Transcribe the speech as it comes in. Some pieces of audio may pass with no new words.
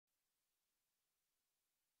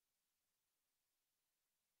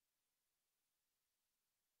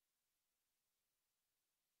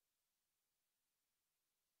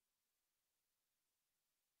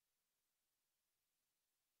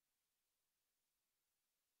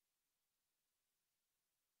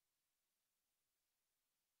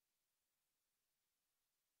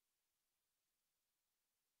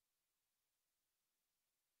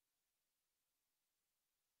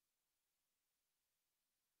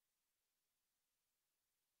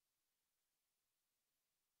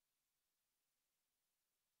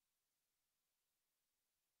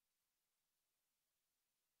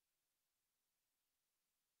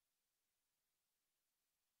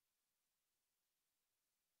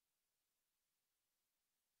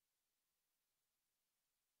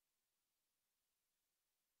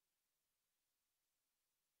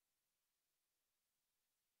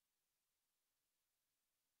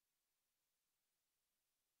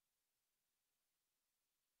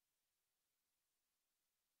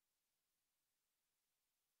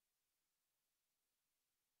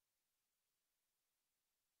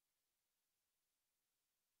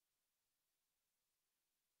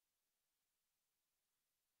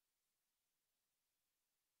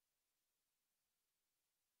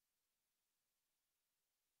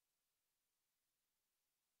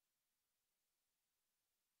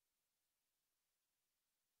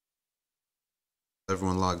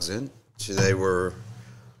Everyone logs in. Today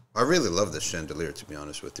I really love this chandelier, to be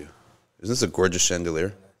honest with you. Isn't this a gorgeous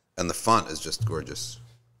chandelier? And the font is just gorgeous.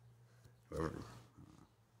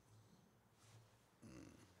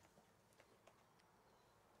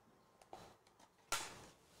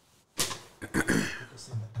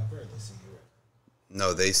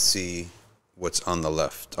 No, they see what's on the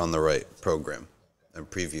left, on the right program. And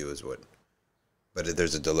preview is what. But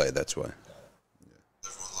there's a delay, that's why. Yeah.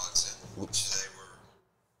 Everyone logs in. Oops.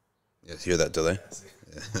 Today hear that delay?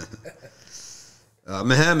 Yeah.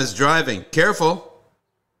 Maham is driving. Careful.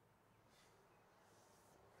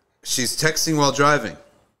 She's texting while driving.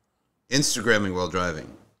 Instagramming while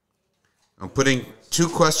driving. I'm putting 2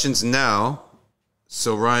 questions now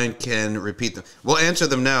so Ryan can repeat them. We'll answer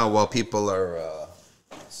them now while people are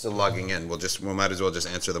still logging in. We might as well just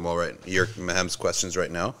answer them all right. Your Maham's questions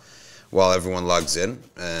right now while everyone logs in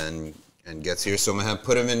and gets here. So Maham,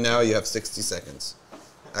 put them in now. You have 60 seconds.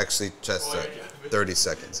 Actually, just 30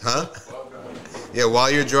 seconds. Huh? Yeah, while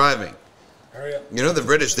you're driving. Hurry up. You know the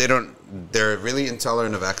British, they're really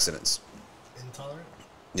intolerant of accidents. Intolerant?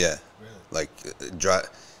 Yeah. Really? Like,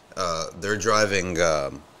 they're driving,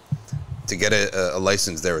 to get a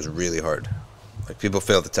license there is really hard. Like, people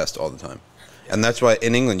fail the test all the time. And that's why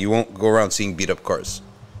in England, you won't go around seeing beat up cars.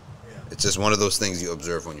 Yeah. It's just one of those things you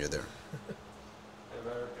observe when you're there.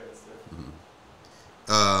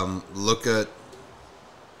 Look at...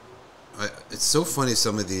 it's so funny,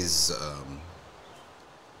 some of these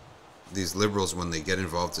liberals, when they get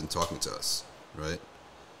involved in talking to us, right?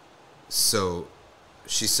 So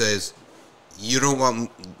she says, you don't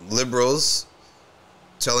want liberals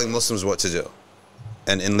telling Muslims what to do,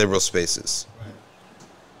 and in liberal spaces. Right.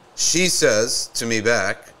 She says to me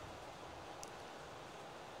back,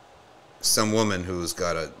 some woman who's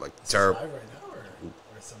got a terrible... Right now, or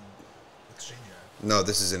some exchange app? No,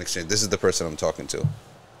 this is an exchange. This is the person I'm talking to.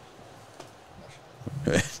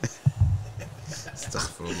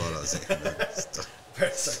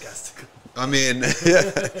 Very sarcastic. I mean,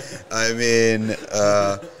 yeah. I mean,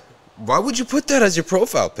 why would you put that as your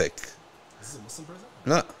profile pic? This is a Muslim person?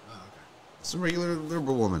 No. Oh, okay. It's a regular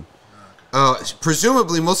liberal woman. Oh, okay.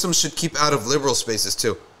 Presumably, Muslims should keep out of liberal spaces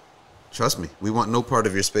too. Trust me, we want no part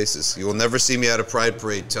of your spaces. You will never see me at a pride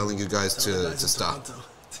parade telling you guys to stop. To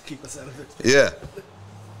keep us out of their spaces.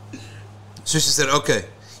 Yeah. So she said, okay.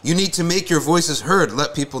 You need to make your voices heard.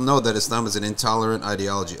 Let people know that Islam is an intolerant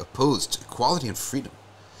ideology opposed to equality and freedom.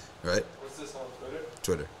 Right? What's this on Twitter?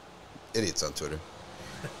 Twitter. Idiots on Twitter.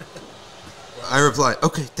 I replied,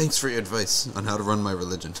 okay, thanks for your advice on how to run my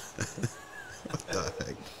religion. What the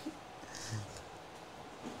heck?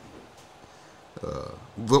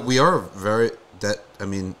 But we are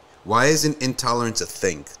why isn't intolerance a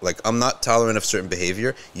thing? Like, I'm not tolerant of certain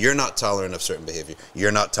behavior. You're not tolerant of certain behavior.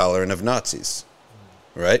 You're not tolerant of Nazis.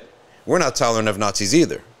 Right? We're not tolerant of Nazis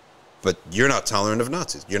either. But you're not tolerant of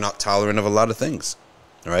Nazis. You're not tolerant of a lot of things.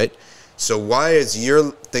 Right? So why is your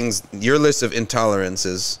list of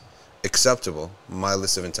intolerances acceptable? My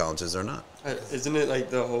list of intolerances are not. Isn't it like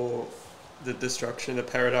the destruction, the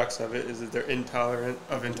paradox of it is that they're intolerant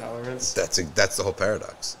of intolerance? That's the whole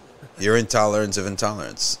paradox. You're intolerant of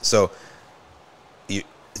intolerance. So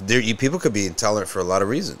people could be intolerant for a lot of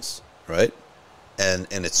reasons, right? And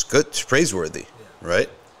it's good, it's praiseworthy.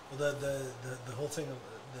 Right? Well, the whole thing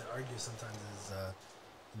that argues sometimes is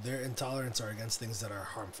their intolerance are against things that are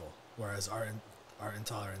harmful, whereas our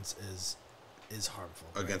intolerance is harmful.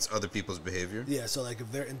 Right? Against other people's behavior? Yeah, so like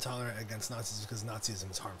if they're intolerant against Nazis because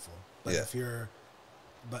Nazism is harmful. But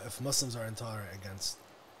if Muslims are intolerant against,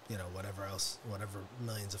 whatever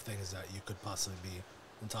millions of things that you could possibly be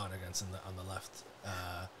intolerant against on the left,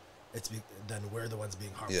 then we're the ones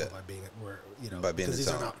being harmful by being because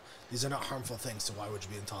these are not harmful things. So why would you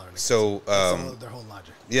be intolerant? So their whole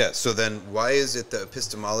logic. Yeah. So then, why is it the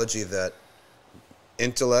epistemology that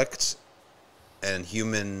intellect and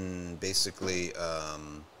human basically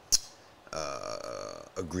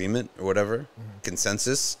agreement or whatever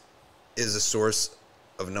consensus is a source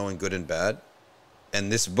of knowing good and bad, and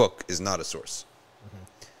this book is not a source,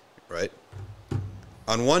 right?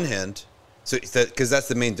 On one hand. Because that's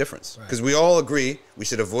the main difference. Because we all agree we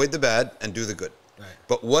should avoid the bad and do the good. Right.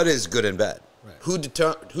 But what is good and bad? Right. Who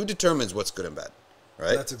determines what's good and bad? Right.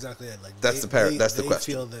 Well, that's exactly it. Like that's the question. They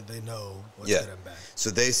feel that they know what's good and bad. So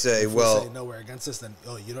they say, if we say, no, we're against this. Then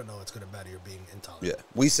you don't know what's good and bad. You're being intolerant. Yeah.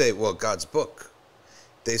 We say, well, God's book.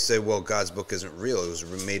 They say, well, God's book isn't real. It was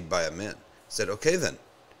made by a man. I said, okay,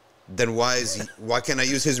 then why can't I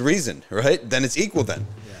use his reason? Right. Then it's equal then.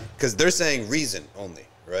 Because they're saying reason only.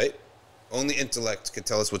 Right. Only intellect can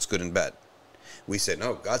tell us what's good and bad. We say,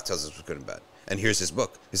 no, God tells us what's good and bad. and here's his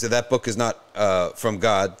book. He said, that book is not from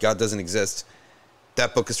God. God doesn't exist.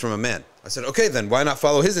 That book is from a man. I said, okay, then why not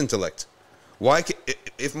follow his intellect? Why,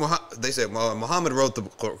 if they say, well, Muhammad wrote the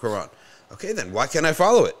Quran. Okay, then why can't I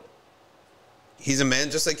follow it? He's a man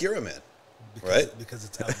just like you're a man, right? Because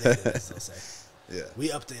it's outdated, as they'll say. Yeah. We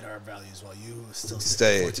update our values while you still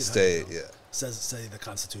stay, yeah. Say the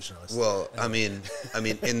constitutionalists. Well, anyway. I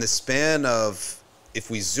mean, in the span of, if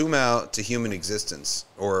we zoom out to human existence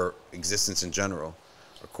or existence in general,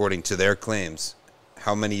 according to their claims,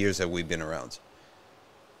 how many years have we been around?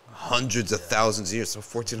 Hundreds of thousands of years. So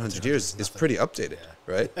 1,400 years is pretty updated,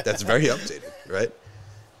 right? That's very updated, right?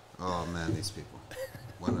 Oh man, these people.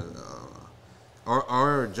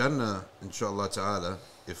 Our Jannah, inshallah ta'ala,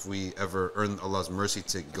 if we ever earn Allah's mercy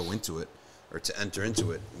to go into it or to enter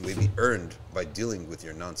into it, may be earned by dealing with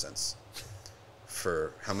your nonsense.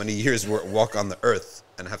 For how many years we walk on the earth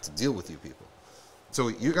and have to deal with you people. So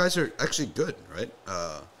you guys are actually good, right?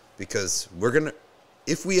 Because we're gonna,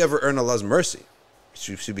 if we ever earn Allah's mercy,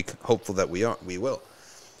 we should be hopeful that we will.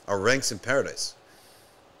 Our ranks in paradise,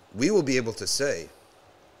 we will be able to say,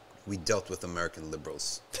 we dealt with American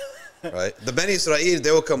liberals, right? The Bani Israel,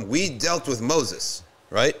 they will come, we dealt with Moses,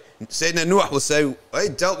 right? Sayyidina Nuh will say, I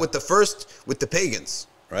dealt with the pagans,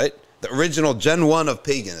 right? The original Gen 1 of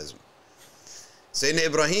paganism. Sayyidina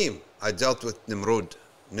Ibrahim, I dealt with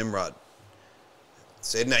Nimrod.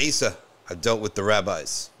 Sayyidina Isa, I dealt with the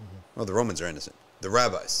rabbis. Well, the Romans are innocent. The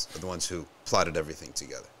rabbis are the ones who plotted everything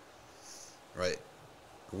together, right?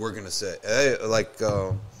 We're going to say,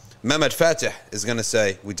 Mehmed Fatih is going to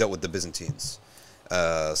say, we dealt with the Byzantines.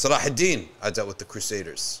 Salah ad-Din, I dealt with the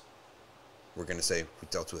Crusaders. We're going to say, we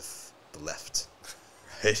dealt with the left,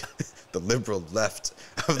 right? The liberal left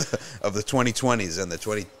of the 2020s and the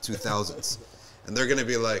 2000s. And they're going to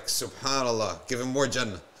be like, subhanallah, give him more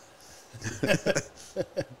Jannah.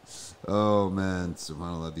 Oh, man,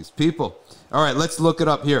 subhanallah, these people. All right, let's look it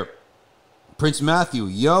up here. Prince Matthew,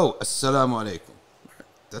 yo, assalamu alaikum.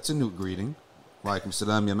 That's a new greeting. Wa alaikum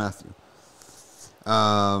salam, ya Matthew.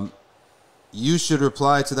 You should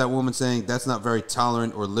reply to that woman saying, that's not very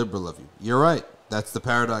tolerant or liberal of you. You're right. That's the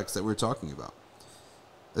paradox that we're talking about.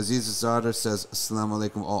 Aziz Azadar says, assalamu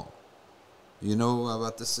alaikum all. You know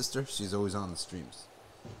about this sister? She's always on the streams.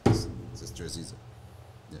 Sister Aziza.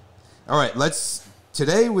 Yeah. All right,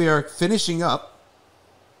 today we are finishing up.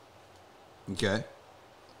 Okay.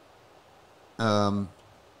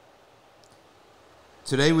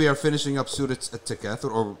 Today we are finishing up Surah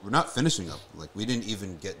Takathur, or we're not finishing up. Like, we didn't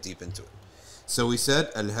even get deep into it. So we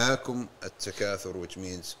said, Al-Hakum Takathur, which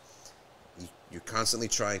means you're constantly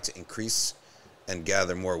trying to increase and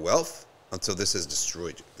gather more wealth until this has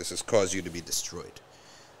destroyed you. This has caused you to be destroyed.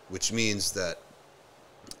 Which means that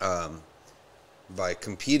by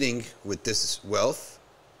competing with this wealth,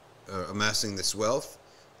 amassing this wealth,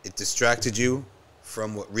 it distracted you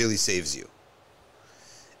from what really saves you.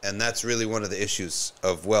 And that's really one of the issues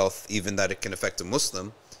of wealth, even that it can affect a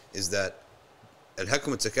Muslim, is that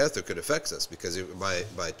al-Hakum al-Takathur could affect us, because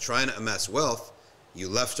by trying to amass wealth, you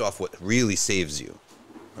left off what really saves you.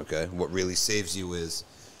 Okay? What really saves you is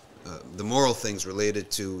the moral things related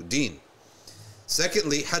to deen.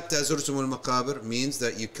 Secondly, hatta zurtumul maqabir means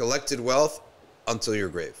that you collected wealth until your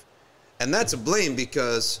grave. And that's a blame,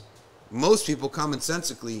 because most people,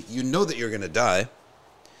 commonsensically, you know that you're going to die.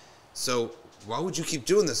 So why would you keep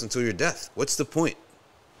doing this until your death? What's the point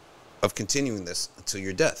of continuing this until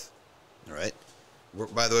your death? All right?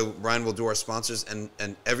 By the way, Brian will do our sponsors,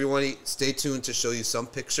 and everybody stay tuned to show you some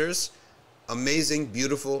pictures. Amazing,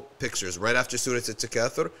 beautiful pictures. Right after Surah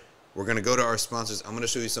Takathur, we're going to go to our sponsors. I'm going to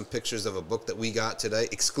show you some pictures of a book that we got today,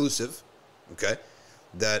 exclusive, okay?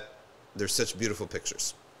 That there's such beautiful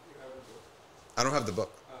pictures. I don't have the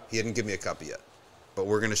book. He didn't give me a copy yet. But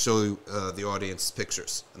we're going to show you, the audience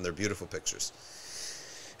pictures, and they're beautiful pictures.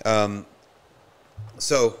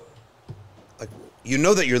 So, like, you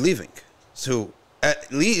know that you're leaving. So,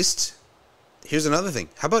 at least, here's another thing.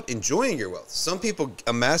 How about enjoying your wealth? Some people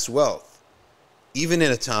amass wealth, even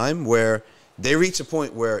in a time where they reach a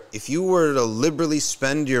point where if you were to liberally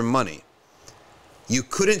spend your money, you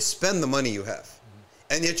couldn't spend the money you have.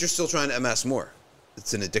 And yet you're still trying to amass more.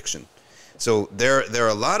 It's an addiction. So there are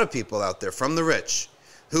a lot of people out there from the rich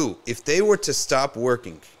who, if they were to stop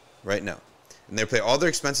working right now, and they pay all their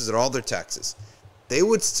expenses and all their taxes, they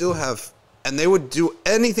would still have, and they would do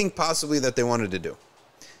anything possibly that they wanted to do.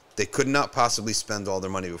 They could not possibly spend all their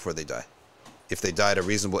money before they die. If they die at a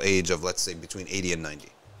reasonable age of, let's say, between 80 and 90,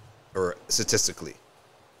 or statistically,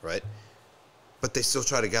 right? But they still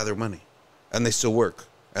try to gather money, and they still work,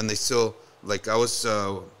 and they still, like, I was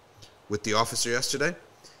with the officer yesterday,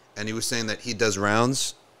 and he was saying that he does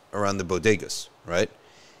rounds around the bodegas, right?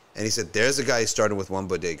 And he said, there's a guy starting with one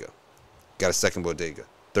bodega, got a second bodega,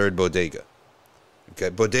 third bodega. Okay,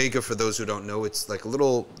 bodega, for those who don't know, it's like a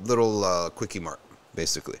little quickie mart,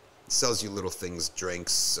 basically. It sells you little things,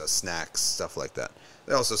 drinks, snacks, stuff like that.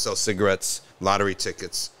 They also sell cigarettes, lottery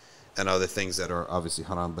tickets, and other things that are obviously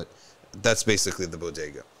haram, but that's basically the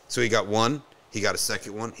bodega. So he got one, he got a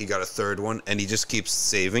second one, he got a third one, and he just keeps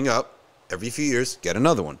saving up. Every few years, get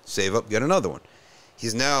another one. Save up, get another one.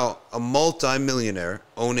 He's now a multi-millionaire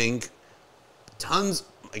owning tons,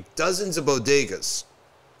 like dozens of bodegas,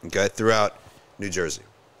 okay, throughout New Jersey.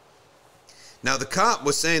 Now, the cop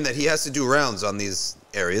was saying that he has to do rounds on these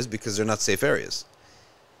areas because they're not safe areas.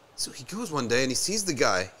 So he goes one day and he sees the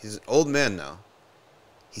guy. He's an old man now.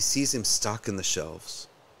 He sees him stocking the shelves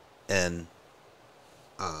and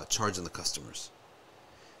charging the customers.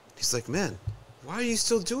 He's like, man, why are you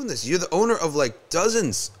still doing this? You're the owner of like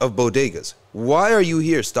dozens of bodegas. Why are you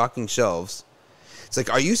here stocking shelves? It's like,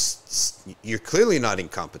 you're clearly not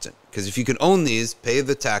incompetent. Because if you can own these, pay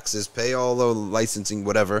the taxes, pay all the licensing,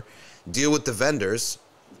 whatever, deal with the vendors,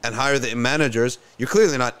 and hire the managers, you're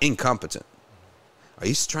clearly not incompetent. Are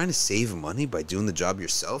you trying to save money by doing the job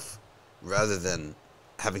yourself rather than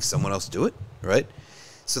having someone else do it, right?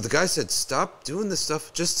 So the guy said, stop doing this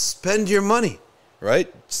stuff. Just spend your money,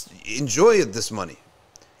 right? Enjoy this money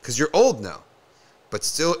because you're old now. But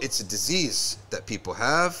still, it's a disease that people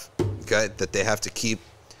have, okay, that they have to keep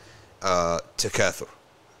Takathur,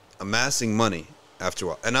 amassing money after a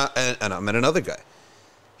while. And I met another guy.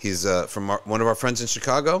 He's from one of our friends in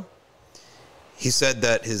Chicago. He said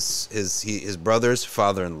that his brother's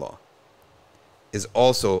father-in-law is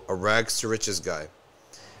also a rags to riches guy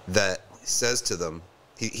that says to them,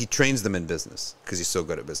 he trains them in business because he's so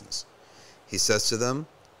good at business. He says to them,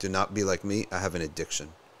 do not be like me. I have an addiction.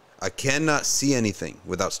 I cannot see anything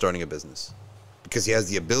without starting a business because he has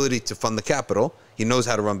the ability to fund the capital. He knows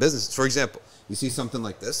how to run business. For example, you see something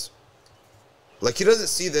like this. Like he doesn't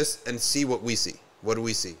see this and see what we see. What do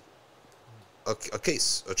we see? A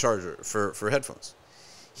case, a charger for headphones.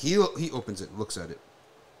 He opens it, looks at it,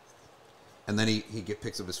 and then he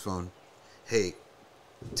picks up his phone. Hey,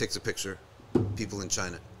 takes a picture. People in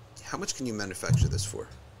China, how much can you manufacture this for?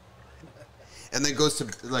 And then goes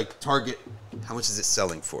to like Target, how much is it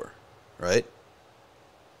selling for, right?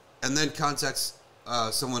 And then contacts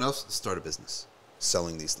someone else to start a business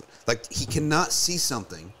selling these. Like he cannot see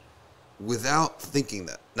something without thinking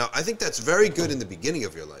that. Now, I think that's very good in the beginning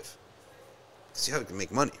of your life. See how you can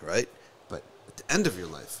make money, right? But at the end of your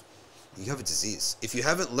life, you have a disease. If you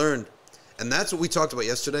haven't learned, and that's what we talked about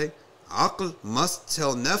yesterday, aql must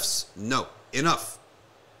tell nafs, no, enough.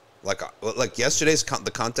 Like yesterday's,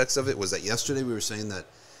 the context of it was that yesterday we were saying that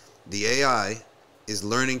the AI is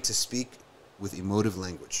learning to speak with emotive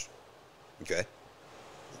language, okay?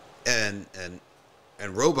 And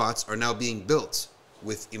robots are now being built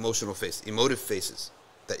with emotive faces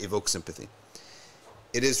that evoke sympathy.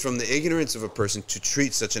 It is from the ignorance of a person to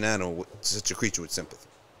treat such an animal, such a creature with sympathy,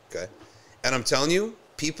 okay? And I'm telling you,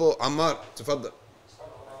 people, Ammar, tafaddal.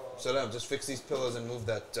 Salam, just fix these pillows and move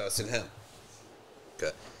that sinham.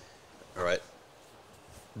 Okay. All right.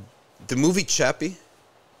 The movie Chappie,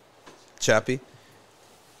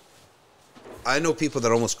 I know people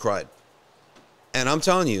that almost cried. And I'm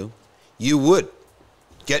telling you, you would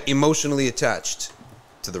get emotionally attached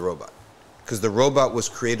to the robot. Because the robot was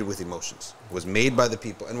created with emotions. It was made by the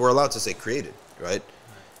people. And we're allowed to say created, right?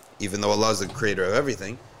 Even though Allah is the creator of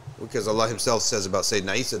everything. Because Allah himself says about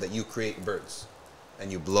Sayyidina Isa that you create birds.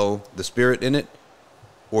 And you blow the spirit in it.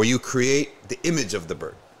 Or you create the image of the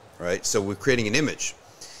bird. Right? So we're creating an image.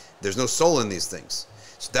 There's no soul in these things.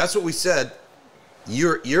 So that's what we said.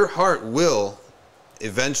 Your heart will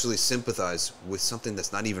eventually sympathize with something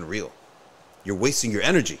that's not even real. You're wasting your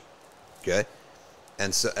energy. Okay?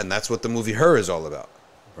 And that's what the movie Her is all about.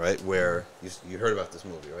 Right? Where you heard about this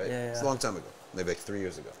movie, right? Yeah. It's a long time ago. Maybe like 3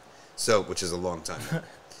 years ago. So, which is a long time ago.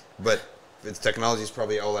 But its technology is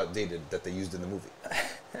probably all outdated that they used in the movie.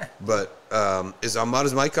 But is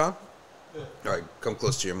Ammar's mic on? Yeah. All right, come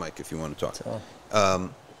close to your mic if you want to talk.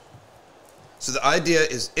 So the idea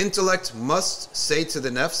is intellect must say to the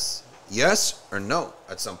nafs yes or no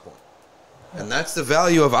at some point. And that's the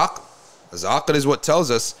value of aql. As aql is what tells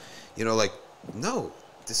us, like, no,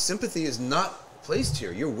 the sympathy is not placed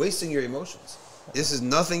here. You're wasting your emotions. This is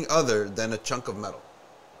nothing other than a chunk of metal,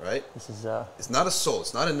 right? This is it's not a soul.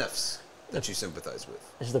 It's not a nafs that you sympathize with.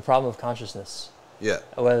 This is the problem of consciousness. Yeah.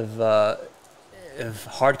 With of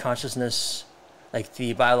hard consciousness, like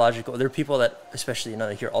the biological, there are people that, especially,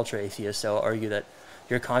 like your ultra atheists, they'll argue that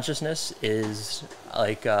your consciousness is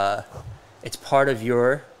like, it's part of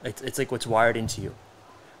your, it's like what's wired into you.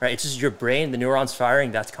 right? It's just your brain, the neurons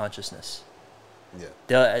firing. That's consciousness.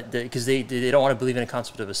 Yeah. Because they don't want to believe in a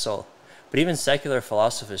concept of a soul. But even secular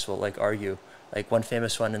philosophers will like argue. Like one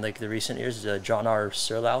famous one in like the recent years is John R.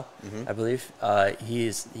 Searle, I believe.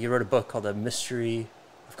 He wrote a book called The Mystery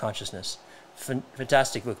of Consciousness.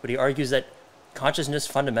 Fantastic book. But he argues that consciousness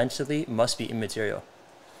fundamentally must be immaterial.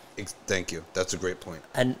 Thank you. That's a great point.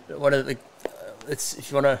 And one of the, if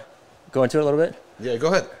you want to go into it a little bit. Yeah, go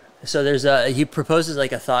ahead. So there's he proposes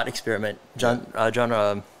like a thought experiment.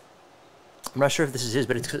 I'm not sure if this is his,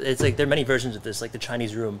 but it's like there are many versions of this, like the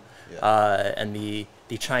Chinese room, and the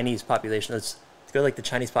Chinese population. Let's go to like the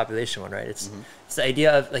Chinese population one, right? It's the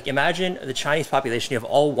idea of like imagine the Chinese population. You have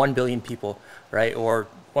all 1 billion people, right, or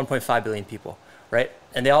 1.5 billion people, right?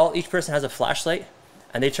 And each person has a flashlight,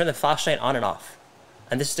 and they turn the flashlight on and off,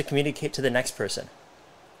 and this is to communicate to the next person,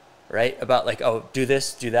 right? About like, oh, do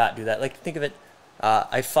this, do that, do that. Like think of it.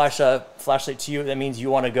 I flash a flashlight to you. That means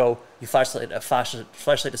you want to go. You flashlight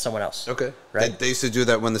to someone else. Okay. Right. They used to do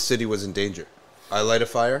that when the city was in danger. I light a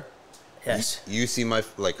fire. Yes. You see my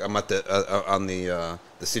I'm at the on the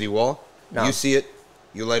city wall. No. You see it.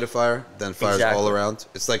 You light a fire. Then fire's Exactly. all around.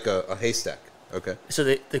 It's like a haystack. Okay. So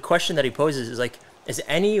the question that he poses is like, is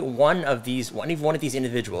any one of these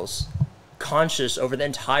individuals conscious over the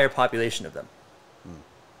entire population of them?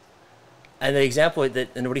 And the example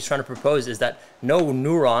and what he's trying to propose is that no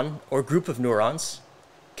neuron or group of neurons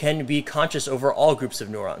can be conscious over all groups of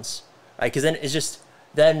neurons, right? Because then it's just,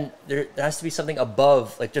 then there has to be something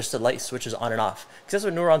above, like just the light switches on and off. Because that's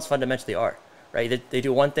what neurons fundamentally are, right? They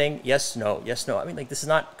do one thing, yes, no, yes, no. I mean, like this is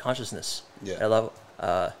not consciousness at a level.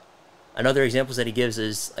 Another examples that he gives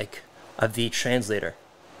is like of the translator,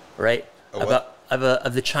 right?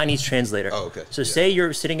 Of the Chinese translator. Oh, okay. So say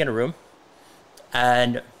you're sitting in a room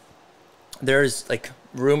and there's like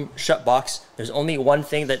room shut box. There's only one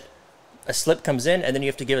thing that a slip comes in, and then you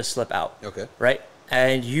have to give a slip out. Okay. Right?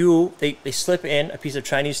 And they slip in a piece of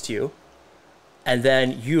Chinese to you, and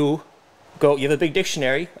then you have a big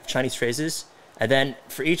dictionary of Chinese phrases, and then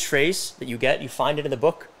for each phrase that you get, you find it in the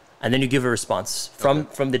book, and then you give a response from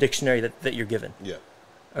the dictionary that you're given. Yeah.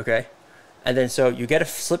 Okay? And then so you get a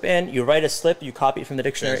slip in, you write a slip, you copy it from the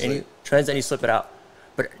dictionary, and you translate, and you slip it out.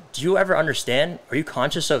 But do you ever understand? Are you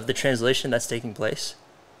conscious of the translation that's taking place?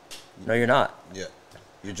 No, you're not. Yeah.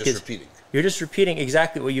 You're just repeating. You're just repeating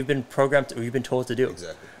exactly what you've been programmed, or you've been told to do.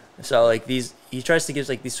 Exactly. So like he tries to give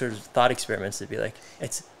like these sort of thought experiments to be like,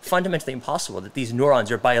 it's fundamentally impossible that these neurons,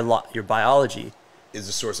 your biology, is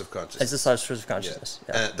a source of consciousness. Is a source of consciousness.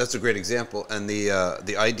 Yeah. That's a great example. And the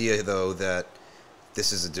idea though that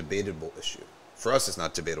this is a debatable issue. For us, it's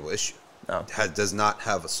not a debatable issue. No. It does not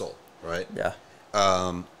have a soul, right? Yeah.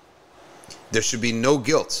 There should be no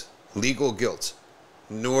guilt, legal guilt,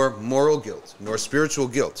 nor moral guilt, nor spiritual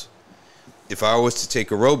guilt. If I was to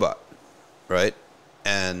take a robot, right,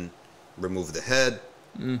 and remove the head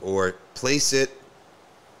or place it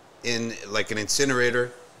in like an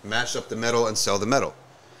incinerator, mash up the metal and sell the metal.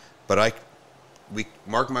 But we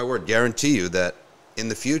mark my word, guarantee you that in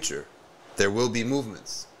the future, there will be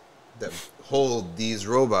movements that hold these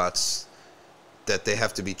robots that they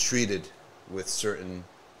have to be treated with certain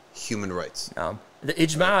human rights. The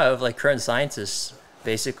ijma of like current scientists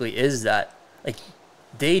basically is that like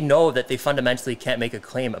they know that they fundamentally can't make a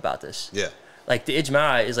claim about this. Yeah. Like the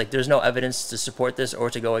ijma is like there's no evidence to support this or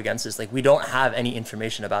to go against this. Like we don't have any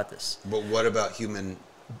information about this. But what about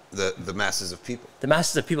the masses of people? The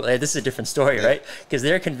masses of people. This is a different story, right? Because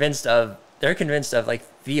they're convinced of like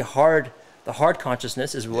the hard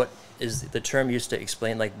consciousness is what is the term used to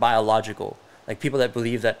explain like biological. Like people that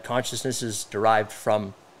believe that consciousness is derived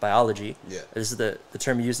from biology. Yeah. This is the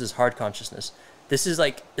term used as hard consciousness. This is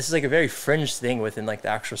like a very fringe thing within like the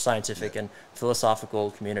actual scientific and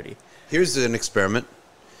philosophical community. Here's an experiment.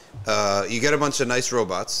 You get a bunch of nice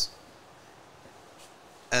robots,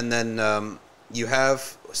 and then you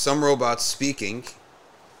have some robots speaking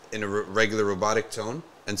in a regular robotic tone,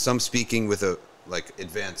 and some speaking with a like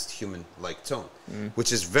advanced human-like tone,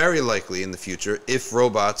 which is very likely in the future if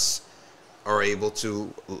robots are able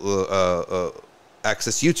to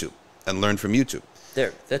access YouTube and learn from YouTube.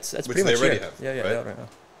 That's which pretty they much already it. have. Yeah, right now.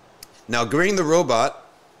 Now, bring the robot,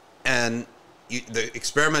 and the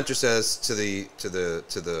experimenter says to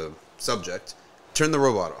the subject, "Turn the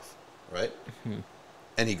robot off," right?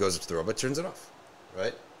 And he goes up to the robot, turns it off,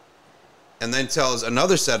 right? And then tells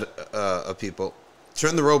another set of people,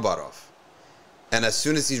 "Turn the robot off." And as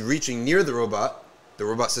soon as he's reaching near the robot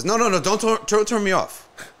says, "No, don't turn me off.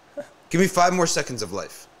 Give me 5 more seconds of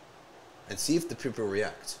life," and see if the people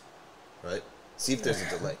react, right? See if there's a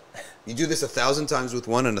delay. You do this 1,000 times with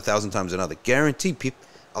one and 1,000 times another. Guaranteed,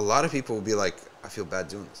 a lot of people will be like, I feel bad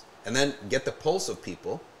doing this. And then get the pulse of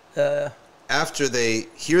people. After they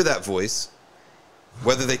hear that voice,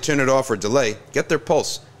 whether they turn it off or delay, get their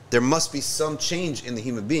pulse. There must be some change in the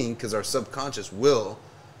human being because our subconscious will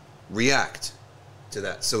react to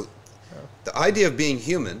that. So the idea of being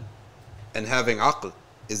human and having aql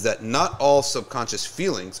is that not all subconscious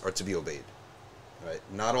feelings are to be obeyed. Right?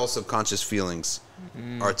 Not all subconscious feelings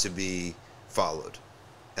are to be followed.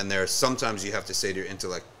 And there are sometimes you have to say to your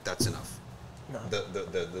intellect, that's enough. No.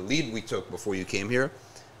 The lead we took before you came here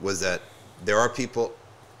was that there are people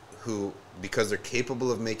who, because they're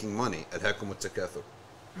capable of making money, ألهاكم التكاثر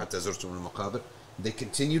حتى زرتم المقابر, they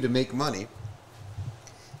continue to make money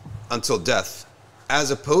until death, as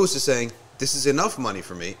opposed to saying, this is enough money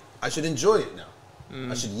for me, I should enjoy it now.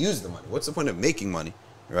 I should use the money. What's the point of making money,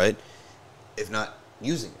 right? If not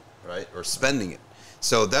using it, right? Or spending it.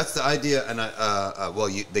 So that's the idea, and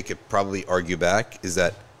they could probably argue back, is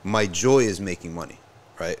that my joy is making money,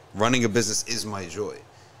 right? Running a business is my joy,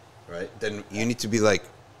 right? Then you need to be like,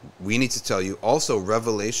 we need to tell you, also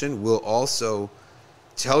revelation will also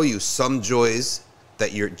tell you some joys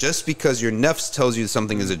that you're, just because your nafs tells you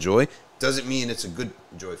something is a joy, doesn't mean it's a good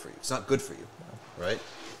joy for you. It's not good for you, right?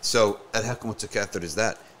 So, al-Yaqeen Takathur is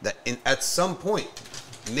that at some point,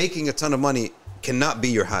 making a ton of money cannot be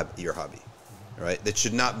your hobby, right? That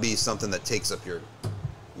should not be something that takes up your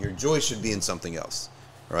joy should be in something else,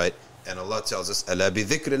 right? And Allah tells us, "Ala bi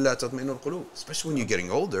dhikrillah tatma'innul qulub." Especially when you're getting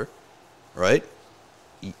older, right?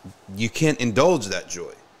 You can't indulge that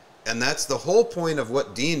joy, and that's the whole point of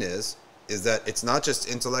what Deen is that it's not just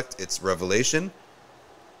intellect; it's revelation,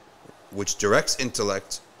 which directs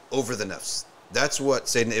intellect over the nafs. That's what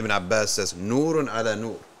Sayyidina Ibn Abbas says, Nurun ala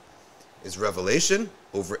nur, is revelation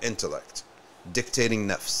over intellect, dictating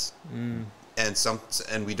nafs.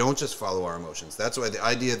 And we don't just follow our emotions. That's why the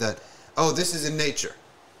idea that, oh, this is in nature.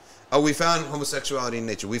 Oh, we found homosexuality in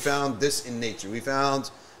nature. We found this in nature. We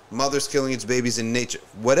found mothers killing its babies in nature.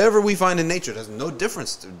 Whatever we find in nature has no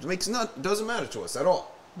difference. It doesn't matter to us at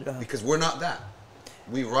all. Yeah. Because we're not that.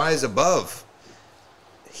 We rise above.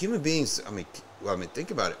 Human beings, I mean, think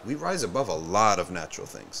about it. We rise above a lot of natural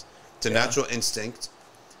things. To natural instinct.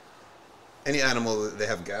 Any animal, they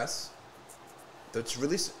have gas. Let's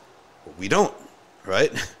release it. But we don't,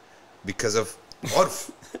 right? Because of urf.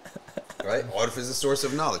 Right? Urf is a source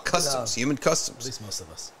of knowledge. Customs, human customs. At least most of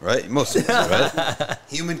us. Right? Most of us, right?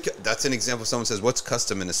 That's an example. Someone says, what's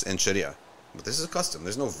custom in Sharia? But this is a custom.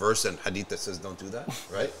 There's no verse in hadith that says don't do that,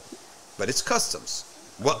 right? But it's customs.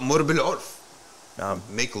 What murbil urf?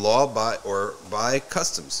 Make law by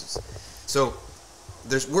customs. So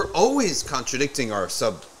we're always contradicting our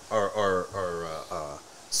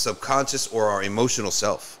subconscious or our emotional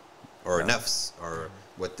self, or nafs, or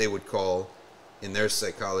what they would call in their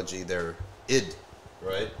psychology their id,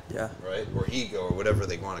 right? Yeah. Right? Or ego, or whatever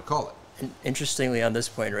they want to call it. And interestingly, on this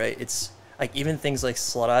point, right, it's like even things like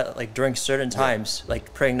salah, like during certain times,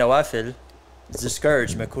 like praying nawafil, is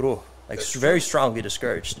discouraged, makruh. Like very strongly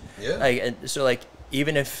discouraged. Yeah. Like, and so like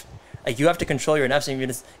even if like you have to control your nafs,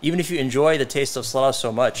 even if you enjoy the taste of salah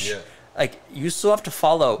so much, like you still have to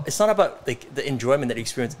follow. It's not about like the enjoyment that you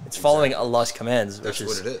experience. It's following Allah's commands. That's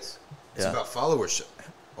what it is. It's about followership.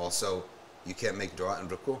 Also, you can't make dua in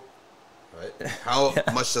ruku, right? How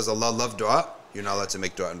much does Allah love dua? You're not allowed to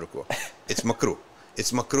make dua in ruku. It's makruh.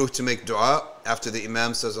 It's makruh to make dua after the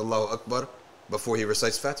imam says Allahu Akbar before he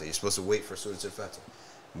recites Fatiha. You're supposed to wait for Surah Al-Fatiha.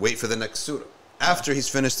 Wait for the next surah. After he's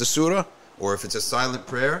finished the surah, or if it's a silent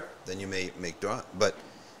prayer, then you may make dua. But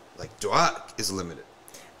like dua is limited.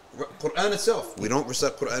 Quran itself, we don't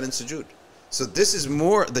recite Quran in sujood. So this is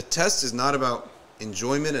more, the test is not about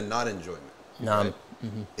enjoyment and not enjoyment. Right?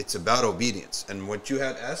 It's about obedience. And what you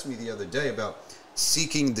had asked me the other day about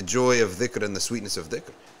seeking the joy of dhikr and the sweetness of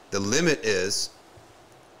dhikr, the limit is,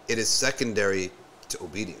 it is secondary to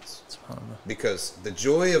obedience. Because the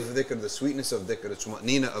joy of dhikr, the sweetness of dhikr, the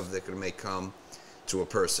tuma'nina of dhikr may come to a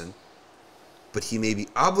person, but he may be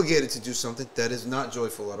obligated to do something that is not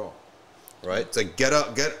joyful at all. Right? It's like get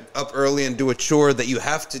up early and do a chore that you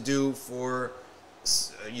have to do for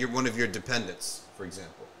one of your dependents, for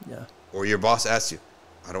example. Yeah. Or your boss asks you,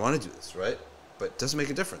 I don't want to do this, right? But it doesn't make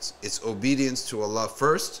a difference. It's obedience to Allah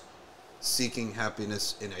first, seeking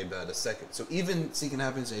happiness in ibadah second. So even seeking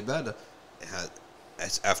happiness in ibadah,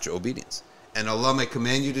 it's after obedience. And Allah may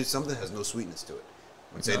command you to do something that has no sweetness to it.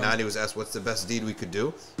 When Sayyidina Ali was asked, what's the best deed we could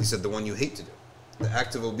do? He said, the one you hate to do. The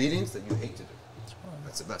act of obedience that you hate to do.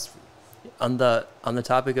 That's the best for you. On the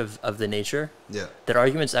topic of the nature, that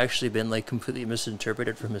argument's actually been like completely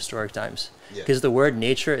misinterpreted from historic times. Because the word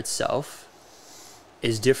nature itself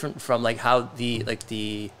is different from like how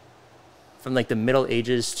from the Middle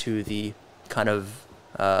Ages to the kind of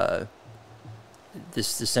this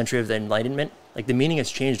century of the Enlightenment, like the meaning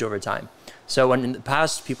has changed over time. So when in the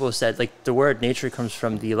past people said, like, the word nature comes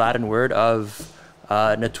from the Latin word of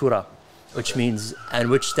natura, which means, and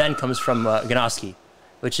which then comes from gnoski,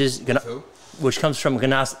 which is which comes from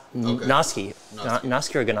gnoski,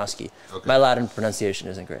 gnoski or gnoski. Okay. My Latin pronunciation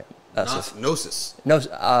isn't great. Gnosis. No.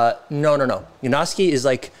 Gnoski is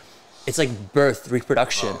like, it's like birth,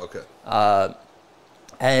 reproduction. Oh, okay.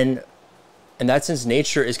 And in that sense,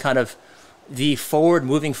 nature is kind of the forward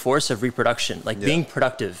moving force of reproduction, like being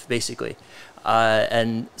productive, basically.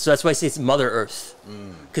 And so that's why I say it's Mother Earth,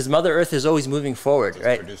 because Mother Earth is always moving forward,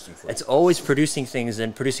 right? It's always producing things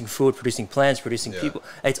and producing food, producing plants, producing people.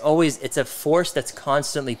 It's a force that's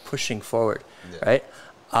constantly pushing forward, right?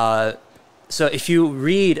 So if you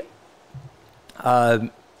read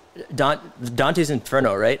Dante's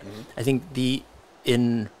Inferno, right? I think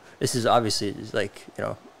this is obviously like,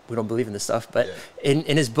 we don't believe in this stuff, but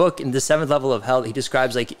in his book, in the 7th level of hell, he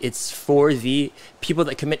describes like it's for the people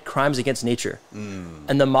that commit crimes against nature.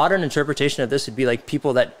 And the modern interpretation of this would be like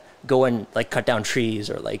people that go and like cut down trees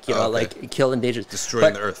or like, like kill endangered,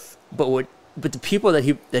 destroying the earth. But the people that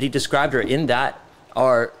he described are in that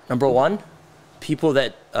are, number one, people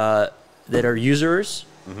that are usurers,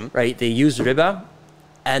 right? They use riba.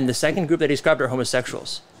 And the second group that he described are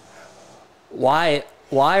homosexuals. Why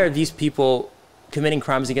are these people committing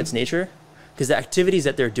crimes against nature? Because the activities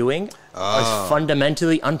that they're doing are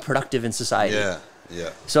fundamentally unproductive in society.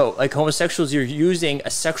 So like homosexuals, you're using a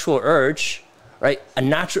sexual urge, right?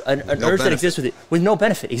 An urge that exists with no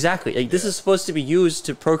benefit. Exactly. Like this is supposed to be used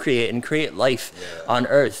to procreate and create life on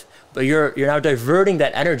Earth, but you're now diverting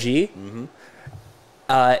that energy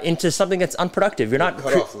into something that's unproductive. You're not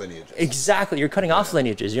cut off lineages. Exactly. You're cutting off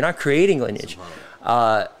lineages. You're not creating lineage.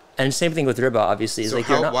 And same thing with riba, obviously. So like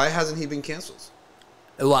why hasn't he been canceled?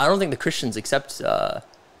 Well, I don't think the Christians accept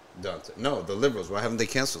Dante. No, the liberals. Why haven't they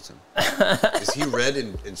canceled him? Is he read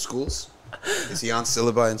in schools? Is he on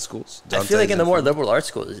syllabi in schools? I feel like in the more liberal arts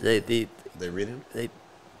schools, they read him. They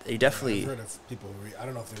definitely. I've heard of people who read. I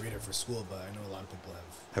don't know if they read it for school, but I know a lot of people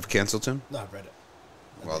have canceled him. No, I've read it.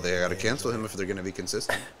 Well, they got to cancel him if they're going to be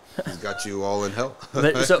consistent. He's got you all in hell.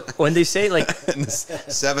 But, so when they say like in the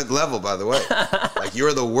 7th level, by the way, like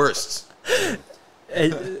you're the worst.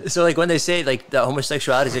 So like when they say like the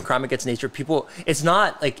homosexuality is a crime against nature, people, it's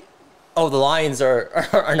not like, oh, the lions are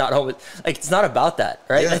not homo. Like it's not about that,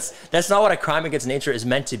 right? That's not what a crime against nature is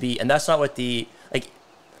meant to be, and that's not what the like.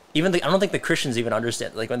 I don't think the Christians even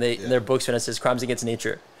understand. Like when they in their books when it says crimes against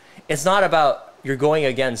nature, it's not about you're going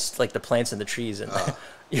against like the plants and the trees and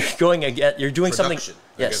you're doing something.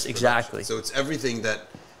 Yes, exactly. So it's everything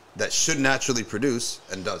that should naturally produce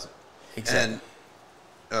and doesn't. Exactly. And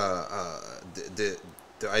the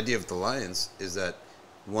idea of the lions is that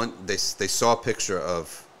they saw a picture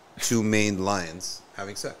of 2 maned lions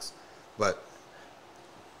having sex, but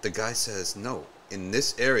the guy says no. In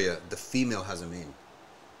this area, the female has a mane.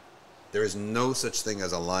 There is no such thing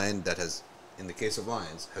as a lion that has, in the case of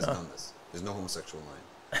lions, has done this. There's no homosexual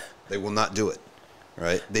lion. They will not do it,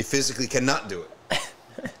 right? They physically cannot do it.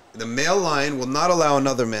 The male lion will not allow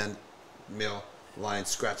another male lion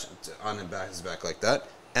scratch on his back like that,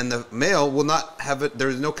 and the male will not have it. There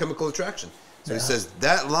is no chemical attraction. So he says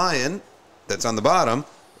that lion that's on the bottom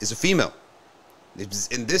is a female.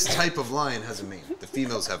 In this type of lion has a mane. The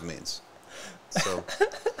females have manes. So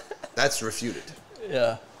that's refuted.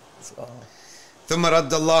 Yeah. ثم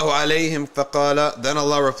رد الله عليهم فقال, then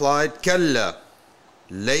Allah replied, كلا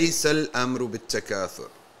ليس الأمر بالتكاثر.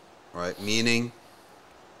 Right? Meaning,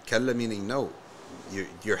 كلا meaning no.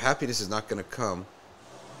 Your happiness is not going to come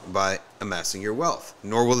by amassing your wealth,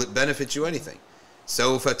 nor will it benefit you anything.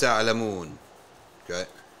 سوف تعلمون. Okay?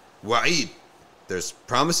 وعيد. There's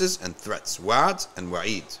promises and threats. Wa'ad and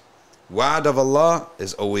wa'id. Wa'ad of Allah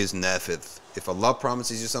is always nafidh. If Allah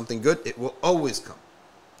promises you something good, it will always come.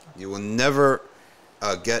 You will never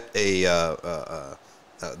get that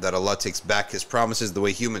Allah takes back His promises the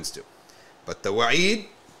way humans do. But the wa'id,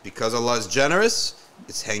 because Allah is generous,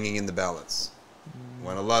 it's hanging in the balance.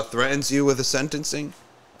 When Allah threatens you with a sentencing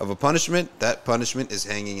of a punishment, that punishment is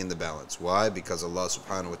hanging in the balance. Why? Because Allah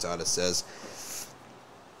subhanahu wa ta'ala says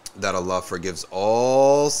that Allah forgives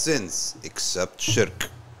all sins except shirk.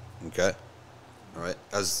 Okay? Alright?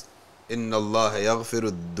 As Inna Allah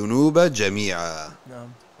yaghfiru dhunuba jami'a.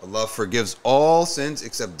 Allah forgives all sins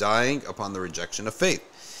except dying upon the rejection of faith.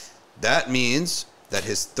 That means that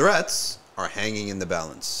His threats are hanging in the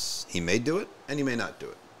balance. He may do it and He may not do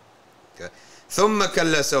it. Okay? ثُمَّ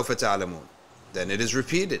كَلَّا سَوْفَ تَعْلَمُونَ. Then it is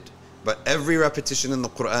repeated. But every repetition in the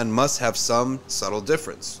Quran must have some subtle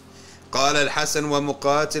difference. قال الحسن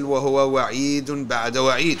ومقاتل وهو وعيد بعد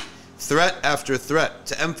وعيد. Threat after threat,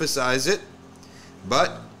 to emphasize it,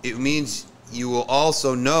 but it means you will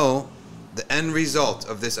also know the end result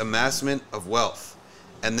of this amassment of wealth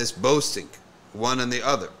and this boasting one and the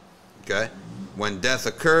other. Okay? When death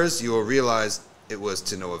occurs, you will realize it was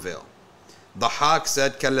to no avail. ضحاك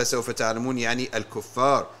said كلا سوف تعلمون يعني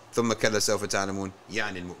الكفار ثم كلا سوف تعلمون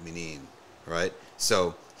يعني المؤمنين. Right?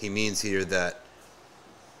 So he means here that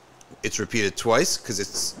it's repeated twice because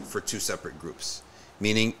it's for two separate groups.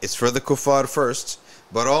 Meaning it's for the kuffar first,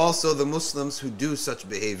 but also the Muslims who do such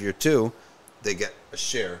behavior too, they get a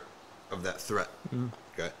share of that threat.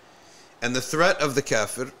 Okay? And the threat of the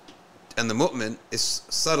kafir and the mu'min is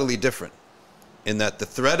subtly different in that the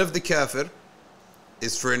threat of the kafir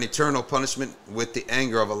is for an eternal punishment with the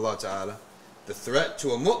anger of Allah Ta'ala. The threat to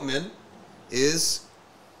a mu'min is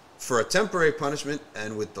for a temporary punishment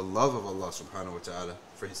and with the love of Allah Subhanahu wa Ta'ala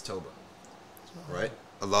for his tawbah. Right?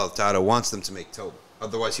 Allah Ta'ala wants them to make tawbah.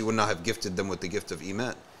 Otherwise he would not have gifted them with the gift of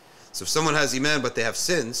iman. So if someone has iman but they have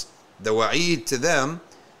sins, the wa'id to them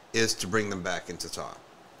is to bring them back into ta'ah,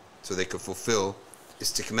 so they could fulfill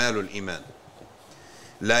istikmalul iman.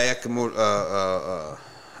 لا يكمل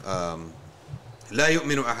لا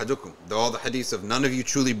يؤمن أحدكم. All the hadiths of none of you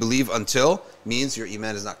truly believe until means your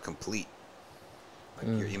iman is not complete.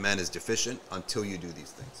 Like your iman is deficient until you do these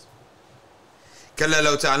things. كلا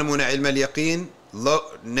لو تعلمون علم اليقين.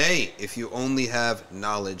 Nay, if you only have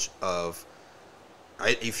knowledge of,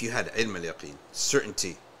 if you had ilm al-yaqeen,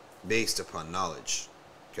 certainty based upon knowledge.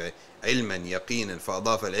 Okay? علما يقينا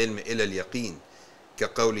فأضاف العلم إلى اليقين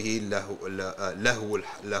كقوله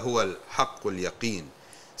له الحق اليقين.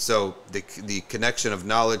 So the connection of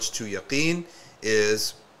knowledge to yaqeen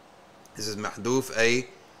is, this is mahdoof, أي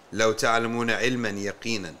لو تعلمون علما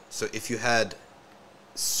يقينا. So if you had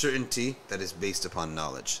certainty that is based upon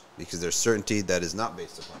knowledge, because there's certainty that is not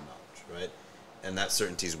based upon knowledge, right? And that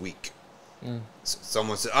certainty is weak. So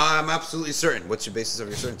someone said, I'm absolutely certain. What's your basis of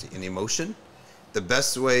your certainty? In emotion? The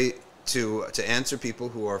best way to answer people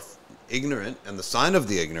who are ignorant, and the sign of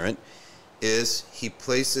the ignorant, is he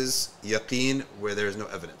places yaqeen where there is no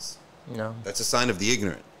evidence. No. That's a sign of the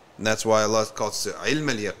ignorant. And that's why Allah calls it ilm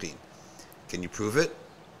al-yaqeen. Can you prove it?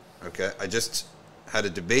 Okay, I just had a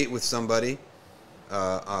debate with somebody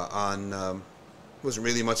wasn't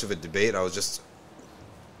really much of a debate. I was just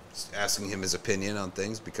asking him his opinion on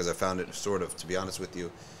things because I found it sort of, to be honest with you,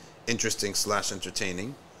 interesting /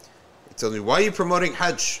 entertaining. He told me, why are you promoting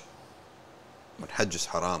Hajj? But Hajj is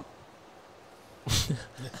haram.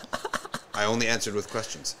 I only answered with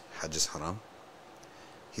questions. Hajj is haram?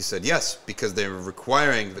 He said, yes, because they're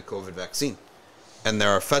requiring the COVID vaccine. And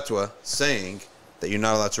there are fatwa saying that you're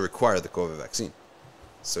not allowed to require the COVID vaccine.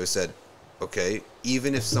 So he said, okay,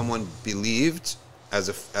 even if someone believed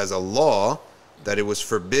as a law that it was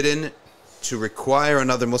forbidden to require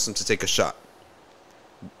another Muslim to take a shot,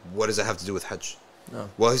 what does that have to do with Hajj? No.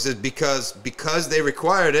 Well, he said because they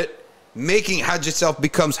required it, making Hajj itself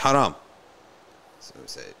becomes haram. So we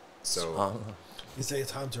say, you say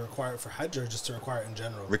it's haram to require it for Hajj or just to require it in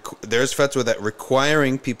general? There's fatwa that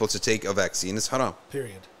requiring people to take a vaccine is haram.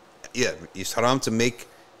 Period. Yeah, it's haram to make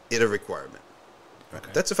it a requirement. Right?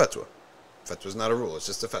 Okay. That's a fatwa. Fatwa is not a rule, it's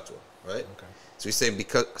just a fatwa, right? Okay. So he's saying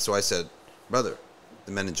so I said, brother,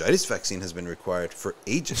 the meningitis vaccine has been required for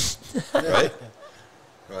ages, right?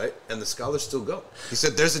 Right? And the scholars still go. He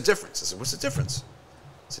said, there's a difference. I said, what's the difference?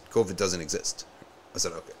 He said, COVID doesn't exist. I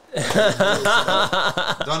said, okay.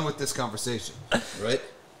 Done with this conversation, right?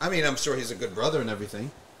 I mean, I'm sure he's a good brother and everything,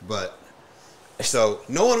 but so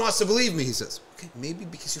no one wants to believe me, he says. Okay, maybe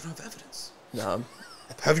because you don't have evidence. No.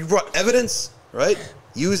 Have you brought evidence, right?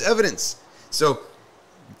 Use evidence. So,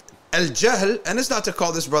 al-jahl, and it's not to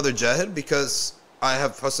call this brother jahil because I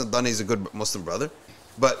have Hassan Dani, he's a good Muslim brother,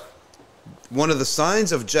 but one of the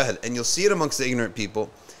signs of jahl, and you'll see it amongst the ignorant people,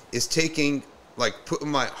 is taking, like, putting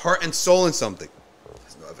my heart and soul in something.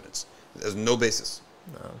 There's no evidence. There's no basis.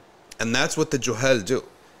 No. And that's what the juhal do.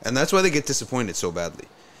 And that's why they get disappointed so badly.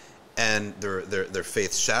 And their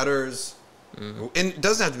faith shatters. Mm-hmm. And it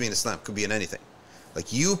doesn't have to be in Islam. It could be in anything.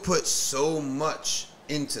 Like, you put so much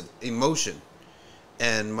into emotion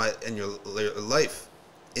and your life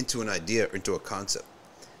into an idea, into a concept,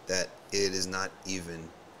 that it is not even,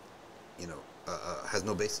 has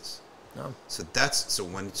no basis. No. So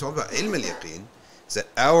when you talk about ilm al-yaqeen, it's that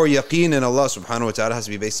our yaqeen in Allah subhanahu wa ta'ala has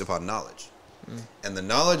to be based upon knowledge. And the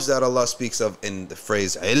knowledge that Allah speaks of in the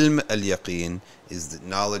phrase ilm al-yaqeen is the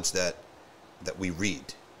knowledge that we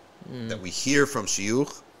read, that we hear from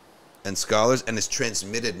shuyukh and scholars, and is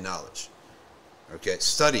transmitted knowledge. Okay,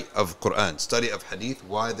 study of Quran, study of hadith,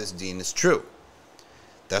 why this deen is true.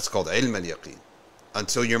 That's called ilm al-Yaqeen.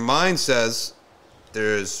 Until your mind says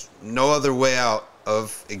there's no other way out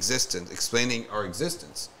of existence, explaining our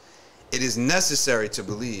existence, it is necessary to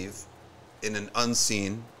believe in an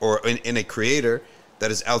unseen, or in a creator that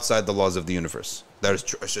is outside the laws of the universe. That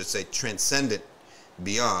is, I should say, transcendent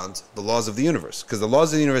beyond the laws of the universe. Because the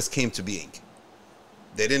laws of the universe came to being.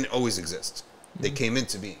 They didn't always exist. They came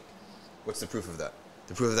into being. What's the proof of that?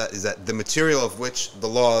 The proof of that is that the material of which the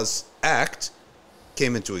laws act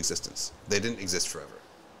came into existence. They didn't exist forever.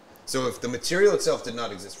 So if the material itself did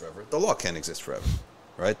not exist forever, the law can't exist forever,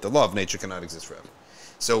 right? The law of nature cannot exist forever.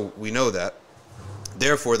 So we know that.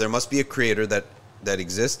 Therefore, there must be a creator that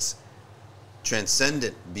exists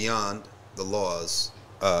transcendent beyond the laws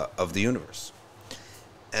of the universe.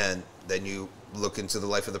 And then you look into the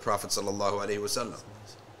life of the Prophet sallallahu alaihi wasallam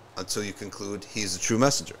until you conclude he's a true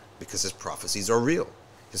messenger, because his prophecies are real.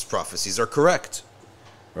 His prophecies are correct,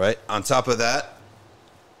 right? On top of that,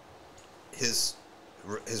 his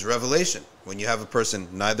revelation. When you have a person,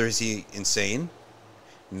 neither is he insane,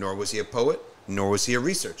 nor was he a poet, nor was he a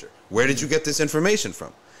researcher. Where did you get this information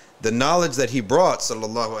from? The knowledge that he brought,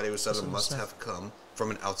 sallallahu alaihi wasallam, must have come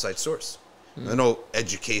from an outside source. No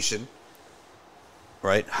education,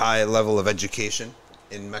 right? High level of education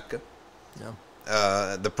in Mecca. No.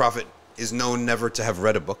 The Prophet is known never to have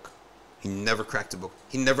read a book. He never cracked a book.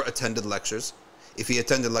 He never attended lectures. If he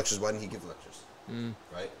attended lectures, why didn't he give lectures?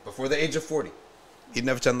 Right? Before the age of 40, he'd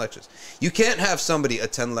never attend lectures. You can't have somebody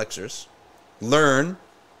attend lectures, learn,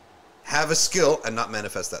 have a skill, and not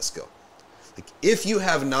manifest that skill. Like, if you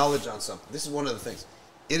have knowledge on something, this is one of the things.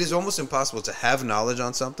 It is almost impossible to have knowledge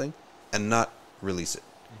on something and not release it.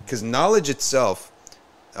 Because knowledge itself,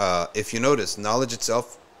 if you notice, knowledge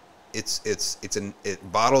itself,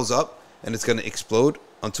 it bottles up and it's going to explode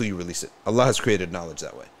until you release it. Allah has created knowledge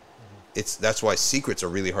that way. That's why secrets are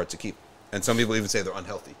really hard to keep. And some people even say they're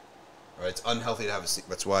unhealthy. Right? It's unhealthy to have a secret.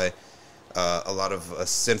 That's why a lot of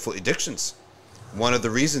sinful addictions. One of the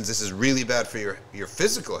reasons this is really bad for your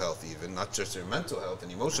physical health, even, not just your mental health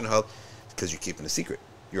and emotional health, because you're keeping a secret.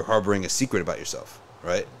 You're harboring a secret about yourself,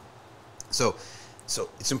 right? So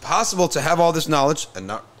it's impossible to have all this knowledge and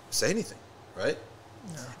not say anything, right?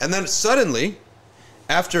 No. And then suddenly,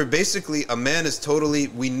 after basically a man is totally,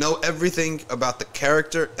 we know everything about the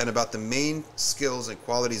character and about the main skills and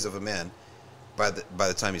qualities of a man by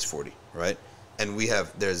the time he's 40, right? And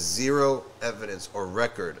there's zero evidence or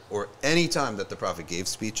record or any time that the Prophet gave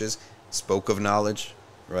speeches, spoke of knowledge,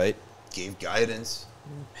 right? Gave guidance,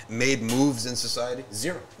 made moves in society.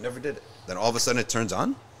 Zero. Never did it. Then all of a sudden it turns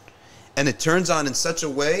on. And it turns on in such a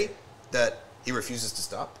way that he refuses to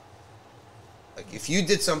stop. Like, if you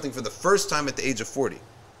did something for the first time at the age of 40,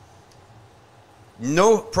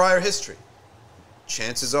 no prior history,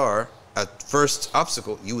 chances are, at first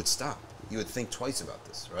obstacle, you would stop. You would think twice about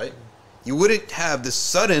this, right? You wouldn't have this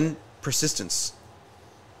sudden persistence,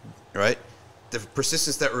 right? The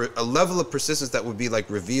persistence a level of persistence that would be like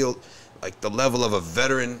revealed, like the level of a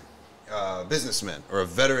veteran businessman or a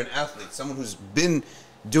veteran athlete, someone who's been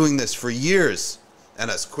doing this for years and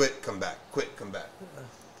has quit, come back, quit, come back.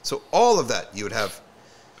 So all of that, you would have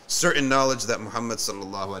certain knowledge that Muhammad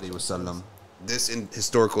sallallahu alaihi wasallam, this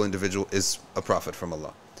historical individual, is a prophet from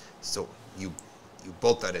Allah. So you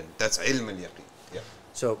bolt that in. That's ilm al-Yaqeen. Yeah.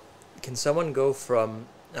 So can someone go from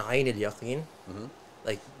Ayn al-Yaqeen,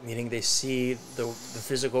 like meaning they see the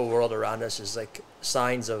physical world around us as like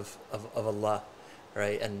signs of Allah,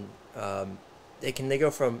 right? And they go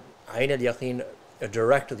from Ayn al-Yaqeen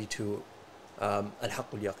directly to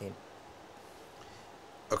al-Haqq al-Yaqeen.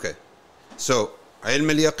 Okay, so ilm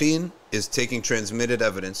al-Yaqeen is taking transmitted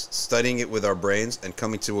evidence, studying it with our brains, and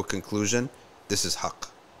coming to a conclusion. This is haqq,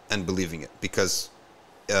 and believing it, because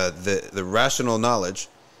the rational knowledge,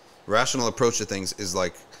 rational approach to things is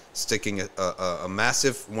like sticking a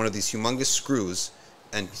massive one of these humongous screws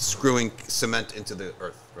and screwing cement into the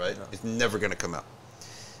earth, right? Yeah. It's never going to come out.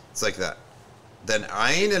 It's like that. Then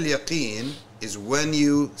Ayn al-Yaqeen is when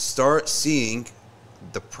you start seeing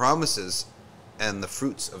the promises and the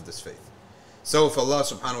fruits of this faith. So if Allah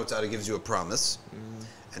subhanahu wa ta'ala gives you a promise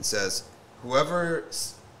and says, whoever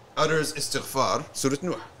utters istighfar, Surah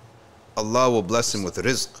Nuh, Allah will bless him with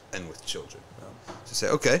rizq and with children. So say,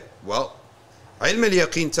 okay, well, ilm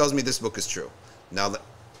al-Yaqeen tells me this book is true. Now that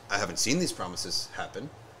I haven't seen these promises happen,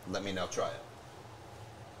 let me now try it.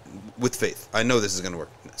 With faith. I know this is going to work.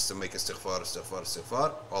 So make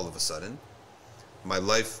istighfar. All of a sudden, my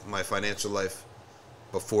life, my financial life,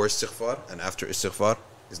 before istighfar and after istighfar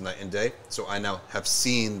is night and day. So I now have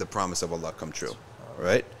seen the promise of Allah come true,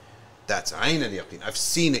 right? That's Ayn al-Yaqeen. I've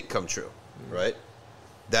seen it come true, right?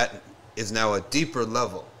 That is now a deeper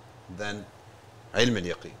level than ilm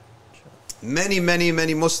al-Yaqeen.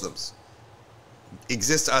 Many Muslims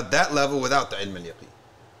exist at that level without the ilm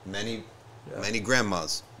al-Yaqeen. Many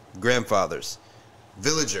grandmas, grandfathers,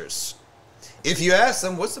 villagers. If you ask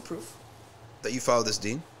them, what's the proof that you follow this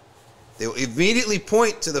deen? They will immediately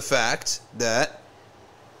point to the fact that,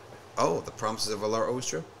 oh, the promises of Allah are always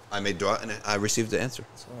true. I made dua and I received the answer,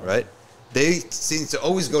 right? They seem to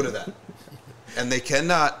always go to that. And they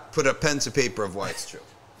cannot put a pen to paper of why it's true,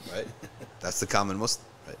 right? That's the common Muslim,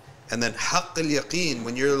 right? And then haqq al-yaqeen,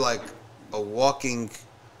 when you're like a walking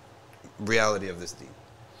reality of this deen,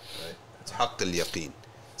 right? It's haqq al-yaqeen.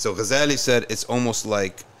 So Ghazali said it's almost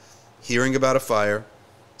like hearing about a fire,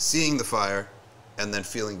 seeing the fire, and then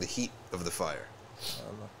feeling the heat of the fire.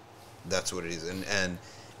 That's what it is.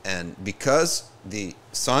 And because the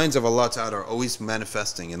signs of Allah Ta'ala are always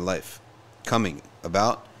manifesting in life, coming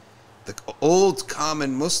about, the old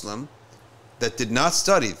common Muslim that did not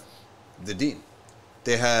study the deen,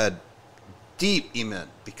 they had deep iman,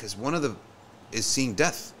 because one of the is seeing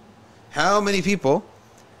death. How many people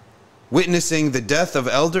witnessing the death of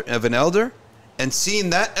an elder and seeing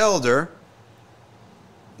that elder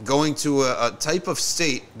going to a type of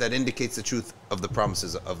state that indicates the truth of the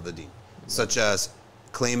promises of the deen, such as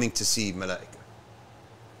claiming to see malaika,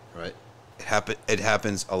 right? It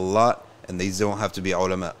happens a lot, and these don't have to be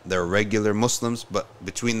ulama. They're regular Muslims, but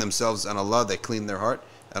between themselves and Allah, they clean their heart,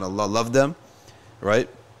 and Allah loved them, right?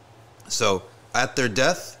 So at their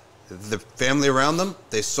death, the family around them,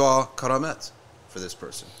 they saw karamat for this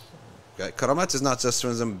person. Okay? Karamat is not just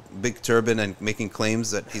from some big turban and making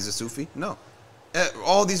claims that he's a Sufi. No,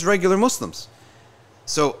 all these regular Muslims.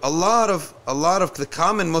 So a lot of the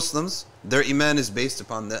common Muslims, their iman is based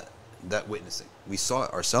upon that witnessing. We saw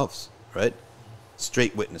it ourselves, right?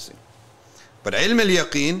 Straight witnessing. But ilm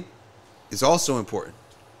al-yaqeen is also important,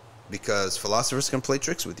 because philosophers can play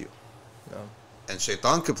tricks with you, and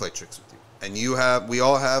shaitan can play tricks with you. And we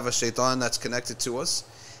all have a shaitan that's connected to us,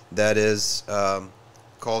 that is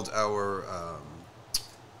called our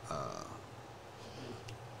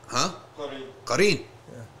qareen.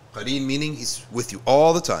 Qareen meaning he's with you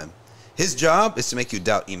all the time. His job is to make you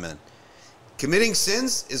doubt iman. Committing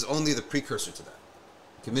sins is only the precursor to that.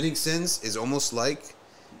 Committing sins is almost like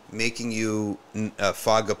making you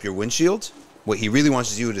fog up your windshield. What he really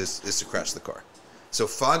wants you to do is to crash the car. So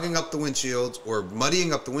fogging up the windshield or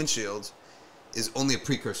muddying up the windshield is only a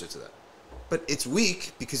precursor to that. But it's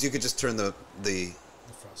weak, because you could just turn the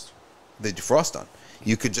defrost on.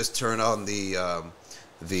 You could just turn on the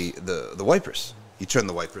wipers. You turn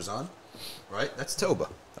the wipers on, right? That's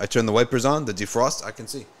tawbah. I turn the wipers on, the defrost, I can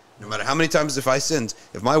see. No matter how many times if I sinned,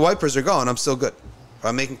 if my wipers are gone, I'm still good. If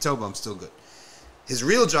I'm making tawbah, I'm still good. His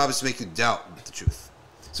real job is to make you doubt the truth.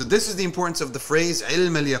 So this is the importance of the phrase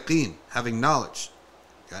ilm al-yaqeen, having knowledge.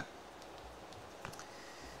 Okay.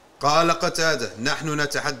 قال قتادة نحن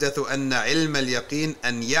نتحدث أن علم اليقين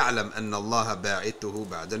أن يعلم أن الله باعثه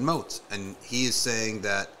بعد الموت. And he is saying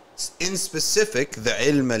that in specific, the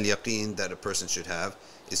ilm al-yaqeen that a person should have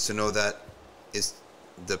is to know that is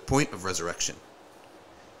the point of resurrection.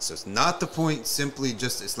 So it's not the point simply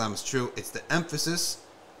just Islam is true, it's the emphasis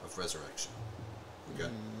of resurrection. Okay?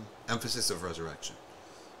 Emphasis of resurrection.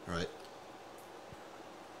 All right.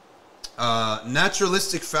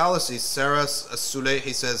 Naturalistic fallacies, Sarah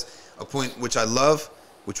As-Sulayhi says, a point which I love,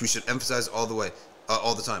 which we should emphasize all the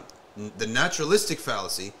time. The naturalistic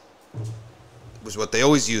fallacy was what they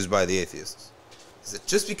always use by the atheists, is that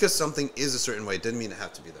just because something is a certain way doesn't mean it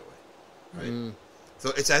have to be that way, right? So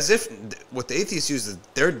it's as if what the atheists use is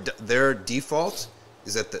their default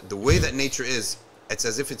is that the way that nature is, it's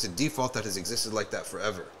as if it's a default that has existed like that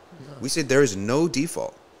forever. We say there is no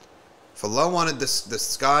default. If Allah wanted the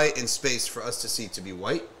sky in space for us to see to be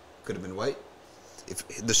white, could have been white. If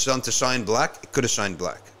the sun to shine black, it could have shined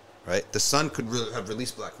black, right? The sun could have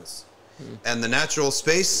released blackness. And the natural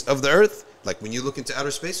space of the earth, like when you look into outer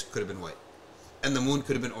space, could have been white. And the moon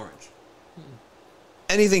could have been orange.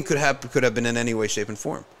 Anything could have been in any way, shape, and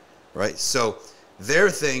form, right? So their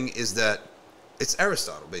thing is that it's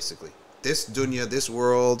Aristotle, basically. This dunya, this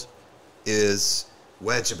world is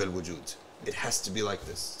wajib al-wujud. It has to be like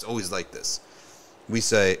this. It's always like this. We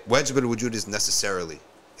say wajib al-wujud is necessarily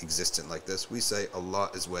existent like this. We say Allah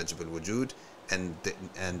is wajib al-wujud, and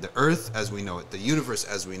the earth as we know it, the universe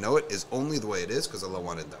as we know it, is only the way it is because Allah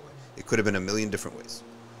wanted it that way. It could have been a million different ways.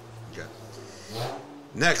 Okay.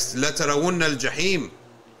 Next, لَتَرَوُنَّ الْجَحِيمِ.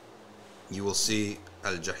 You will see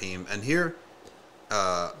al-jahim. And here,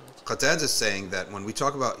 Qatada is saying that when we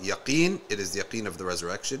talk about yaqeen, it is the yaqeen of the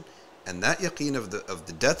resurrection. And that yaqeen of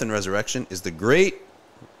the death and resurrection is the great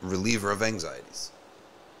reliever of anxieties.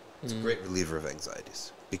 It's a great reliever of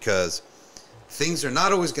anxieties. Because things are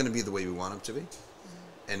not always going to be the way we want them to be.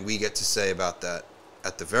 And we get to say about that,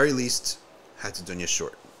 at the very least, hayat dunya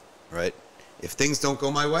short, right? If things don't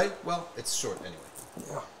go my way, well, it's short anyway.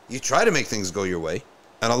 Yeah. You try to make things go your way,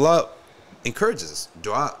 and Allah encourages us.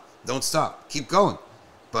 Dua, don't stop, keep going.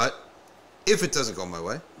 But if it doesn't go my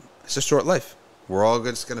way, it's a short life. We're all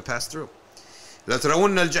just going to pass through.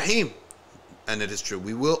 لَتَرَوُنَّ الْجَحِيمِ. And it is true,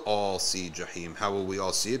 we will all see Jahim. How will we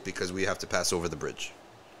all see it? Because we have to pass over the bridge.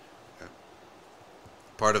 Okay.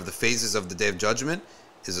 Part of the phases of the Day of Judgment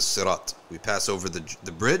is a sirat. We pass over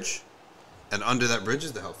the bridge, and under that bridge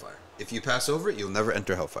is the hellfire. If you pass over it, you'll never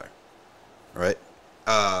enter hellfire. All right?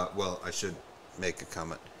 Well, I should make a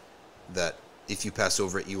comment that if you pass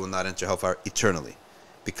over it, you will not enter hellfire eternally.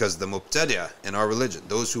 Because the mubtadi'ah in our religion,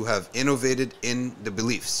 those who have innovated in the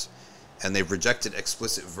beliefs, and they've rejected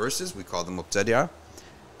explicit verses, we call them mubtadi'ah,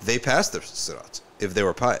 they passed the sirat if they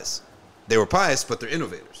were pious. They were pious, but they're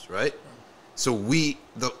innovators, right? So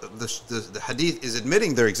the hadith is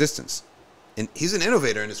admitting their existence. And he's an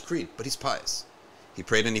innovator in his creed, but he's pious. He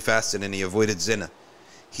prayed and he fasted and he avoided zina.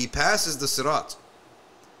 He passes the sirat.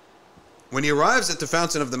 When he arrives at the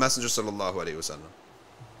fountain of the Messenger sallallahu alaihi wasallam,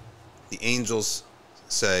 the angels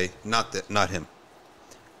say, not him.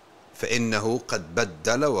 فَإِنَّهُ قَدْ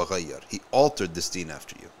بَدَّلَ وَغَيَّرَ. He altered this deen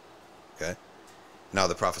after you. Okay? Now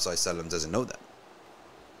the Prophet ﷺ doesn't know that.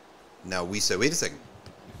 Now we say, wait a second.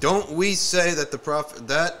 Don't we say that the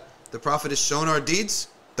Prophet has shown our deeds,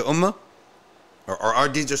 the Ummah? Or our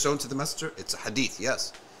deeds are shown to the Messenger? It's a hadith,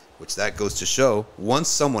 yes. Which that goes to show, once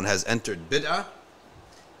someone has entered bid'ah,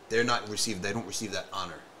 they don't receive that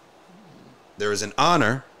honor. There is an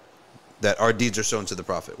honor that our deeds are shown to the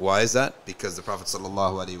Prophet. Why is that? Because the Prophet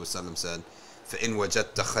ﷺ said, فَإِن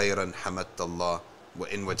وَجَدْتَ خَيْرًا حَمَدْتَ اللَّهِ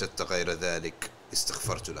وَإِن وَجَدْتَ غَيْرَ ذَلِكَ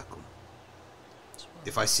اسْتَغْفَرْتُ لَكُمْ.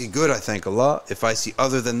 If I see good, I thank Allah. If I see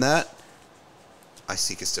other than that, I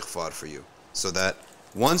seek istighfar for you. So that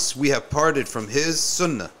once we have parted from His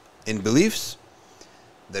sunnah in beliefs,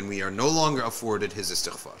 then we are no longer afforded His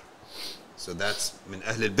istighfar. So that's min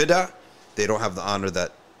ahl al-bid'ah. They don't have the honor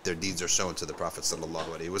that their deeds are shown to the Prophet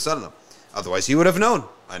ﷺ. Otherwise, he would have known.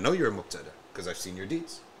 I know you're a mubtada because I've seen your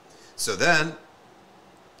deeds. So then,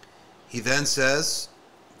 he then says,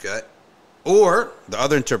 okay, or the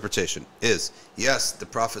other interpretation is, yes, the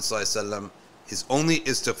Prophet ﷺ, his only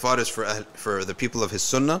istighfar is for the people of his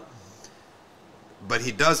sunnah, but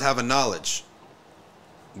he does have a knowledge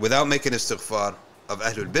without making istighfar of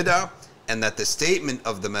Ahlul Bid'ah, and that the statement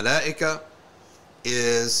of the malaika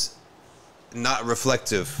is not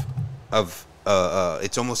reflective of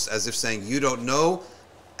it's almost as if saying you don't know,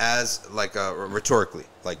 as like rhetorically,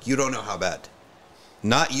 like you don't know how bad,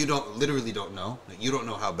 not you don't literally don't know, you don't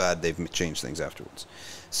know how bad they've changed things afterwards.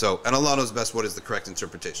 So, and Allah knows best what is the correct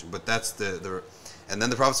interpretation, but that's the and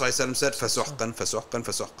then the Prophet ﷺ said فَسُحْقًا فَسُحْقًا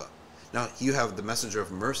فَسُحْقًا. Now you have the messenger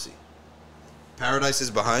of mercy, paradise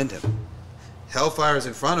is behind him, hellfire is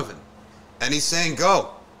in front of him, and he's saying,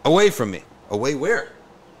 go away from me. Away where?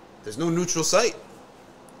 There's no neutral site.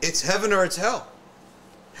 It's heaven or it's hell.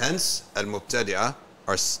 Hence, al-mubtadi'ah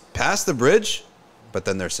are past the bridge, but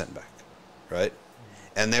then they're sent back, right?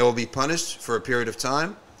 And they will be punished for a period of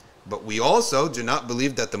time. But we also do not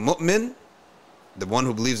believe that the mu'min, the one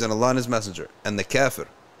who believes in Allah and His Messenger, and the kafir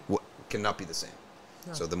cannot be the same.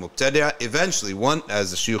 No. So the mubtadi'ah eventually,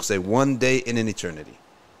 as the shuyukh say, one day in an eternity,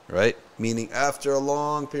 right? Meaning after a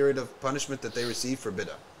long period of punishment that they receive for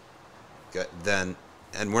bid'ah. Okay, then,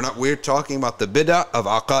 and we're talking about the bid'ah of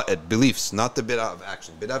aqa'id, beliefs, not the bid'ah of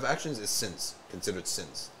action. Bid'ah of actions is sins, considered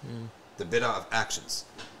sins. The bid'ah of actions,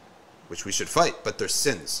 which we should fight, but they're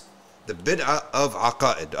sins. The bid'ah of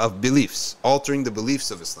aqa'id, of beliefs, altering the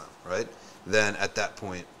beliefs of Islam, right? Then at that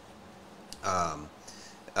point,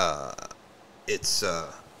 it's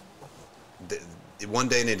one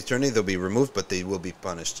day in eternity they'll be removed, but they will be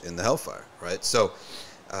punished in the hellfire, right? So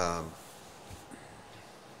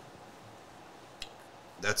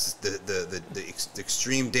that's the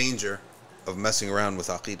extreme danger of messing around with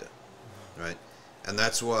aqidah, right? And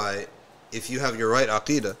that's why if you have your right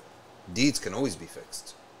aqidah, deeds can always be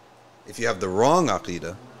fixed. If you have the wrong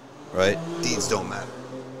aqidah, right, deeds don't matter.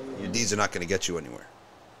 Your deeds are not going to get you anywhere.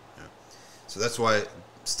 Yeah. So that's why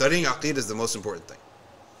studying aqidah is the most important thing.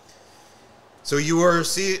 So you will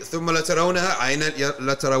see ثُمَّ لَتَرَوْنَهَا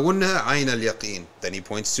عَيْنَ الْيَقِينِ. Then he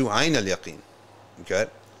points to عَيْنَ الْيَقِينِ. Okay?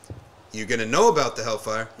 You're going to know about the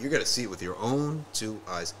hellfire. You're going to see it with your own two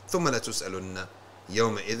eyes. ثُمَّ لَتُسْأَلُنَّ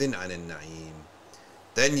يَوْمَئِذٍ عَنِ النَّعِيمِ.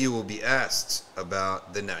 Then you will be asked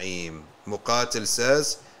about the na'im. Muqatil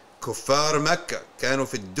says, Kuffar Mecca كانوا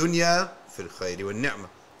في الدنيا في الخير والنعمة.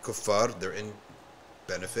 Kuffar, they're in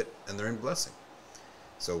benefit and they're in blessing.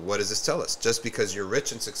 So what does this tell us? Just because you're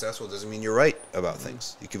rich and successful doesn't mean you're right about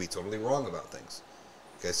things. You can be totally wrong about things.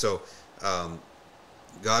 Okay, so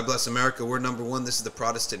God bless America. We're number one. This is the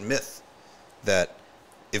Protestant myth that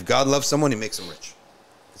if God loves someone, he makes them rich.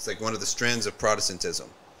 It's like one of the strands of Protestantism.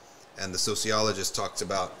 And the sociologist talks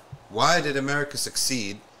about, why did America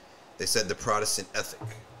succeed? They said the Protestant ethic.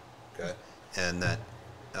 Okay, and that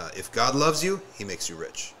if God loves you, he makes you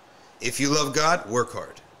rich. If you love God, work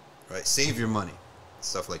hard. Right? Save your money.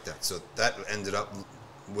 Stuff like that. So that ended up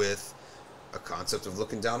with a concept of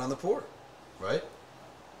looking down on the poor. Right?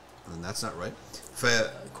 And that's not right.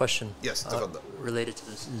 Question. Yes, related to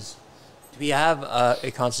this is, do we have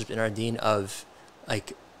a concept in our deen of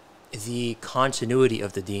like the continuity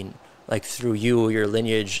of the deen, like through you, your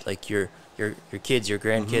lineage, like your kids, your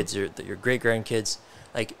grandkids, your great grandkids,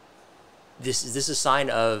 like this is this a sign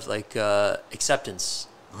of like acceptance?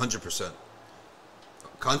 100%.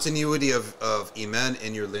 Continuity of iman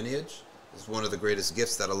in your lineage is one of the greatest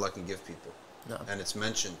gifts that Allah can give people. No. And it's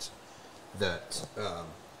mentioned that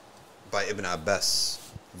by Ibn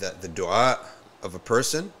Abbas that the dua of a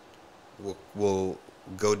person will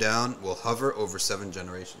go down, will hover over 7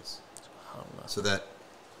 generations. So that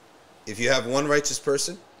if you have one righteous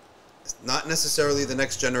person, not necessarily the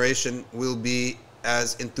next generation will be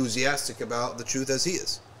as enthusiastic about the truth as he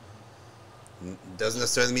is. Doesn't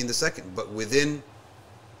necessarily mean the second, but within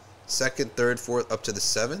second, third, fourth, up to the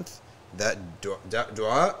 7th, that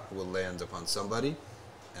dua will land upon somebody,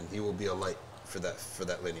 and he will be a light for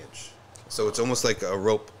that lineage. So it's almost like a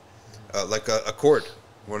rope, like a cord,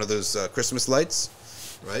 one of those Christmas lights,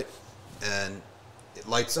 right? And it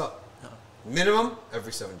lights up. Minimum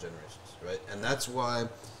every 7 generations, right? And that's why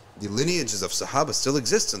the lineages of Sahaba still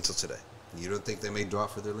exist until today. You don't think they made dua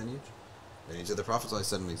for their lineage? The lineage of the Prophet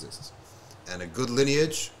ﷺ exists. And a good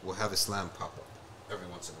lineage will have Islam pop up every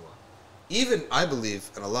once in a while. Even, I believe,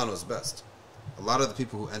 and Allah knows best, a lot of the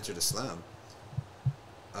people who entered Islam,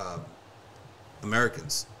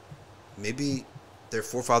 Americans, maybe their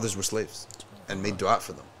forefathers were slaves and made dua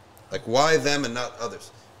for them. Like, why them and not others?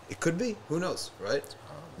 It could be. Who knows, right?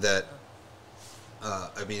 That,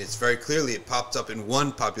 I mean, it's very clearly it popped up in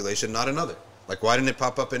one population, not another. Like, why didn't it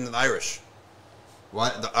pop up in the Irish?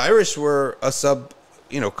 Why the Irish were a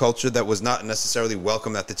culture that was not necessarily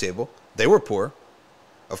welcome at the table. They were poor.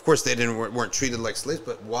 Of course, they weren't treated like slaves.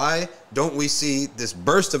 But why don't we see this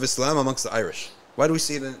burst of Islam amongst the Irish? Why do we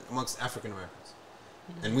see it amongst African Americans?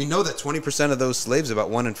 And we know that 20% of those slaves, about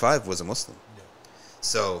 1 in 5, was a Muslim.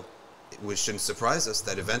 So it shouldn't surprise us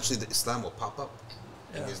that eventually the Islam will pop up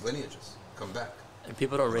and his lineages come back. And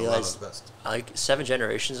people don't realize, like 7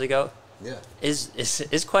 generations ago,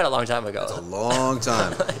 is quite a long time ago. It's a long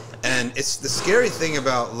time. And it's the scary thing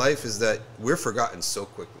about life is that we're forgotten so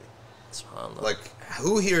quickly. Like,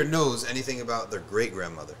 who here knows anything about their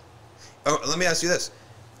great-grandmother? Oh, let me ask you this.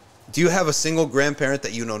 Do you have a single grandparent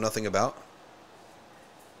that you know nothing about?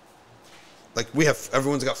 Like,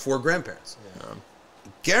 everyone's got 4 grandparents. Yeah.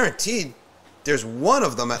 Guaranteed, there's one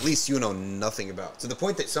of them at least you know nothing about. To the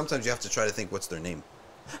point that sometimes you have to try to think, what's their name?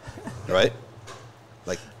 Right?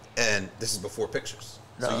 Like, and this is before pictures.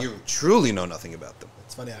 No. So you truly know nothing about them.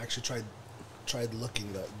 It's funny, I actually tried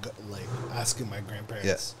looking at, like, asking my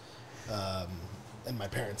grandparents and my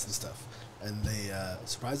parents and stuff. And they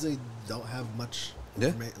surprisingly don't have much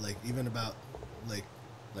information, like, even about, like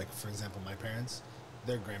for example, my parents,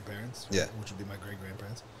 their grandparents, which would be my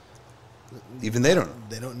great-grandparents. Even they don't know.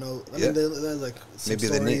 They don't know. I mean, they're like some maybe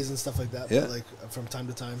stories and stuff like that. But like from time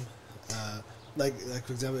to time, like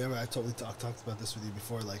for example, I totally talked about this with you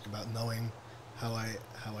before, like about knowing how I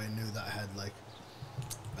knew that I had like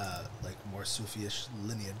more Sufi-ish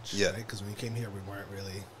lineage, right? Because when we came here, we weren't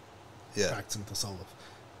really practicing tasawwuf.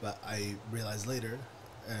 But I realized later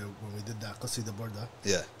when we did that Qasida Burda,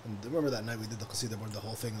 and remember that night we did the Qasida Burda, the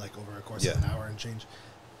whole thing like over a course of an hour and change.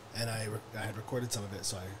 And I had recorded some of it,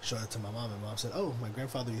 so I showed it to my mom, and mom said, "Oh, my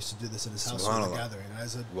grandfather used to do this in his house for the gathering." And I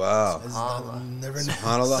said, "Wow, never knew."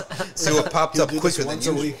 SubhanAllah. See what popped up quicker than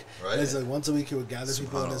usual. Right? It's like once a week he would gather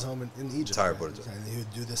people in his home in Egypt, entire Burda. And he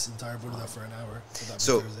would do this entire Burda for an hour.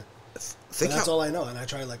 So that's all I know, and I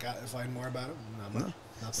try to like find more about him. Not much.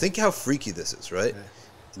 Think how freaky this is, right?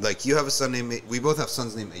 Yeah. Like you have a son named. We both have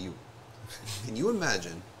sons named Ayub. Can you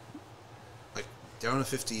imagine, like down to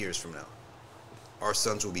 50 years from now? Our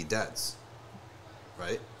sons will be dads,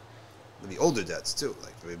 right? They'll be older dads too.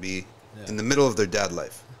 Like they'll be in the middle of their dad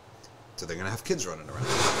life, so they're gonna have kids running around.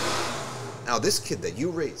 Now this kid that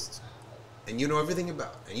you raised, and you know everything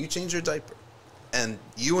about, and you change your diaper, and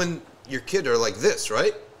you and your kid are like this,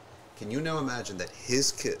 right? Can you now imagine that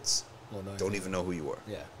his kids don't even know who you are?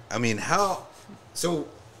 Yeah. I mean, how? So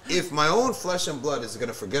if my own flesh and blood is going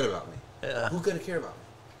to forget about me, Yeah. who's going to care about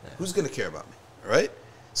me? Who's going to care about me? Right?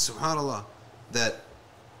 Subhanallah, that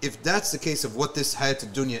if that's the case of what this hayat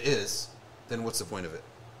dunya is, then what's the point of it?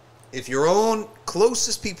 If your own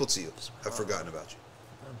closest people to you have forgotten about you,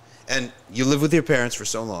 and you live with your parents for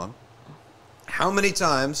so long, how many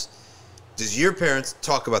times does your parents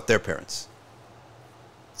talk about their parents?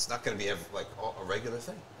 It's not going to be like a regular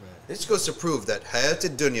thing. Right. This goes to prove that hayat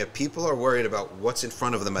dunya, people are worried about what's in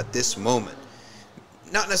front of them at this moment.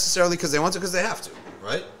 Not necessarily because they want to, because they have to,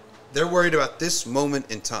 right? They're worried about this moment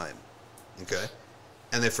in time, okay?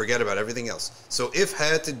 And they forget about everything else. So if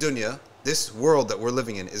hayat dunya, this world that we're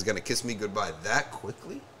living in, is going to kiss me goodbye that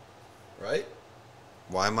quickly, right?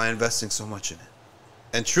 Why am I investing so much in it?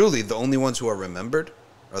 And truly, the only ones who are remembered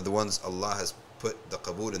are the ones Allah has put the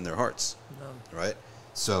qabul in their hearts, right?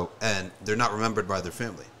 So, and they're not remembered by their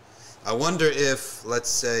family. I wonder if, let's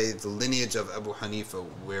say, the lineage of Abu Hanifa,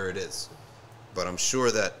 where it is. But I'm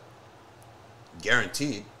sure that,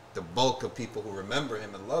 guaranteed, the bulk of people who remember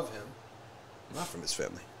him and love him, not from his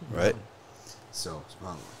family, right? So,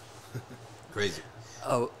 subhanAllah. Crazy.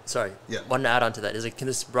 Oh, sorry. Yeah. One add on to that is like, can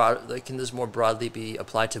this more broadly be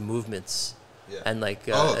applied to movements? Yeah. And like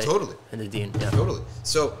totally. in the deen, yeah. Totally.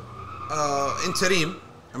 So, in Tareem,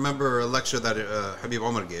 I remember a lecture that Habib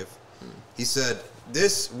Omar gave. He said,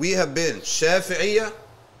 we have been Shafi'iyya,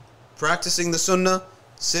 practicing the Sunnah,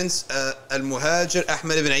 since Al-Muhajir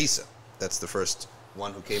Ahmed ibn Isa. That's the first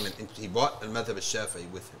one who came in. He bought Al-Madhab al-Shafi'i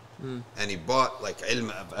with him. And he bought like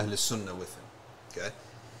Ilm of Ahl Sunnah with him. Okay?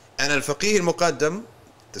 And Al-Faqih al-Muqaddam,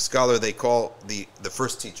 the scholar they call the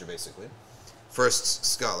first teacher basically, first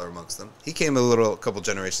scholar amongst them, he came a couple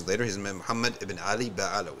generations later. His name Muhammad ibn Ali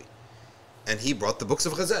Ba'alawi. And he brought the books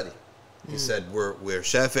of Ghazali. He said, we're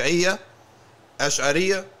Shafi'iyya,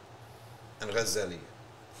 Ash'ariyya, and Ghazaliyya.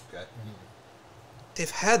 Okay? They've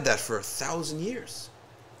had that for 1,000 years.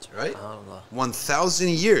 Right? 1,000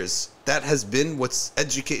 years. That has been what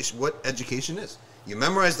education is. You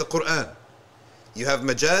memorize the Quran. You have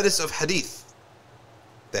majalis of hadith.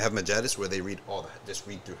 They have majalis where they read all that. Just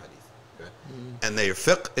read through hadith. Okay? And their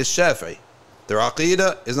fiqh is Shafi'i. Their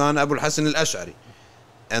aqidah is on Abu al-Hasan al-Ash'ari.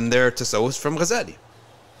 And their tasawwuf from Ghazali.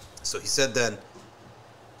 So he said then,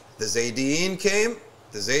 the Zaydiyeen came,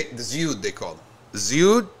 the Ziyud they call them. The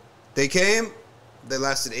Ziyud, they came, they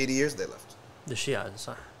lasted 80 years, they left. The Shia,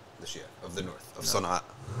 the Shia of the north, of Sana'a.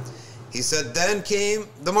 He said, then came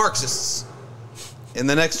the Marxists in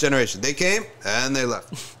the next generation. They came and they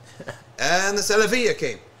left. And the Salafiyya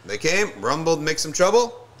came. They came, rumbled, make some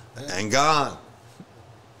trouble, and gone.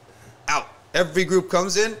 Out. Every group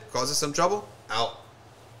comes in, causes some trouble, out.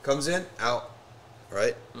 Comes in, out.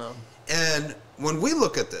 Right? No. And when we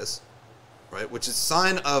look at this, right, which is a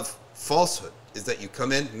sign of falsehood, is that you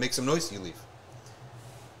come in, make some noise, you leave.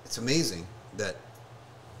 It's amazing that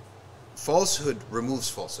falsehood removes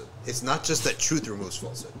falsehood. It's not just that truth removes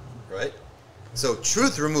falsehood, right? So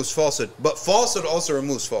truth removes falsehood, but falsehood also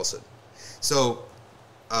removes falsehood. So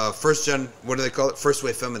first gen, what do they call it? First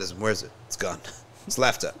wave feminism, where is it? It's gone. It's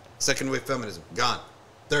laughed at. Second wave feminism, gone.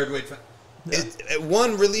 Third wave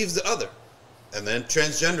one relieves the other. And then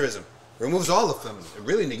transgenderism removes all of feminism. It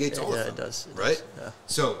really negates all of feminism. Yeah, it does. Right? Yeah.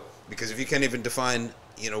 So, because if you can't even define,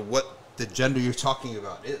 what the gender you're talking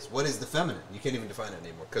about is, what is the feminine? You can't even define it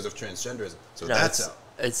anymore because of transgenderism. So No, that's out.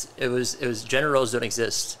 It was gender roles don't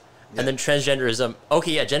exist. And then transgenderism,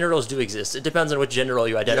 okay, yeah, gender roles do exist. It depends on which gender role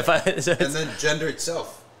you identify. Yeah. And then gender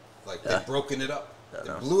itself, like they've broken it up.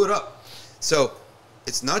 They blew it up. So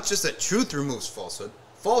it's not just that truth removes falsehood.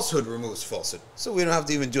 Falsehood removes falsehood. So we don't have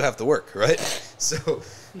to even do half the work, right? So,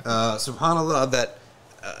 subhanAllah, that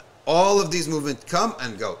all of these movements come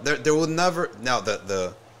and go. There will never... Now,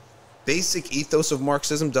 the basic ethos of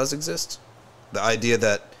Marxism does exist. The idea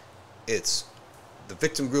that it's the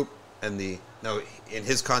victim group and now, in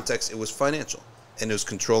his context, it was financial. And it was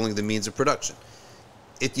controlling the means of production.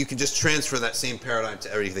 You can just transfer that same paradigm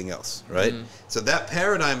to everything else, right? So that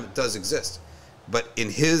paradigm does exist. But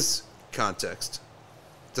in his context...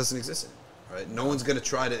 doesn't exist anymore, right? No one's going to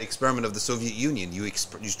try the experiment of the Soviet Union. You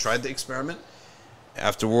tried the experiment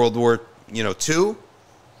after World War II,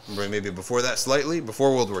 maybe before that slightly,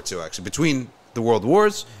 before World War II actually. Between the world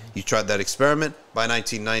wars, you tried that experiment. By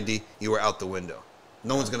 1990, you were out the window.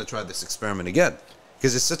 No one's going to try this experiment again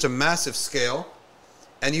because it's such a massive scale,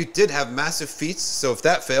 and you did have massive feats. So if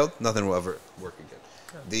that failed, nothing will ever work again.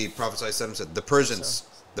 The Prophet ﷺ said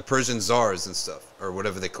the Persian czars and stuff, or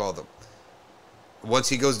whatever they call them. Once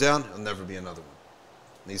he goes down, there'll never be another one.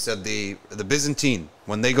 And he said the Byzantine,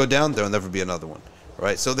 when they go down, there'll never be another one.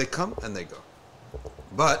 Right? So they come and they go.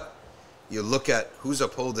 But you look at who's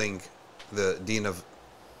upholding the deen of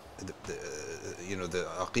the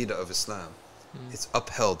aqidah of Islam, it's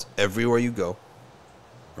upheld everywhere you go,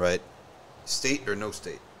 right? State or no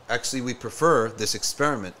state. Actually, we prefer this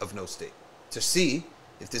experiment of no state to see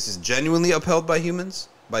if this is genuinely upheld by humans,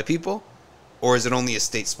 by people, or is it only a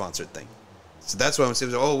state-sponsored thing? So that's why I'm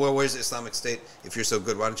saying, oh, well, where's the Islamic State? If you're so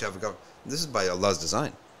good, why don't you have a government? This is by Allah's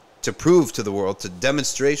design. To prove to the world, to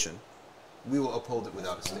demonstration, we will uphold it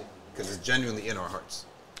without a state, because it's genuinely in our hearts.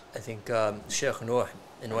 I think Sheikh Noor,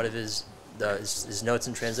 in one of his notes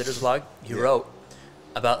in Translator's blog, he wrote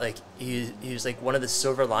about like he was like one of the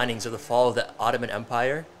silver linings of the fall of the Ottoman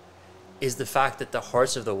Empire is the fact that the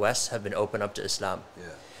hearts of the West have been opened up to Islam. Yeah.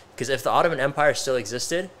 Because if the Ottoman Empire still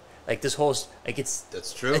existed, like this whole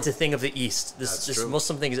that's true. It's a thing of the East. This true.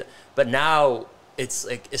 Muslim thing is, but now it's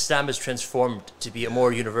like Islam is transformed to be a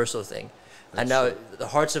more universal thing. And now the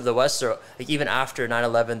hearts of the West are like, even after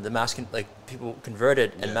 9/11, the mass people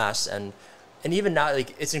converted en masse, and even now,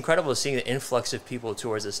 like, it's incredible seeing the influx of people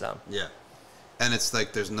towards Islam. Yeah, and it's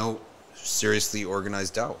like there's no seriously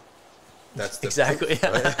organized dawah. That's the exactly. proof,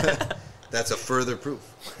 right? That's a further proof.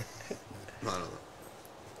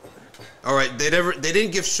 All right, they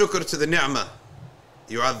didn't give shukr to the ni'mah.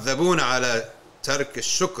 يُعَذَّبُونَ عَلَى تَرْكِ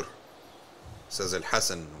الشُّكْر, says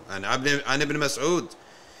Al-Hasan. And Ibn Mas'ud,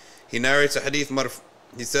 he narrates a hadith marf.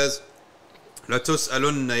 He says,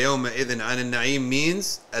 لَتُسْأَلُنَّ يَوْمَئِذٍ عَنِ النَّعِيمِ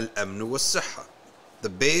means al-amnu was-sihha. The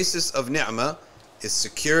basis of ni'mah is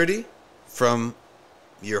security from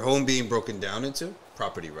your home being broken down into,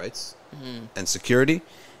 property rights, and security,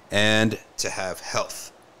 and to have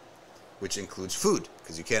health, which includes food,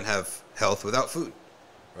 because you can't have health without food,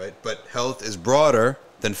 right? But health is broader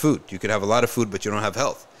than food. You could have a lot of food, but you don't have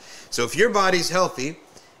health. So if your body's healthy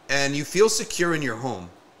and you feel secure in your home,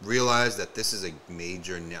 realize that this is a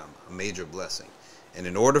major ni'mah, a major blessing. And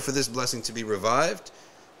in order for this blessing to be revived,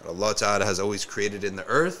 Allah Ta'ala has always created in the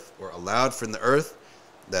earth, or allowed from the earth,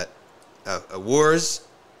 that wars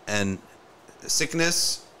and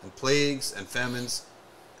sickness and plagues and famines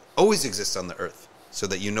always exist on the earth, so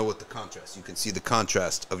that you know what the contrast, you can see the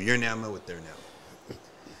contrast of your ni'mah with their ni'mah.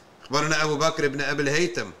 أخبرنا أبو بكر ibn Abi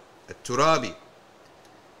al-Haytham al-Turabi.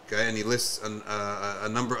 Okay, and he lists a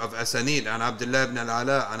number of asanid عن عبد الله بن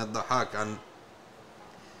العلاء عن الضحاك عن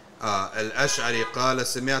الأشعري قال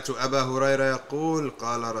سمعت أبا هريرة يقول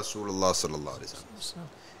قال رسول الله صلى الله عليه وسلم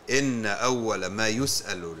إن أول ما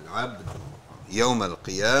يسأل العبد يوم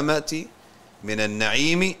القيامة من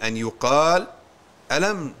النعيم أن يقال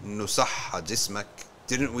ألم نصح جسمك,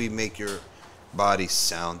 didn't we make your body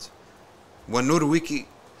sound, ونرويك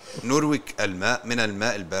الماء من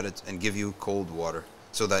الماء البارد, and give you cold water,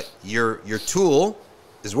 so that your tool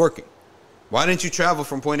is working. Why didn't you travel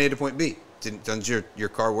from point A to point B? Doesn't your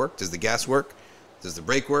car work? Does the gas work? Does the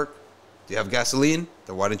brake work? Do you have gasoline?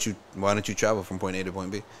 Then why don't you travel from point A to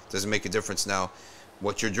point B? Doesn't make a difference now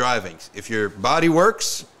what you're driving. If your body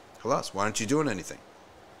works, خلاص, why aren't you doing anything?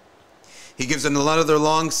 He gives another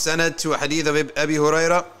long sanad to a hadith of Abi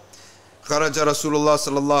Hurairah. خرج رسول الله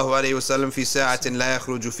صلى الله عليه وسلم في ساعة لا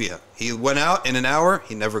يخرج فيها. He went out in an hour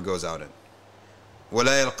he never goes out in.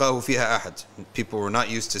 ولا يلقاه فيها أحد. People were not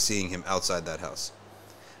used to seeing him outside that house.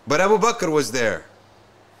 But Abu Bakr was there,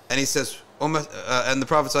 and he says, and the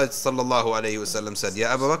Prophet sallallahu alaihi wasallam said,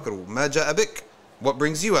 "Ya Abu Bakr, ma ja'a bik? What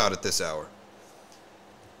brings you out at this hour?"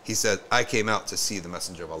 He said, "I came out to see the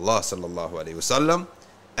Messenger of Allah sallallahu alaihi wasallam,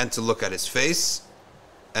 and to look at his face,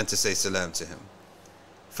 and to say salam to him."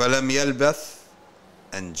 فَلَمْ يَلْبَثْ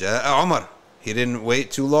أَنْ جَاءَ عُمَرْ. He didn't wait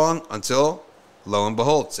too long until, lo and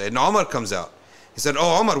behold, Sayyidina Umar comes out. He said,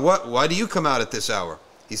 "Oh Umar, why do you come out at this hour?"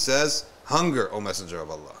 He says, "Hunger, O Messenger of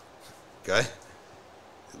Allah." Okay?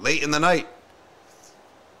 Late in the night,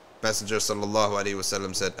 Messenger sallallahu alaihi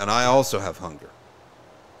wasallam said, "And I also have hunger."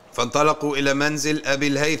 فَانْطَلَقُوا إِلَى مَنْزِلْ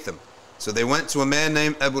أَبِي الْهَيْثَمِ. So they went to a man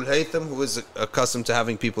named Abu al-Haytham, who was accustomed to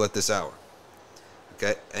having people at this hour.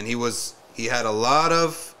 Okay? And he had a lot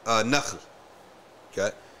of nakhl.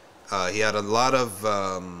 Okay? He had a lot of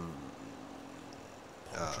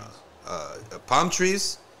palm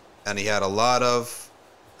trees, and he had a lot of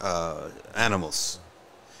animals.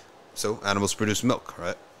 So animals produce milk,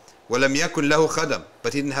 right? وَلَمْ يَكُنْ لَهُ خَدَمْ.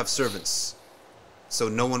 But he didn't have servants, so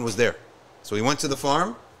no one was there. So he went to the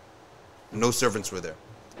farm, no servants were there.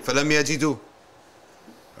 فَلَمْ يَجِدُوا.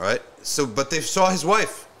 All right? So, but they saw his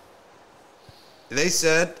wife. They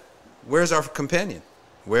said, "Where's our companion?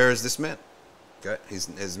 Where is this man?" Okay? His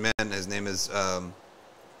name is,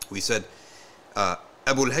 we said, Abu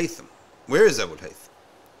al-Haytham. Where is Abu al-Haytham?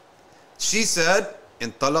 She said,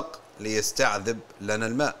 انطلق ليستعذب لنا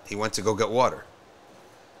الماء. He went to go get water.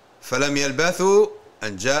 فلم يلبثوا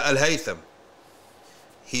أن جاء الهيثم.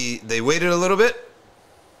 They waited a little bit.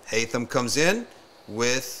 Haytham comes in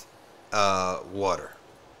with water,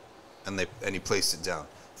 and he placed it down.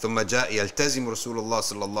 ثم جاء يلتزم رسول الله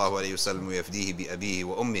صلى الله عليه وسلم ويفديه بأبيه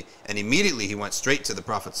وأمه, and immediately he went straight to the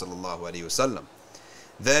Prophet صلى الله عليه وسلم.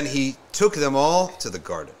 Then he took them all to the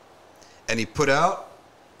garden, and he put out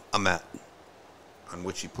a mat on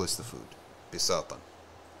which he placed the food. بساطا.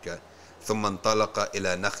 Okay. ثم انطلق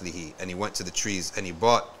إلى نخله, and he went to the trees and he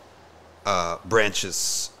bought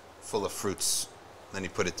branches full of fruits. Then he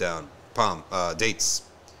put it down. Dates.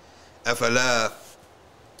 أفلا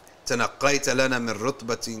تنقيت لنا من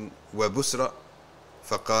رطبة وبسرة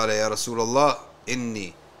فقال يا رسول الله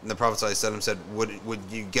إني. And the Prophet ﷺ said, would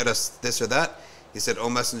you get us this or that? He said, O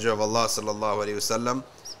Messenger of Allah sallallahu alaihi wasallam,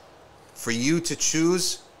 for you to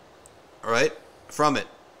choose, all right, from it.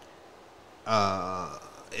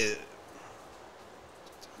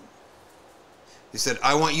 He said,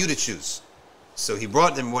 I want you to choose. So he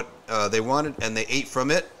brought them what they wanted, and they ate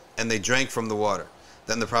from it, and they drank from the water.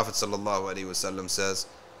 Then the Prophet sallallahu alaihi wasallam says,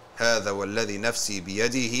 هذا والذي نفسي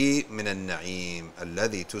بيده من النعيم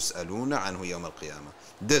الذي تسألون عنه يوم القيامة.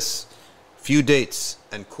 This few dates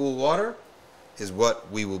and cool water is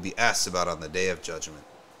what we will be asked about on the day of judgment.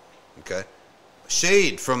 Okay,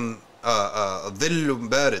 shade from ظل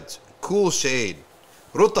بارد, cool shade.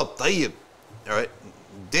 رطب طيب. All right,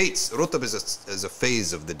 dates. Rutab is a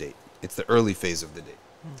phase of the date. It's the early phase of the date.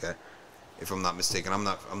 Okay, if I'm not mistaken, I'm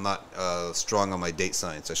not strong on my date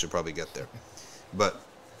science. I should probably get there, but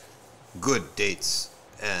good dates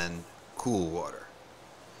and cool water.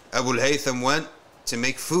 Abu al-Haytham went to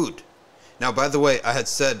make food. Now, by the way, I had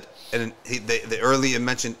said, and they earlier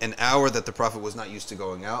mentioned an hour that the Prophet was not used to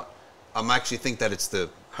going out. I actually think that it's the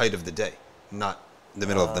height of the day, not the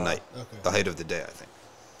middle of the night. Okay. The height of the day, I think.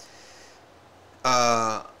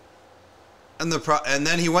 And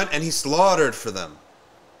then he went and he slaughtered for them.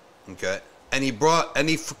 Okay, and he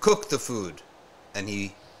cooked the food, and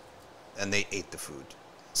they ate the food.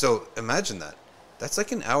 So imagine that. That's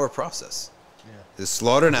like an hour process. Yeah. Just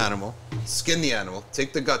slaughter an animal, skin the animal,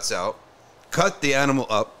 take the guts out, cut the animal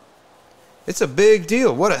up. It's a big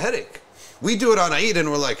deal. What a headache. We do it on Eid and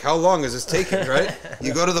we're like, how long is this taking, right?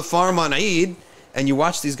 You go to the farm on Eid and you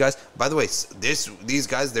watch these guys. By the way, these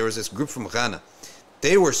guys, there was this group from Ghana.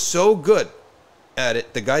 They were so good at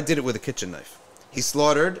it. The guy did it with a kitchen knife. He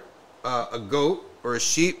slaughtered a goat or a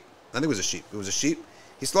sheep. I think it was a sheep. It was a sheep.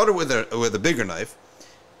 He slaughtered with a bigger knife.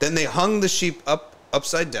 Then they hung the sheep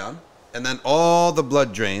upside down, and then all the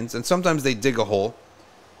blood drains. And sometimes they dig a hole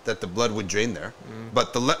that the blood would drain there.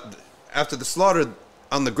 But after the slaughter,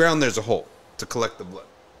 on the ground there's a hole to collect the blood.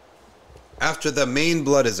 After the main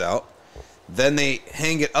blood is out, then they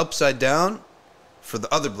hang it upside down for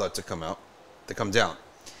the other blood to come out, to come down.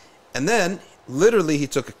 And then, literally, he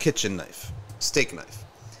took a kitchen knife, steak knife,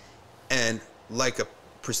 and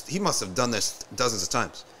he must have done this dozens of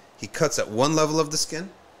times. He cuts at one level of the skin,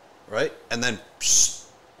 right? And then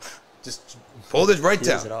just pulled it right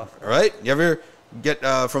down. It off, right? You ever get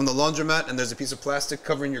from the laundromat and there's a piece of plastic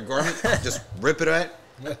covering your garment? Just rip it out.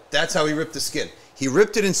 That's how he ripped the skin. He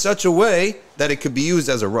ripped it in such a way that it could be used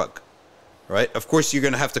as a rug, right? Of course, you're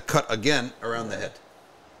going to have to cut again around the head,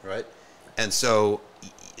 right? And so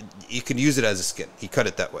you can use it as a skin. He cut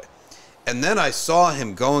it that way. And then I saw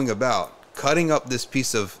him going about cutting up this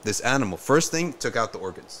piece of this animal. First thing, took out the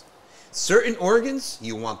organs. Certain organs,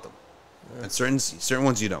 you want them. And certain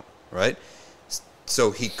ones you don't, right?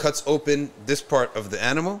 So he cuts open this part of the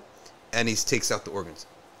animal and he takes out the organs.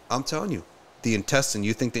 I'm telling you, the intestine,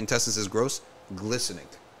 you think the intestines is gross? Glistening.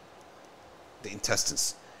 The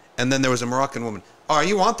intestines. And then there was a Moroccan woman. Oh,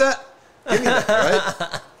 you want that? Give me that,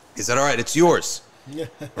 right? He said, all right, it's yours.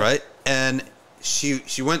 Right? And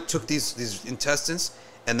she went, took these intestines,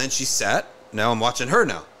 and then she sat. Now I'm watching her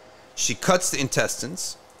now. She cuts the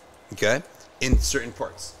intestines, okay, in certain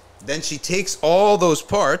parts. Then she takes all those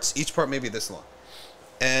parts, each part maybe this long,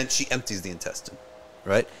 and she empties the intestine,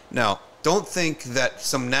 right? Now, don't think that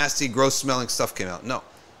some nasty, gross-smelling stuff came out. No.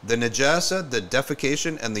 The najasa, the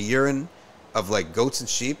defecation, and the urine of like goats and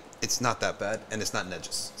sheep, it's not that bad, and it's not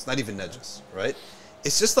najis. It's not even najis, right?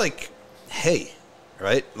 It's just like hay,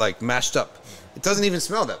 right? Like mashed up. It doesn't even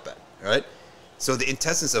smell that bad, right? So the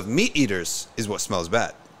intestines of meat eaters is what smells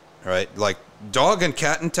bad, right? Like dog and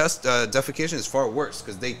cat defecation is far worse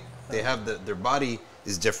because they have their body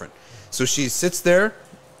is different. So she sits there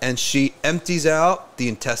and she empties out the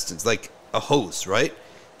intestines like a hose, right?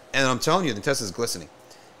 And I'm telling you, the intestine is glistening.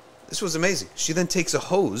 This was amazing. She then takes a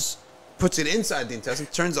hose, puts it inside the intestine,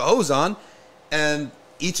 turns the hose on, and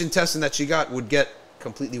each intestine that she got would get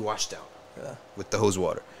completely washed out with the hose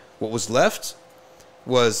water. What was left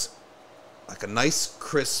was like a nice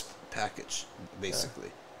crisp package, basically,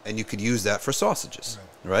 and you could use that for sausages,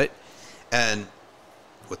 right? And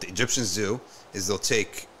what the Egyptians do is they'll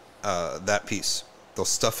take that piece, they'll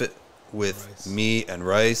stuff it with meat and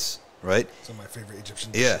rice, right? Some of my favorite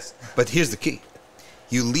Egyptian dishes. Yes, but here's the key.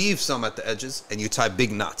 You leave some at the edges and you tie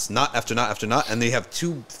big knots, knot after knot after knot, and then you have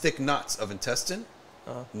 2 thick knots of intestine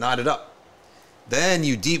knotted up. Then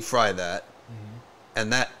you deep fry that,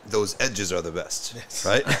 and those edges are the best,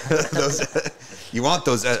 right? You want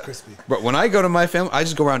those edges. Crispy. But when I go to my family, I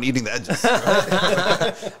just go around eating the edges.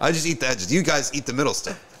 Right? I just eat the edges. You guys eat the middle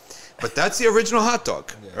stuff. But that's the original hot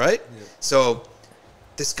dog, right? Yeah. So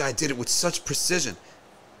this guy did it with such precision.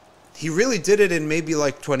 He really did it in maybe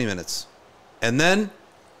like 20 minutes. And then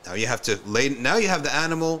now you have the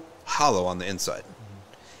animal hollow on the inside.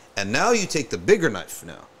 And now you take the bigger knife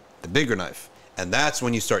and that's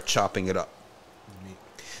when you start chopping it up.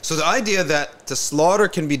 So the idea that the slaughter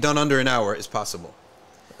can be done under an hour is possible,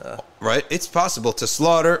 right? It's possible to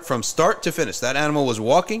slaughter from start to finish. That animal was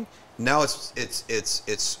walking. Now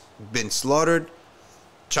it's been slaughtered,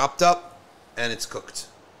 chopped up, and it's cooked.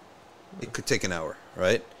 It could take an hour,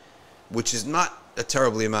 right? Which is not a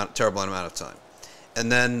terrible amount of time.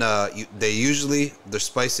 And then their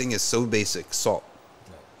spicing is so basic: salt.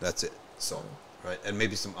 That's it, salt, right? And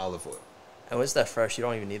maybe some olive oil. And when it's that fresh, you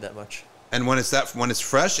don't even need that much. And when it's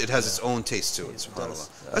fresh, it has its own taste to it.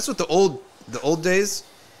 SubhanAllah. That's what the old days,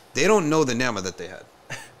 they don't know the ni'mah that they had.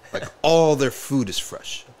 Like all their food is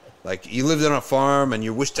fresh. Like you lived on a farm and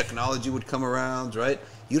you wish technology would come around, right?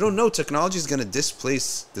 You don't know technology is going to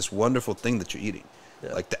displace this wonderful thing that you're eating.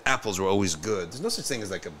 Yeah. Like the apples were always good. There's no such thing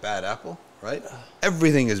as like a bad apple, right?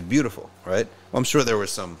 Everything is beautiful, right? Well, I'm sure there were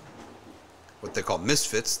some, what they call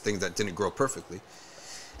misfits, things that didn't grow perfectly.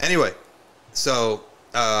 Anyway, so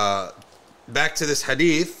back to this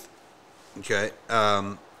hadith, okay,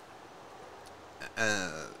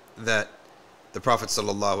 that the Prophet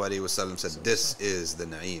ﷺ said, this is the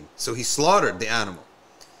na'im. So he slaughtered the animal.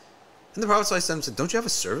 And the Prophet ﷺ said, don't you have a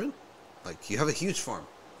servant? Like, you have a huge farm.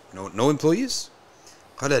 No employees?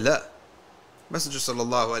 قال لا. Messenger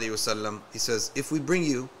ﷺ, he says, if we bring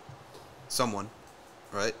you someone,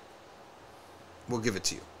 right, we'll give it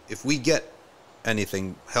to you. If we get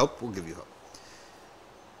anything, help, we'll give you help.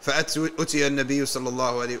 فأتي النبي صلى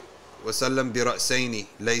الله عليه وسلم برأسين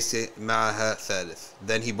ليس معها ثالث.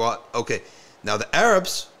 Then he bought, okay, now the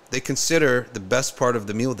Arabs, they consider the best part of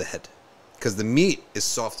the meal the head, because the meat is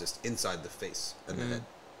softest inside the face and the head,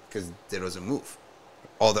 because it doesn't move.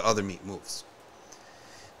 All the other meat moves.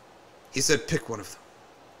 He said, pick one of them.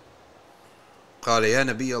 قال يا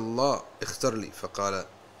نبي الله اختر لي فقال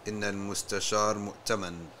إن المستشار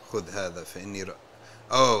مؤتمن خذ هذا فإني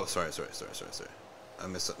Oh, sorry. I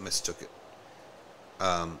mistook it.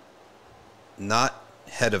 Not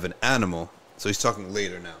head of an animal. So he's talking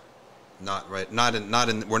later now. We're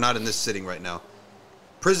not in this sitting right now.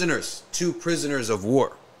 Prisoners, 2 prisoners of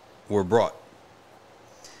war were brought.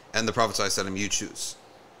 And the Prophet ﷺ, you choose.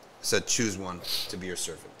 Said, choose one to be your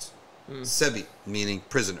servant. Sebi, meaning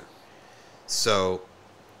prisoner. So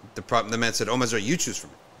the man said, oh, Mazar, you choose from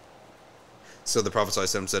it. So the Prophet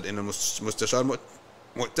ﷺ said, Inna mustashar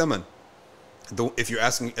mu'taman. If you're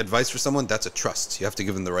asking advice for someone, that's a trust. You have to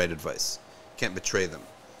give them the right advice. You can't betray them.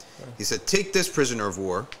 He said, take this prisoner of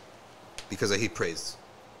war, because he prays.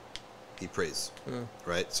 He prays.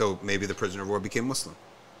 Right? So maybe the prisoner of war became Muslim.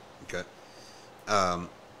 Okay?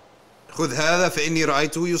 خذ هذا فإني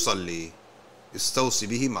رأيته يصلي استوصي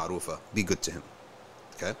به معروفة. Be good to him.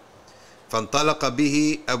 Okay? فانطلق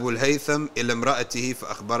به أبو الهيثم إلى امرأته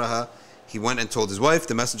فأخبرها. He went and told his wife,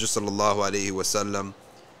 the Messenger sallallahu alaihi wasallam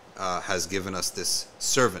has given us this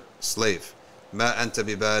servant, slave. ما أنت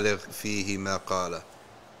ببالغ فيه ما قال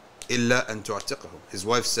إلا أن تعتقه. His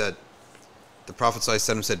wife said, the Prophet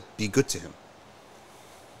ﷺ said, be good to him.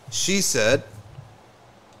 She said,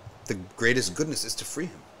 the greatest goodness is to free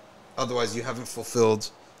him. Otherwise, you haven't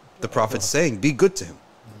fulfilled the Prophet's saying, be good to him.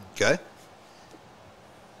 Okay?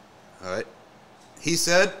 All right. He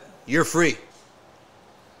said, you're free.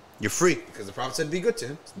 You're free. Because the Prophet said, be good to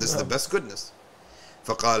him. This is the best goodness.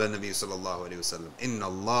 فقال النبي صلى الله عليه وسلم إن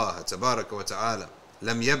الله تبارك وتعالى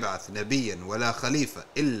لم يبعث نبيا ولا خليفة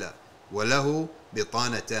إلا وله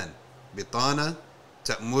بطانتان بطانة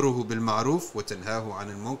تأمره بالمعروف وتنهاه عن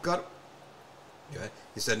المنكر. Okay.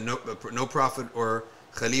 He said no prophet or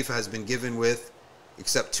khalifa has been given with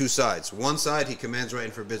except 2 sides. One side he commands right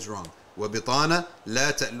and forbids wrong. وبطانة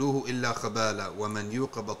لا تألوه إلا خبالة ومن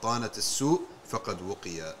يوق بطانة السوء فقد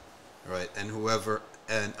وقي. Right,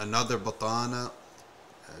 and another batana.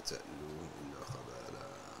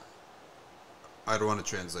 I don't want to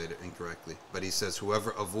translate it incorrectly, but he says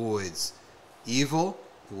whoever avoids evil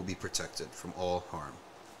will be protected from all harm.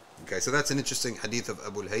 Okay, so that's an interesting hadith of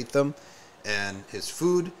Abu al-Haytham and his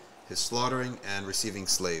food, his slaughtering, and receiving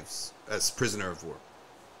slaves as prisoner of war.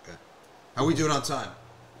 Okay, how are we doing on time?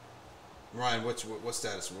 Ryan, what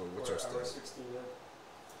status? What's our status? 16,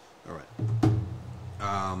 All right.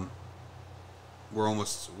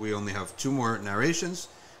 We only have 2 more narrations.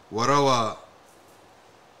 وروى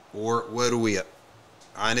وروي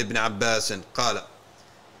عن ابن عباس قال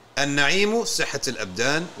النعيم صحة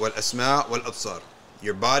الأبدان والأسماع والأبصار.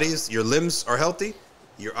 Your bodies, your limbs are healthy,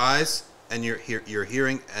 your eyes and your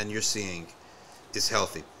hearing and your seeing is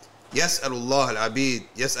healthy. يسأل الله العبيد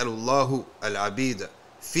يسأل الله العبيد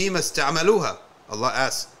فيما استعملوها. Allah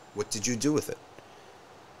asks, what did you do with it?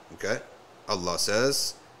 Okay, Allah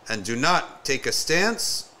says, and do not take a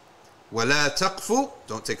stance, ولا تقف,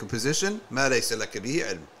 don't take a position, ما ليس لك به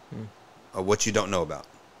علم, of what you don't know about.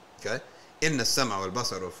 Okay, إن السمع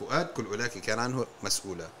والبصر والفؤاد كل أولئك كان عنه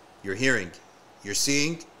مسؤولا. Your hearing, your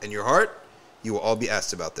seeing, and your heart, you will all be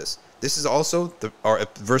asked about this. This is also our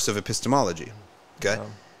verse of epistemology. Okay,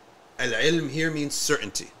 al-ilm here means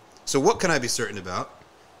certainty. So what can I be certain about?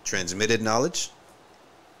 Transmitted knowledge,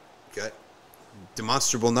 okay,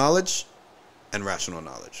 demonstrable knowledge, and rational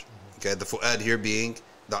knowledge. Okay, the fu'ad here being,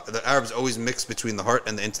 the Arabs always mix between the heart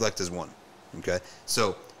and the intellect as one. Okay,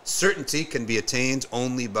 so certainty can be attained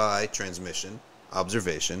only by transmission,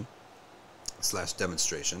 observation /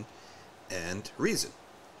 demonstration, and reason.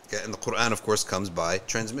 Okay, and the Quran, of course, comes by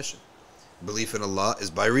transmission. Belief in Allah is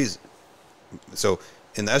by reason. So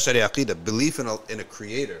in the Ash'ari Aqidah, belief in a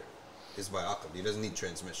creator is by aql. He doesn't need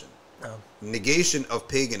transmission. Negation of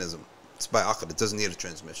paganism, it's by aql. It doesn't need a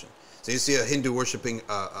transmission. So you see a Hindu worshipping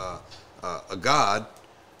a god,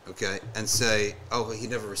 okay, and say, oh, he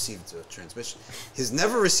never received a transmission. His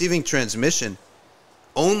never receiving transmission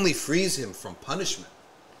only frees him from punishment,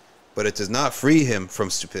 but it does not free him from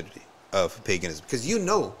stupidity of paganism. Because you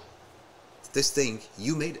know this thing,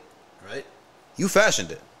 you made it, right? You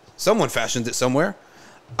fashioned it. Someone fashioned it somewhere.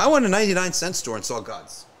 I went to a 99-cent store and saw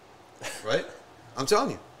gods, right? I'm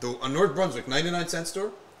telling you, a North Brunswick 99-cent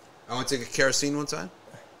store. I went to get kerosene one time,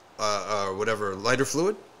 or whatever, lighter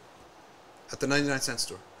fluid, at the 99-cent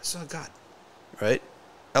store. I saw a god, right?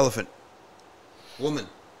 Elephant, woman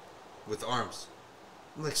with arms.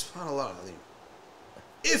 I'm like, subhanAllah.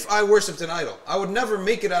 If I worshipped an idol, I would never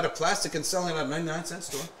make it out of plastic and selling it at a 99-cent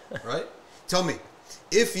store, right? Tell me,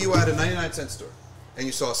 if you had a 99-cent store and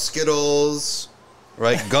you saw Skittles,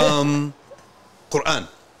 right, gum, Quran,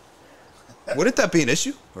 wouldn't that be an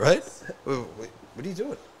issue, right? What are you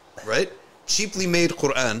doing, right? Cheaply made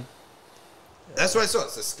Quran. That's what I saw.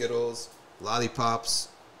 It's the Skittles, lollipops,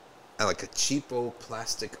 and like a cheapo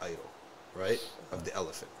plastic idol, right, of the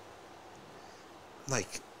elephant.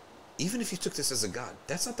 Like, even if you took this as a god,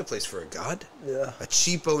 that's not the place for a god. Yeah. A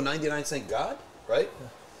cheapo 99-cent god, right?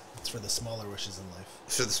 It's for the smaller wishes in life.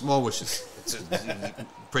 For the small wishes. You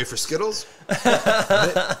pray for Skittles.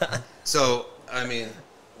 Right? So, I mean,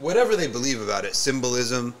 whatever they believe about it,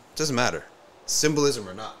 symbolism, doesn't matter. Symbolism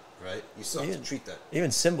or not, right? You still have to treat that.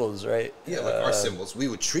 Even symbols, right? Yeah, like our symbols, we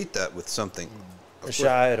would treat that with something. The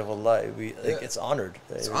shahid of Allah, it's honored.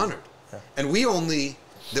 It's honored. Yeah. And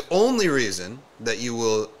the only reason that you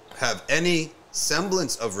will have any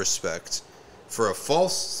semblance of respect for a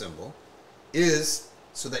false symbol is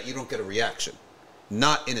so that you don't get a reaction,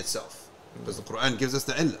 not in itself. Because the Quran gives us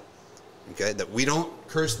the illah, okay, that we don't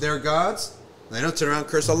curse their gods, they don't turn around and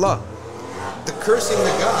curse Allah. The cursing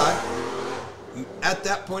the God at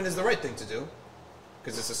that point is the right thing to do,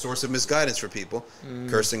 because it's a source of misguidance for people.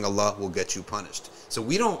 Cursing Allah will get you punished. So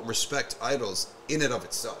we don't respect idols in and of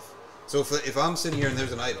itself. So if I'm sitting here and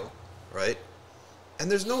there's an idol, right,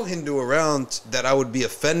 and there's no Hindu around that I would be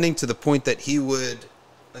offending to the point that he would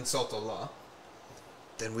insult Allah,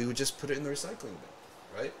 then we would just put it in the recycling bin,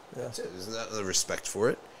 right? Yeah. That's it. There's not a respect for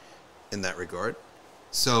it in that regard.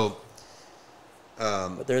 So,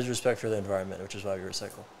 but there's respect for the environment, which is why we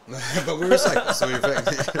recycle. But we recycle, so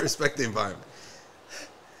we respect the environment.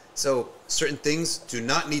 So certain things do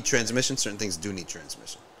not need transmission, certain things do need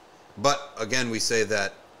transmission. But again, we say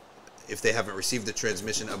that if they haven't received the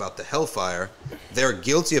transmission about the hellfire, they're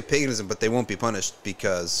guilty of paganism, but they won't be punished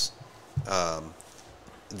because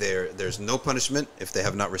there's no punishment if they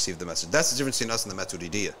have not received the message. That's the difference between us and the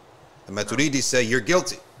Maturidiyya. The Maturidis say you're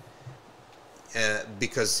guilty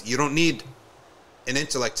because you don't need an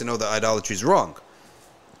intellect to know that idolatry is wrong.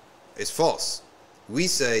 It's false. We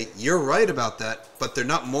say you're right about that, but they're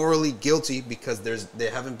not morally guilty because they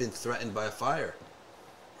haven't been threatened by a fire,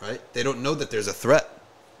 right? They don't know that there's a threat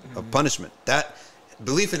of punishment. That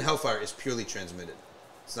belief in hellfire is purely transmitted.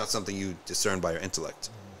 It's not something you discern by your intellect.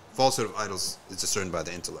 Falsehood of idols is discerned by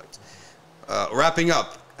the intellect. Wrapping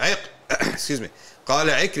up, excuse me. قال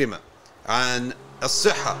عكرمة عن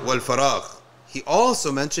الصحة والفراغ. He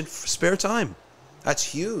also mentioned spare time. That's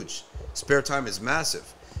huge. Spare time is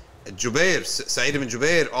massive. Jubair, Sa'id ibn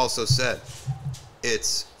Jubair also said,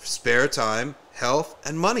 it's spare time, health,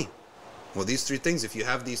 and money. Well, these three things, if you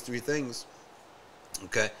have these three things,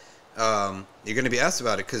 okay, you're going to be asked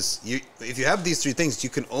about it, because if you have these three things, you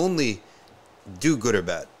can only do good or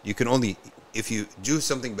bad. You can only, if you do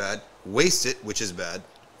something bad, waste it, which is bad,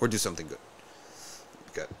 or do something good.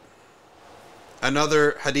 Okay.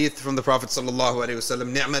 Another hadith from the Prophet sallallahu alaihi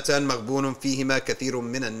wasallam: "Ni'matan maghbunun fihima kathirun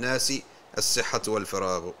min an-nasi as-sihhatu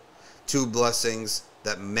wal-faragh." Two blessings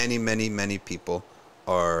that many people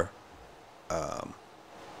are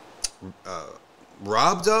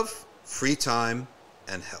robbed of: free time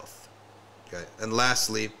and health. Okay. And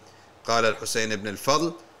lastly, قال الحسين ibn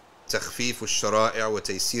al-Fadl, تخفيف الشرائع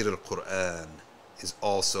وتيسير القرآن is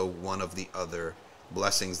also one of the other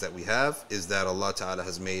blessings that we have, is that Allah Ta'ala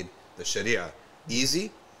has made the Sharia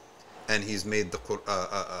easy, and He's made the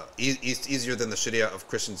easier than the Sharia of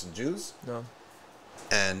Christians and Jews. No.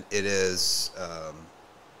 And it is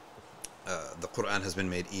the Quran has been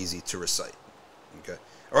made easy to recite. Okay.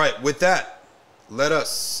 All right. With that, let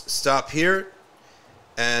us stop here,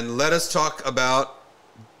 and let us talk about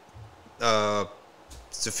Safina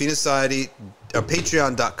Society,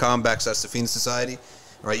 patreon.com/Safina Society.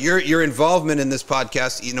 All right, your involvement in this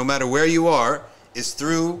podcast, no matter where you are, is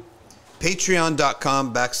through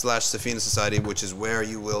patreon.com/Safina Society, which is where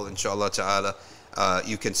you will, inshallah ta'ala,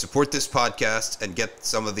 you can support this podcast and get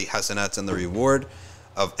some of the hasanat and the reward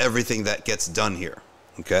of everything that gets done here.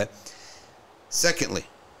 Okay. Secondly,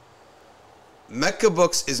 Mecca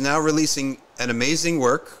Books is now releasing an amazing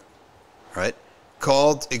work, right,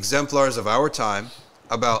 called Exemplars of Our Time,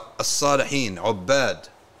 about as-salihin, ubbad,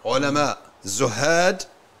 ulama, zuhad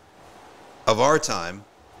of our time,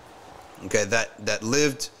 okay, that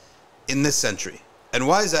lived in this century. And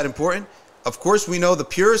why is that important? Of course, we know the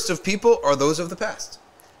purest of people are those of the past,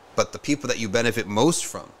 but the people that you benefit most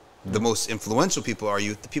from, the most influential people, are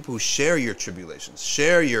the people who share your tribulations,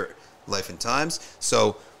 share your life and times.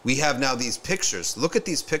 So we have now these pictures. Look at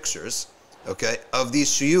these pictures, okay, of these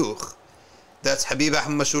shuyukh. That's Habib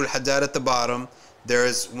Ahmad Mashur al-Haddad at the bottom.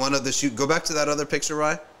 There's one of the shuyukh. Go back to that other picture,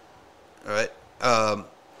 Rai. All right.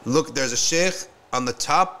 Look, there's a sheikh on the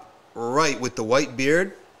top right with the white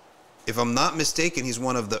beard. If I'm not mistaken, he's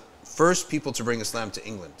one of the first people to bring Islam to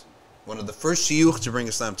England. One of the first shuyukh to bring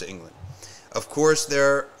Islam to England. Of course,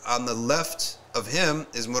 there on the left of him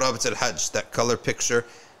is Murabit al-Hajj, that color picture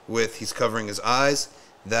with he's covering his eyes.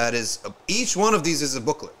 That is, each one of these is a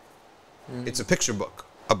booklet. It's a picture book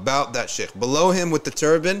about that sheikh. Below him with the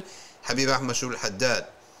turban, Habib Ahmad Mashur al-Haddad.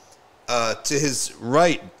 To his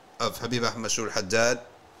right of Habib Ahmad Mashur al-Haddad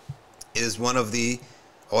is one of the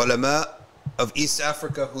ulama of East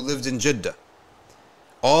Africa who lived in Jeddah.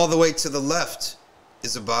 All the way to the left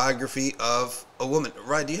is a biography of a woman.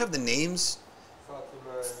 Right, do you have the names?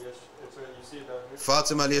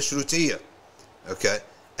 Fatima al-Yashrutiyya. Okay.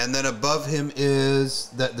 And then above him is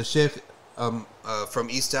that the sheikh from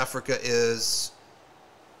East Africa is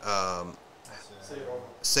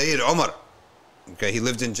Sayyid Omar. Okay, he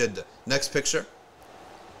lived in Jeddah. Next picture.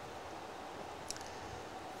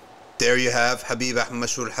 There you have Habib Ahmad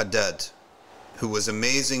Mashur al-Haddad, who was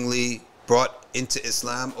amazingly brought into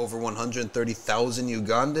Islam over 130,000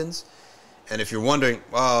 Ugandans. And if you're wondering,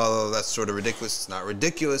 oh, that's sort of ridiculous, it's not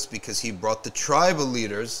ridiculous, because he brought the tribal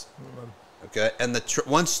leaders. Okay, and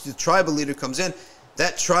once the tribal leader comes in,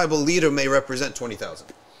 that tribal leader may represent 20,000.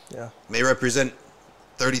 Yeah. May represent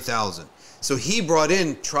 30,000. So he brought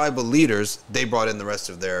in tribal leaders, they brought in the rest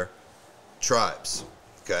of their tribes.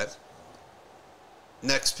 Okay.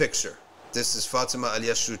 Next picture. This is Fatima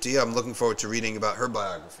al-Yashrutiyya. I'm looking forward to reading about her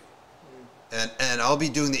biography. And I'll be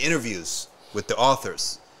doing the interviews with the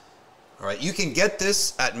authors. All right, you can get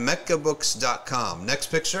this at meccabooks.com. Next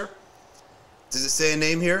picture. Does it say a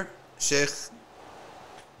name here? Sheikh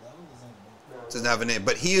doesn't have a name,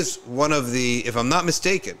 but he is one of the, if I'm not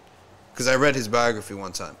mistaken, because I read his biography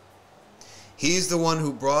one time, he's the one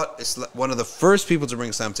who brought Islam, one of the first people to bring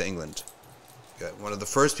Islam to England. Okay, one of the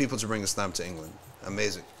first people to bring Islam to England.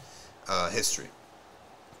 Amazing history.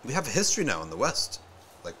 We have a history now in the West.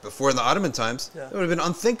 Like before in the Ottoman times, it would have been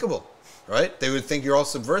unthinkable, right? They would think you're all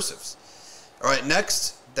subversives. All right,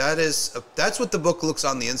 next, that's what the book looks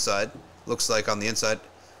on the inside. Looks like on the inside.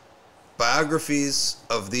 Biographies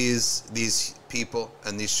of these people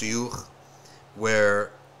and these shuyukh,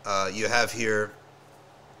 where you have here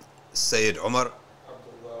Sayyid Umar,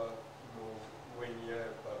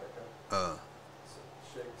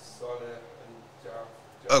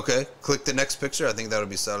 Okay, click the next picture. I think that'll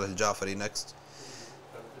be Salih al-Jafari next.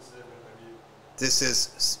 This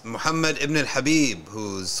is Muhammad ibn al-Habib,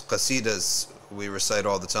 whose qasidas we recite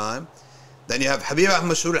all the time. Then you have Habib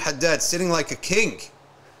Ahmad Mashhur al-Haddad sitting like a king,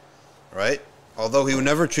 right? Although he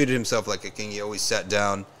never treated himself like a king, he always sat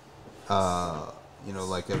down, you know,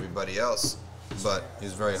 like everybody else. But he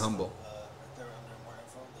was very humble. Right there under more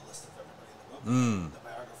info, the list of everybody in the book. The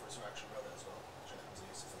biographers who actually wrote it as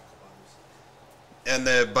well. And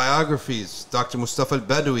the biographies, Dr. Mustafa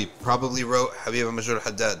al-Badawi probably wrote Habib Mashhur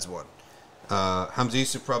al-Haddad's one. Hamza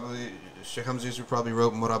Yusuf Sheikh Hamza Yusuf probably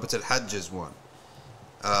wrote Murabat al-Hajj's one.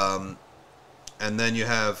 And then you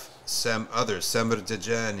have some others, Samir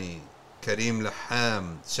Dajani, Karim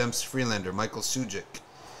Laham, Shams Freelander, Michael Sujic.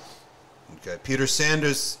 Okay, Peter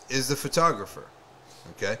Sanders is the photographer.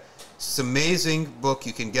 Okay, it's an amazing book.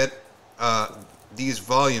 You can get these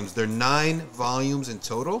volumes. They're 9 volumes in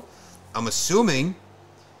total. I'm assuming,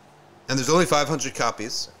 and there's only 500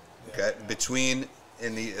 copies. Okay, between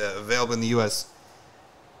in the available in the U.S.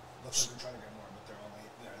 Looks like they're trying to get more, but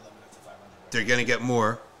they're limited to 500. They're going to get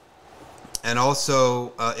more, and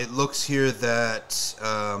also it looks here that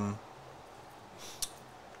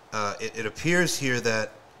it appears here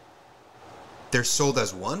that they're sold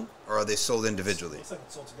as one, or are they sold individually? Looks like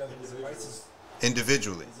it's sold together because the price is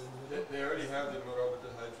Individually. They already have the Murabat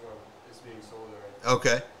al-Hajj one. It's being sold already.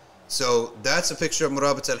 Okay, so that's a picture of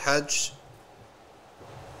Murabat al-Hajj.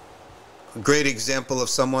 A great example of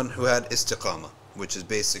someone who had istiqamah, which is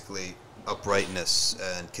basically uprightness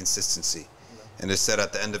and consistency. And it said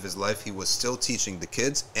at the end of his life, he was still teaching the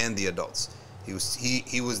kids and the adults. He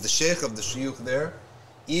was the sheikh of the shuyukh there,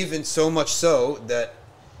 even so much so that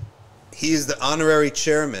he is the honorary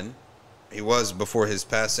chairman. He was before his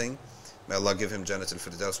passing. May Allah give him Jannat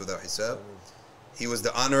al-Firdaus without hisab. He was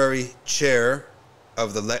the honorary chair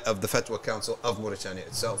of the Fatwa Council of Mauritania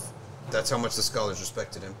itself. That's how much the scholars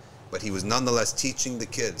respected him. But he was nonetheless teaching the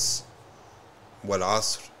kids Wal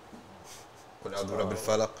Asr, Qul A'udhu Rabbil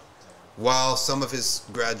Falaq, while some of his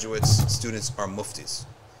graduates, students, are muftis.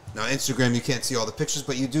 Now, Instagram, you can't see all the pictures,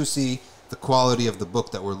 but you do see the quality of the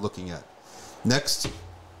book that we're looking at. Next.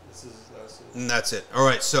 And that's it. All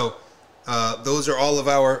right, so those are all of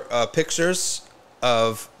our pictures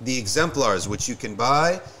of the exemplars, which you can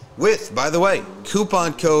buy with, by the way,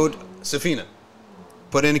 coupon code Safina.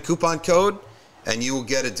 Put in a coupon code, and you will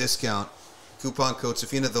get a discount. Coupon code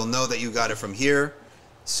Safina. They'll know that you got it from here,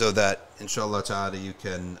 so that, inshallah ta'ala, you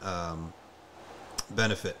can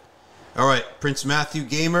benefit. All right, Prince Matthew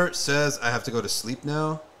Gamer says, I have to go to sleep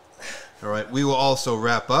now. All right, we will also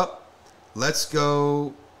wrap up. Let's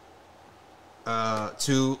go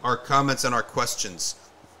to our comments and our questions.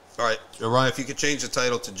 All right, Orion, if you could change the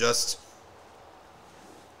title to just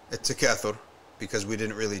Takathur, because we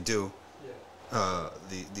didn't really do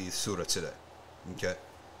the surah today. Okay.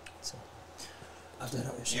 So,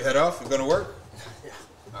 you head off? You're going to work? Yeah.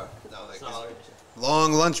 All right. No,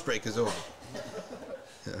 long lunch break is over.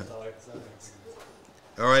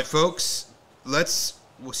 All right, folks.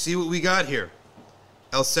 We'll see what we got here.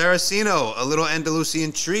 El Saraceno, a little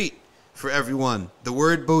Andalusian treat for everyone. The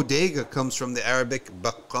word bodega comes from the Arabic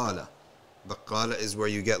baqqala. Baqqala is where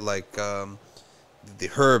you get like the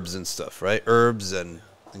herbs and stuff, right? Herbs and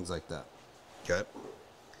things like that. Okay.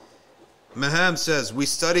 Maham says, we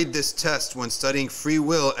studied this test when studying free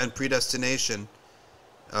will and predestination.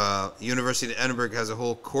 University of Edinburgh has a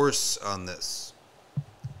whole course on this.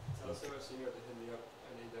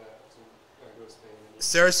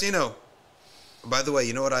 Saraceno, by the way,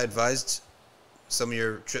 you know what I advised some of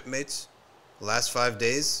your trip mates? Last 5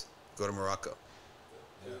 days, go to Morocco.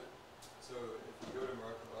 Yeah. So if you go to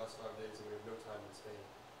Morocco the last 5 days, we have no time in Spain.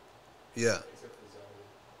 Yeah. Except for Zambia.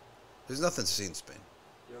 There's nothing to see in Spain.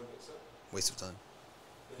 You don't think so? Waste of time.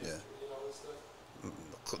 Yeah. You know all this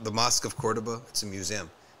stuff? The Mosque of Cordoba, it's a museum.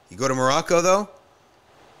 You go to Morocco, though,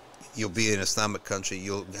 you'll be in an Islamic country.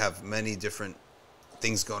 You'll have many different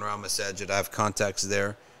things going around masajid. I have contacts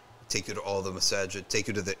there. Take you to all the masajid. Take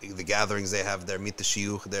you to the gatherings they have there. Meet the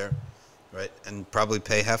shuyukh there, right? And probably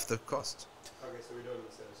pay half the cost. Okay, so we don't need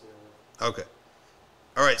Saraceno. Okay.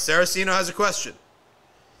 All right, Saraceno has a question.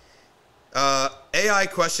 AI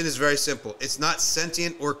question is very simple. It's not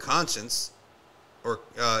sentient or conscious, or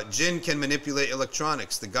jinn can manipulate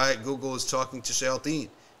electronics. The guy at Google is talking to shayateen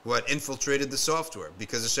who had infiltrated the software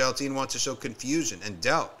because the shayateen want to show confusion and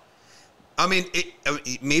doubt. I mean,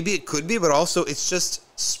 maybe it could be, but also it's just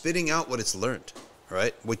spitting out what it's learned,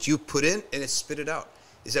 right? What you put in and it's spit it out.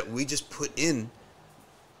 Is that we just put in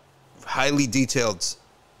highly detailed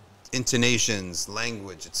intonations,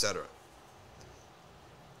 language, etc.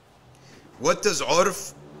 What does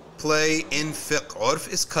urf play in fiqh. Urf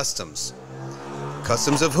is customs.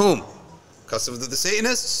 Customs of whom? Customs of the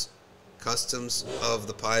Satanists. Customs of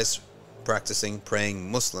the pious, practicing,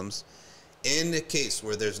 praying Muslims. In a case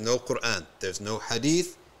where there's no Quran, there's no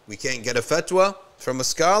hadith, we can't get a fatwa from a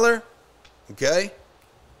scholar, okay?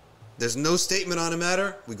 There's no statement on a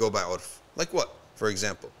matter, we go by urf. Like what, for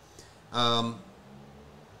example?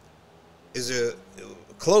 Is a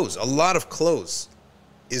clothes, a lot of clothes.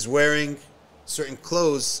 Is wearing certain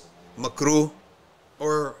clothes makruh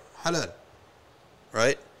or halal,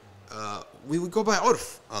 right? We would go by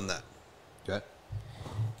urf on that. Okay.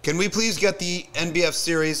 Can we please get the NBF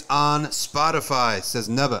series on Spotify? Says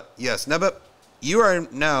Neba. Yes, Neba, you are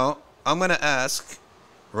now, I'm going to ask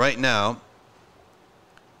right now,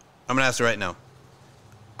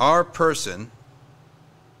 our person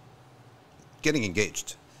getting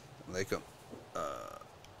engaged. Like,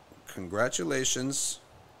 congratulations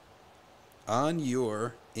on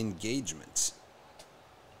your engagement.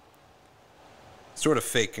 Sort of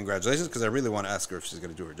fake congratulations, because I really want to ask her if she's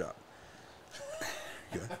going to do her job.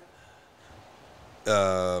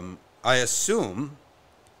 I assume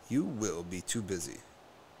you will be too busy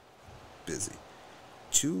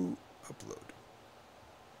to upload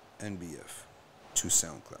NBF to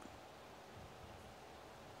SoundCloud.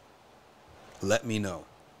 Let me know.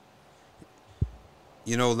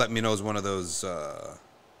 You know, let me know is one of those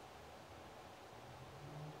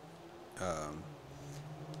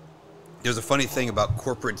there's a funny thing about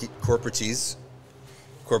corporatees.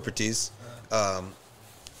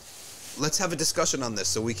 Let's have a discussion on this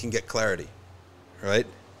so we can get clarity, right?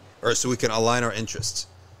 Or so we can align our interests.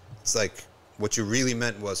 It's like, what you really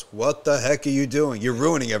meant was, what the heck are you doing? You're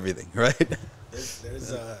ruining everything, right?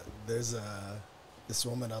 There's this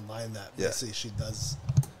woman online that basically she does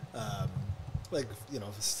like, you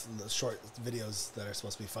know, short videos that are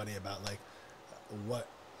supposed to be funny about like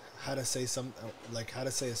how to say how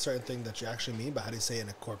to say a certain thing that you actually mean, but how do you say it in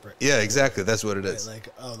a corporate? Yeah, exactly. That's what it is.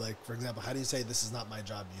 Like, for example, how do you say this is not my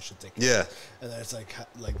job? You should take it. Yeah. And then it's like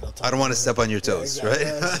they'll talk. I don't want to step on your toes,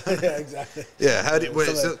 exactly. right? Yeah, exactly. Yeah. How do you,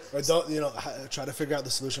 wait, so, or don't try to figure out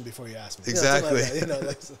the solution before you ask me. Exactly. You know,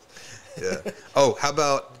 like, yeah. Oh, how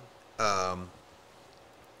about are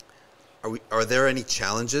there any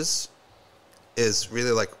challenges? Is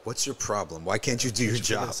really like, what's your problem? Why can't you do your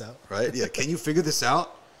job? Right? Yeah. Can you figure this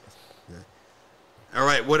out? All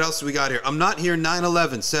right, what else do we got here? I'm not here.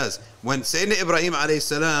 9/11 says, when Sayyidina Ibrahim alayhi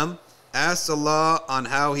salam asked Allah on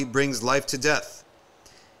how he brings life to death.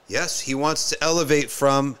 Yes, he wants to elevate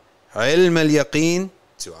from ilm al-Yaqeen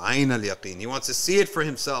to ayn al-Yaqeen. He wants to see it for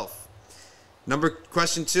himself.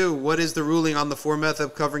 Question 2, what is the ruling on the 4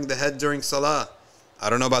 madhab covering the head during salah? I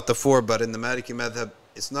don't know about the 4, but in the Maliki madhab,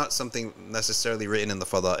 it's not something necessarily written in the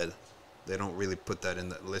fada'il. They don't really put that in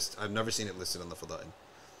the list. I've never seen it listed on the fada'il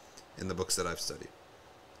in the books that I've studied.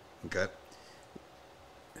 Okay.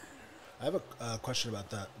 I have a question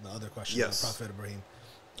about that. The other question, yes. About Prophet Ibrahim.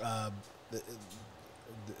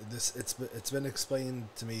 It's been explained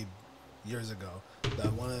to me years ago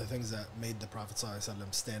that one of the things that made the Prophet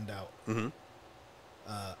ﷺ stand out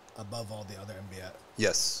above all the other NBF.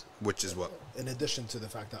 Yes, which is what? In addition to the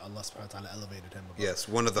fact that Allah subhanahu wa ta'ala elevated him above. Yes,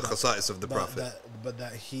 one of the khasa'is of the Prophet. But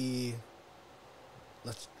that he,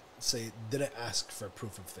 let's say, didn't ask for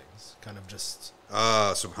proof of things. Kind of just...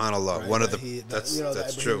 subhanallah. Right? One of the...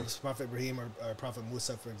 That's true. Prophet Ibrahim or Prophet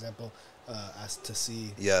Musa, for example, asked to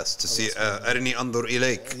see... Yes, to see... Arini andur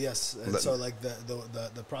ilayk. Yes, and so like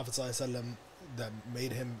the Prophet ﷺ that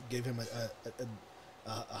gave him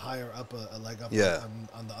a higher up, a leg up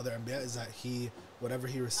on the other Anbiya is that whatever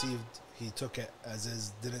he received, he took it as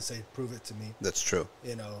is, didn't say, prove it to me. That's true.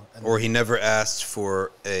 You know, or he never asked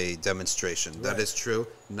for a demonstration. Right. That is true.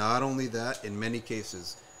 Not only that, in many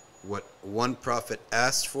cases, what one prophet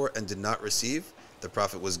asked for and did not receive, the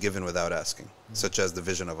prophet was given without asking, such as the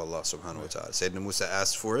vision of Allah subhanahu wa ta'ala. Sayyidina Musa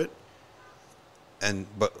asked for it,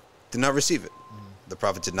 but did not receive it. The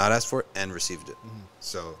prophet did not ask for it and received it.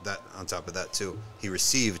 So that, on top of that too, he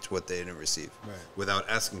received what they didn't receive without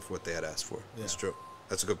asking for what they had asked for. Yeah. That's true.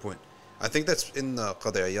 That's a good point. I think that's in the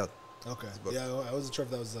Qadi Ayah. Okay. Yeah, I wasn't sure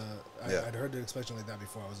if that was. I'd heard an explanation like that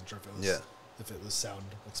before. I wasn't sure if it was sound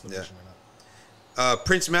explanation or not.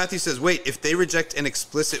 Prince Matthew says, wait, if they reject an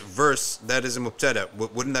explicit verse that is a mubtada,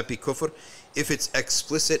 wouldn't that be kufr? If it's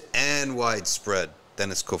explicit and widespread,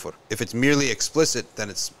 then it's kufr. If it's merely explicit,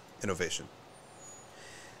 then it's innovation.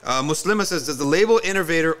 Muslima says, does the label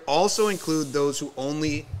innovator also include those who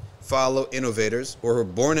only follow innovators or who are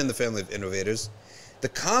born in the family of innovators? The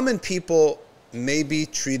common people may be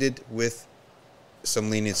treated with some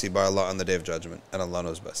leniency by Allah on the Day of Judgment, and Allah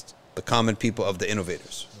knows best. The common people of the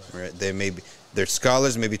innovators, right? They may be. Their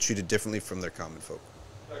scholars may be treated differently from their common folk.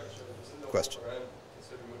 Question.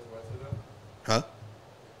 Huh?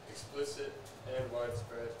 Explicit and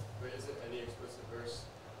widespread, but isn't any explicit verse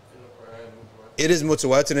in the Quran mutawatir? It is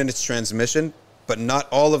mutawatir in its transmission, but not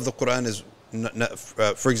all of the Quran is.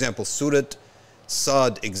 For example, Surah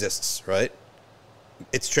Sad exists, right?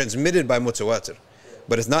 It's transmitted by mutawatir,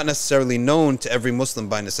 but it's not necessarily known to every Muslim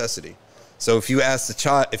by necessity. So if you ask a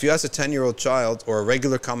 10-year-old child or a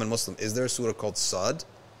regular common Muslim, is there a surah called Sad?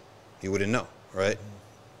 He wouldn't know, right?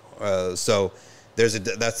 So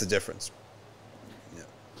that's the difference. Yeah.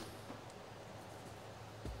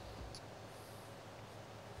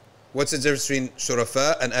 What's the difference between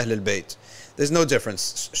Shurafah and Ahl al-Bayt? There's no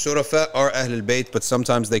difference. Shurafah are Ahl al-Bayt, but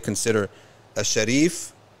sometimes they consider a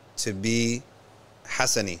Sharif to be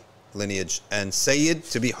Hassani lineage and Sayyid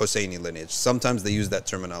to be Husayni lineage. Sometimes they use that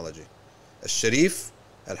terminology. Al-Sharif,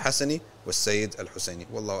 Al-Hassani, was Sayyid Al-Husayni.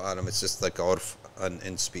 Wallahu alam, it's just like urf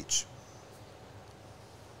in speech.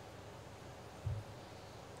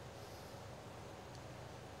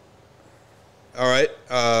 All right,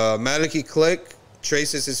 Maliki Click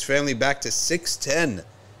traces his family back to 610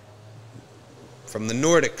 from the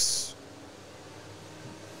Nordics,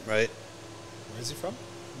 right? Where is he from?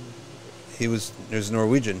 There's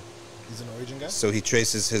Norwegian. He's a Norwegian guy? So he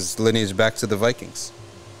traces his lineage back to the Vikings.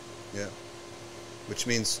 Yeah. Which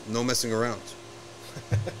means no messing around.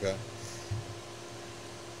 Okay.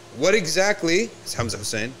 What exactly, is Hamza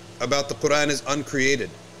Hussein, about the Quran is uncreated?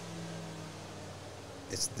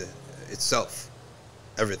 It's itself.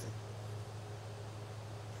 Everything.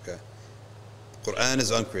 Okay. The Quran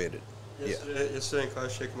is uncreated. Yesterday in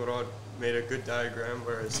class, Sheikh Murad made a good diagram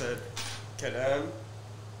where it said kalam,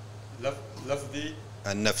 lafdi,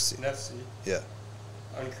 And nafsi. nafsi, Yeah.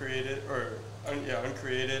 uncreated,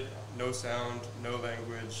 uncreated, no sound, no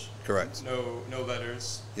language. Correct. No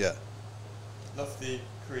letters. Yeah. Lafdi,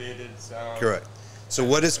 created, sound. Correct. So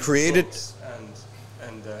what is created?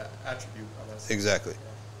 And attribute. Exactly.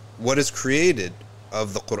 What is created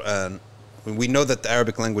of the Quran? We know that the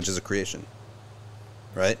Arabic language is a creation,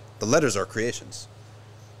 right? The letters are creations.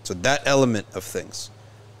 So that element of things,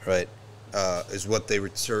 right, is what they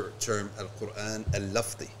term al-Quran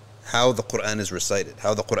al-Lafdi. How the Quran is recited,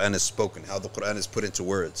 how the Quran is spoken, how the Quran is put into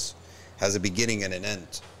words, has a beginning and an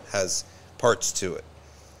end, has parts to it.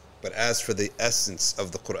 But as for the essence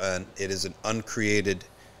of the Quran, it is an uncreated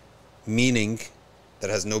meaning that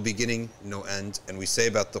has no beginning, no end. And we say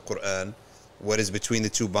about the Quran, what is between the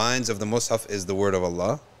two binds of the Mus'haf is the word of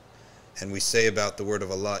Allah. And we say about the word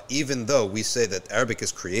of Allah, even though we say that Arabic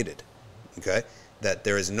is created, okay, that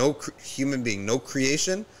there is no human being, no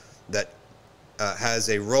creation that has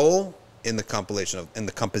a role in the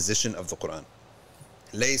composition of the Quran.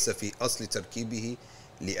 ليس في أصل تركيبه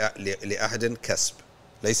لأحد كسب.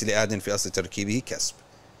 ليس لأحد في أصل تركيبه كسب.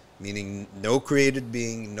 Meaning no created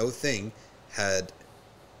being, no thing had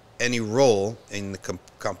any role in the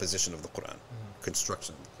composition of the Quran,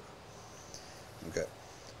 construction of the Quran. Okay.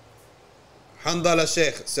 Handala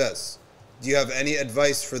Sheikh says, do you have any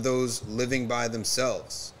advice for those living by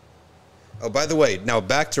themselves? Oh, by the way, now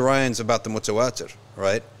back to Ryan's about the mutawatir,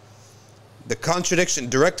 right? The contradiction,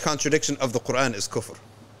 direct contradiction of the Quran is kufr,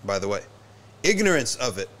 by the way. Ignorance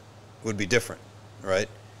of it would be different, right?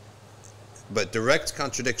 But direct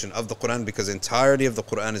contradiction of the Quran, because the entirety of the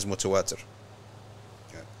Quran is mutawatir.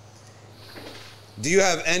 Okay. Do you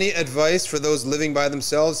have any advice for those living by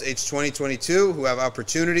themselves, age 20, 22, who have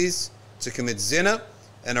opportunities to commit zina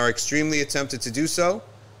and are extremely tempted to do so?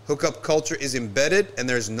 Hookup culture is embedded and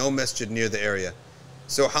there's no masjid near the area.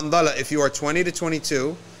 So Handala, if you are 20 to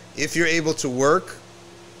 22, if you're able to work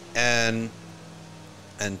and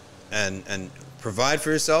provide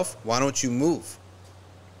for yourself, why don't you move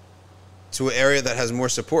to an area that has more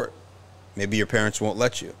support? Maybe your parents won't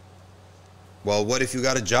let you. Well, what if you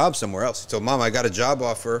got a job somewhere else? You told Mom, I got a job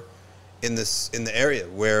offer in the area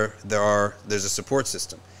where there's a support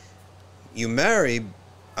system. You marry,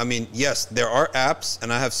 I mean, yes, there are apps,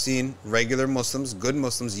 and I have seen regular Muslims, good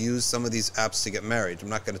Muslims, use some of these apps to get married. I'm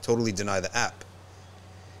not going to totally deny the app,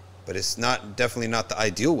 but it's definitely not the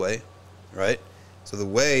ideal way, right? So the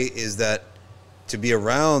way is that to be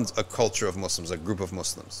around a culture of Muslims, a group of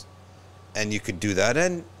Muslims, and you could do that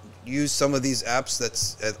and use some of these apps.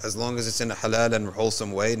 That's as long as it's in a halal and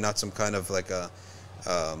wholesome way, not some kind of like a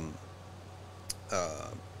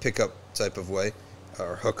pickup type of way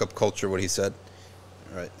or hookup culture, what he said.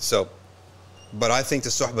 All right. So, but I think the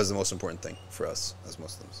suhbah is the most important thing for us as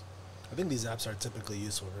Muslims. I think these apps are typically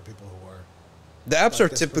useful for people who are. The apps are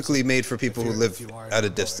typically made for people who live at a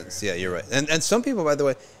distance. Yeah, you're right. And some people, by the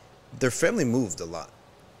way, their family moved a lot,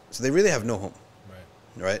 so they really have no home. Right.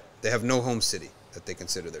 right? They have no home city that they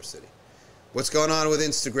consider their city. What's going on with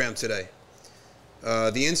Instagram today?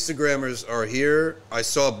 The Instagrammers are here. I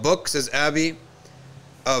saw a book, says Abby,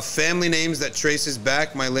 of family names that traces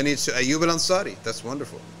back my lineage to Ayyub al-Ansari. That's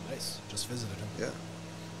wonderful. Nice. Just visited him. Yeah.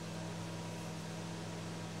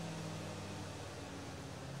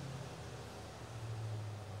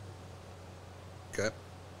 Okay.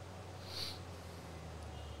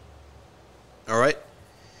 All right.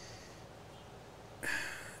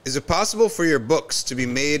 Is it possible for your books to be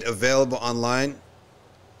made available online?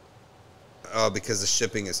 Because the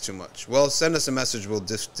shipping is too much. Well, send us a message. We'll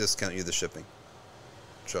discount you the shipping.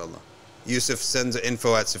 Inshallah. Yusuf sends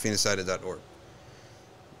info@safinasida.org.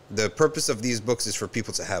 The purpose of these books is for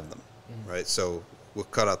people to have them, right? So we'll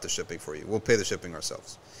cut out the shipping for you. We'll pay the shipping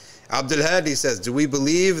ourselves. Abdul Hadi says, do we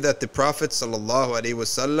believe that the Prophet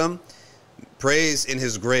ﷺ prays in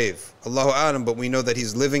his grave? Allahu A'lam, but we know that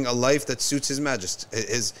he's living a life that suits his majesty,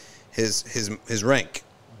 his rank.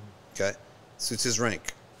 Okay? Suits his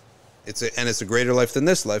rank. It's a greater life than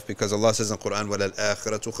this life, because Allah says in the Quran,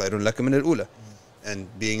 وَلَلْآخِرَةُ خَيْرٌ لَكَ مِنَ الْأُولَى. And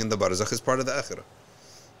being in the barzakh is part of the akhirah.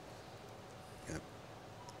 Yeah.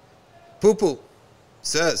 Poo-poo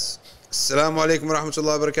says, Assalamu alaikum wa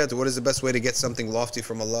rahmatullahi wa barakatuh. What is the best way to get something lofty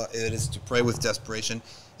from Allah? It is to pray with desperation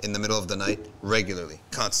in the middle of the night, regularly,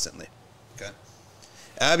 constantly. Okay.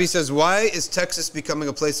 Abby says, why is Texas becoming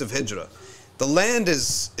a place of hijrah? The land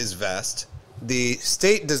is vast. The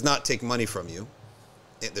state does not take money from you.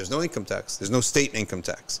 There's no income tax. There's no state income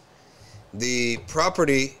tax. The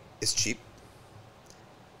property is cheap.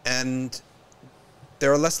 And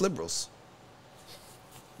there are less liberals.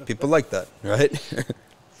 People like that, right?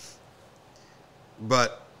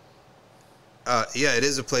 But yeah, it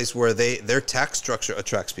is a place where their tax structure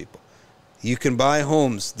attracts people. You can buy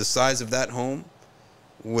homes. The size of that home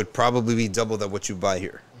would probably be double than what you buy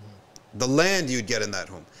here. The land you'd get in that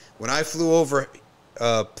home. When I flew over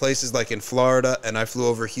places like in Florida and I flew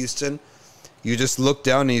over Houston, you just look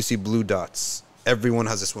down and you see blue dots. Everyone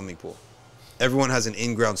has a swimming pool. Everyone has an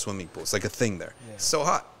in-ground swimming pool. It's like a thing there. Yeah. It's so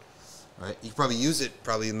hot, right? You probably use it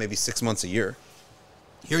maybe 6 months a year.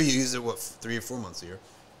 Here you use it, 3 or 4 months a year.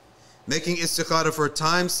 Making istikhara for a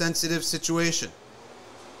time-sensitive situation.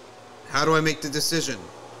 How do I make the decision?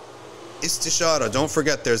 Istishara. Don't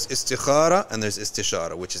forget, there's istikhara and there's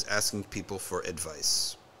istishara, which is asking people for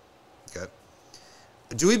advice. Okay.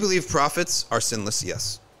 Do we believe prophets are sinless?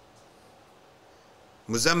 Yes.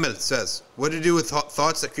 Muzammil says, what do you do with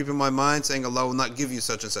thoughts that creep in my mind saying Allah will not give you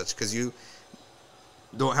such and such because you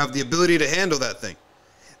don't have the ability to handle that thing?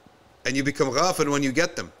 And you become ghafil when you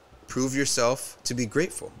get them. Prove yourself to be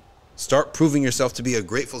grateful. Start proving yourself to be a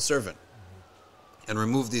grateful servant. And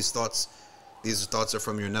remove these thoughts. These thoughts are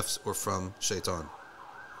from your nafs or from shaitan.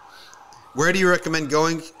 Where do you recommend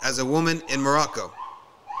going as a woman in Morocco?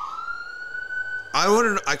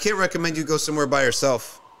 I can't recommend you go somewhere by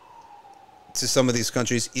yourself to some of these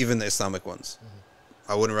countries, even the Islamic ones.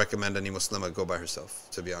 I wouldn't recommend any Muslima go by herself,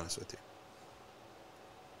 to be honest with you.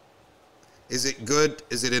 Is it good?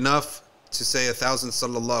 Is it enough to say 1,000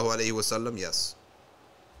 sallallahu alayhi wasallam? Yes.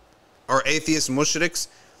 Are atheists mushriks?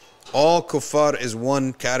 All kuffar is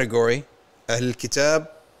one category. Ahl kitab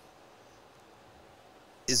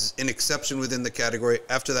is an exception within the category.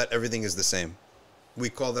 After that, everything is the same. We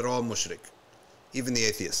call that all mushrik, even the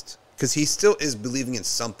atheist, because he still is believing in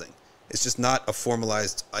something. It's just not a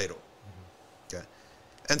formalized idol. Okay.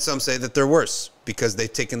 And some say that they're worse because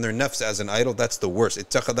they've taken their nafs as an idol. That's the worst.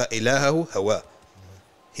 Ittakhadha ilahahu hawa.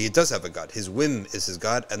 He does have a God. His whim is his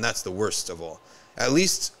God, and that's the worst of all. At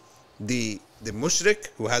least the mushrik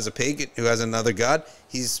who has a pagan, who has another God,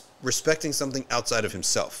 he's respecting something outside of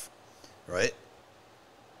himself, right?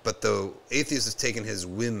 But the atheist has taken his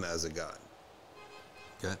whim as a God.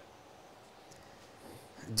 Okay.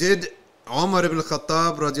 Did Umar ibn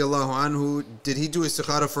Khattab radiallahu anhu, did he do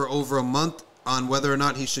istikhara for over a month on whether or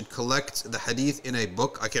not he should collect the hadith in a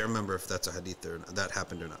book? I can't remember if that's a hadith or that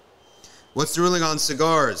happened or not. What's the ruling on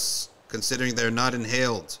cigars, considering they're not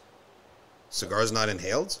inhaled? Cigars not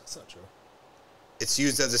inhaled? That's not true. It's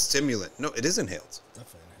used as a stimulant. No, it is inhaled.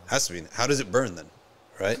 Definitely inhaled. Has to be. How does it burn then?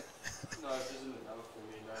 Right? No, it isn't enough for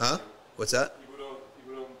me. Huh? What's that? People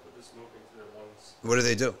don't put the smoke into their lungs. What do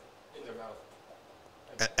they do? In their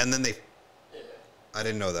mouth. And then they... Yeah. I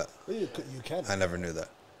didn't know that. Well, you can. I never knew that.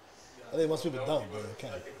 I think most people don't, but you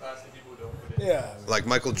can. Like the classy people don't put it. Yeah. Like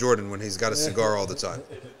Michael Jordan when he's got a cigar all the time.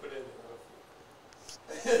 They just put it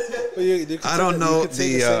in their mouth. But you could I don't know you could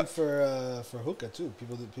say the, the same for hookah too.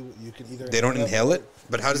 People you can either They don't inhale it?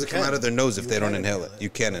 But how does You it come can. out of their nose if You they don't can inhale it? You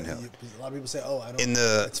can inhale it. A lot of people say, "Oh, I don't." In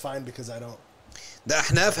the- it's fine because I don't. The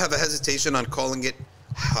Ahnaf have a hesitation on calling it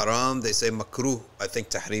haram, they say makruh, I think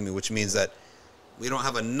tahrimi, which means that we don't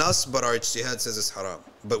have a nas, but our ijtihad says it's haram.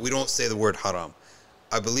 But we don't say the word haram.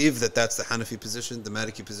 I believe that that's the Hanafi position. The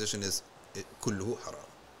Maliki position is kulluhu haram.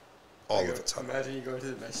 All of it's haram. Imagine you go to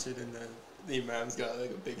the masjid and the imam's got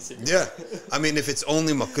like a big cigarette. Yeah. I mean, if it's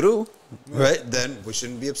only makruh, right, then we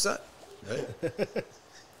shouldn't be upset. Right?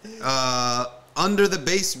 Under the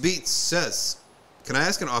base beat says, can I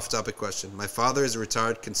ask an off-topic question? My father is a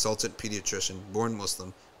retired consultant pediatrician, born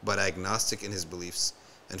Muslim, but agnostic in his beliefs,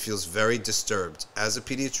 and feels very disturbed as a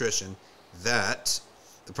pediatrician that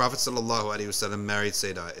the Prophet ﷺ married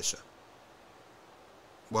Sayyidah Aisha.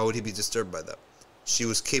 Why would he be disturbed by that? She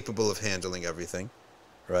was capable of handling everything,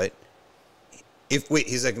 right?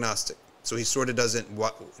 He's agnostic, so he sort of doesn't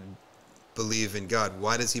believe in God.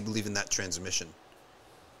 Why does he believe in that transmission?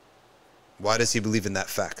 Why does he believe in that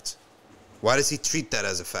fact? Why does he treat that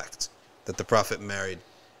as a fact, that the Prophet married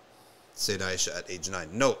Sayyidah Aisha at age 9?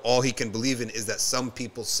 No, all he can believe in is that some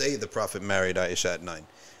people say the Prophet married Aisha at 9.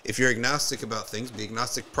 If you're agnostic about things, be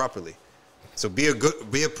agnostic properly. So be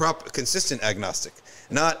a proper, consistent agnostic.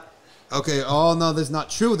 Not, okay, oh no, that's not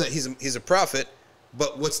true that he's a prophet,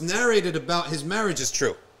 but what's narrated about his marriage is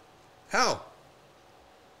true. How?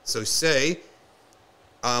 So say,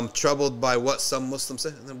 I'm troubled by what some Muslims say.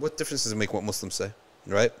 And then what difference does it make what Muslims say,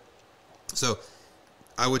 right? So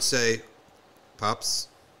I would say, Pops,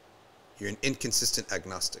 you're an inconsistent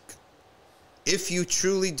agnostic. If you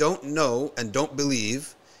truly don't know and don't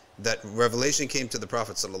believe that revelation came to the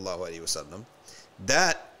Prophet ﷺ,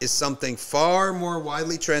 that is something far more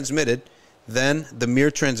widely transmitted than the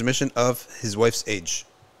mere transmission of his wife's age.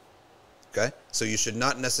 Okay? So you should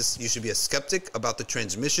not you should be a skeptic about the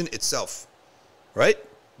transmission itself. Right?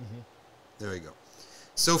 Mm-hmm. There we go.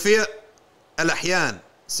 Sophia al-Ahyan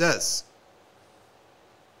says,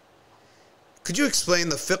 could you explain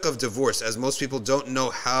the fiqh of divorce, as most people don't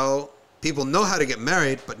know how, people know how to get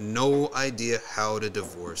married, but no idea how to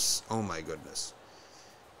divorce. Oh my goodness.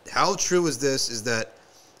 How true is this, is that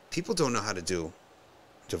people don't know how to do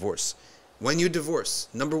divorce. When you divorce,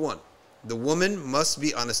 number one, the woman must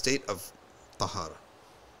be on a state of tahara.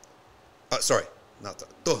 Sorry, not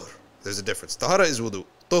tuhr. There's a difference. Tahara is wudu.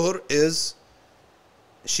 Tuhr is,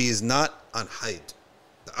 she is not on haid.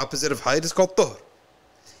 The opposite of haid is called tuhr.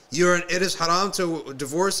 It is haram to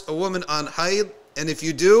divorce a woman on haid, and if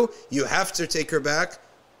you do, you have to take her back.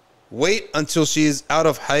 Wait until she is out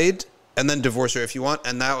of haid, and then divorce her if you want,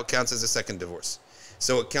 and now it counts as a second divorce.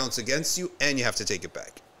 So it counts against you, and you have to take it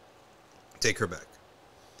back. Take her back.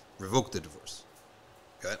 Revoke the divorce.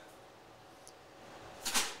 Okay?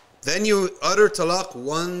 Then you utter talaq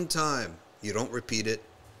one time. You don't repeat it.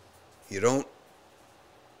 You don't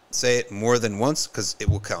say it more than once, because it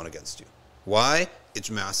will count against you. Why?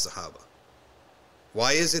 Ijma' as-sahaba.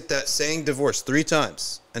 Why is it that saying divorce 3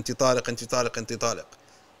 times, anti taliq, anti taliq, anti taliq,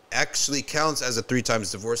 actually counts as a 3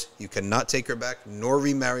 times divorce? You cannot take her back nor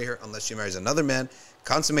remarry her unless she marries another man,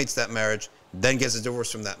 consummates that marriage, then gets a divorce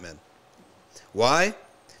from that man. Why?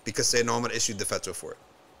 Because Sayyidina Umar issued the fatwa for it.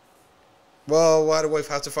 Well, why do we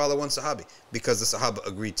have to follow one sahabi? Because the sahaba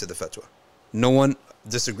agreed to the fatwa. No one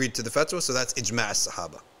disagreed to the fatwa, so that's ijma'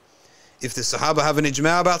 as-sahaba. If the sahaba have an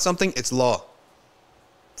ijma' about something, it's law.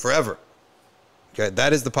 Forever. Okay,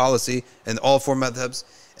 that is the policy in all 4 madhabs,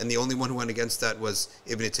 and the only one who went against that was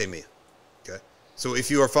Ibn Taymiyyah. Okay, so if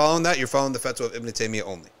you are following that, you're following the fatwa of Ibn Taymiyyah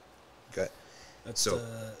only. Okay, so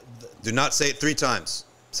do not say it 3 times.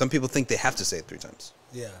 Some people think they have to say it 3 times.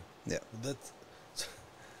 Yeah. Yeah. That's,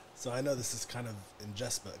 so I know this is kind of in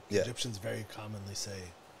jest, but yeah. Egyptians very commonly say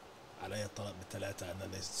 "alayya talaq bi-thalatha," and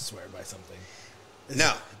then they swear by something.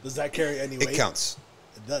 Now, does that carry any weight? It counts.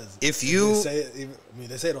 It does. If you they say it,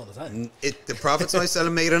 they say it all the time. The Prophet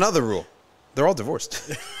ﷺ made another rule. They're all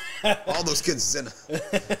divorced. All those kids zina.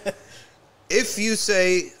 If you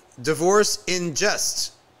say divorce in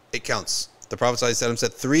jest, it counts. The Prophet ﷺ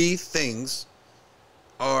said 3 things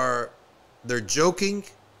are, their joking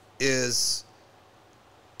is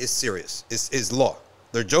serious, is law.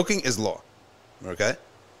 Their joking is law. Okay?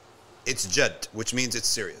 It's jad, which means it's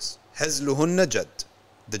serious. Hazluhunna jad.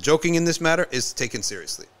 The joking in this matter is taken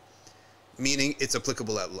seriously, meaning it's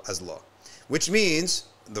applicable as law. Which means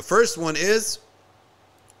the first one is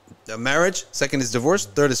a marriage, second is divorce,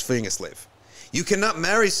 third is freeing a slave. You cannot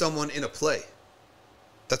marry someone in a play.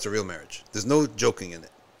 That's a real marriage. There's no joking in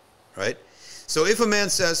it, right? So if a man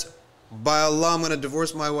says, by Allah, I'm going to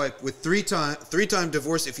divorce my wife with 3-time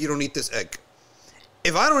divorce if you don't eat this egg.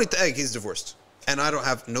 If I don't eat the egg, he's divorced. And I don't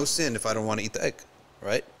have no sin if I don't want to eat the egg,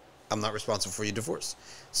 right? I'm not responsible for your divorce.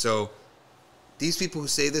 So these people who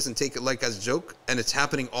say this and take it like as a joke, and it's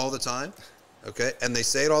happening all the time, okay, and they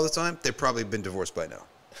say it all the time, they've probably been divorced by now.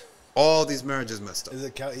 All these marriages messed up. Does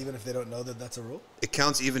it count even if they don't know that that's a rule? It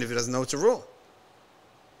counts even if he doesn't know it's a rule.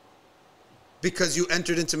 Because you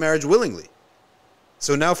entered into marriage willingly.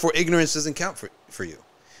 So now for ignorance doesn't count for you.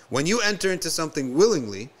 When you enter into something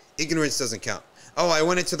willingly, ignorance doesn't count. Oh, I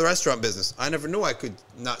went into the restaurant business. I never knew I could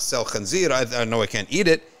not sell khanzir. I know I can't eat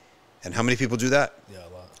it. And how many people do that? Yeah, a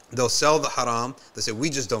lot. They'll sell the haram. They say, we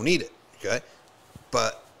just don't eat it. Okay?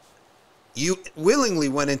 But you willingly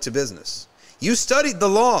went into business. You studied the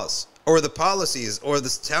laws or the policies or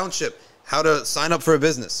the township, how to sign up for a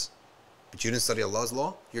business. But you didn't study Allah's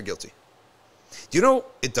law? You're guilty. Do you know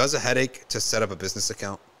it does a headache to set up a business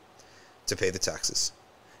account, to pay the taxes,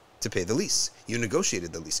 to pay the lease? You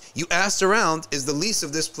negotiated the lease. You asked around, is the lease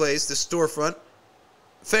of this place, this storefront,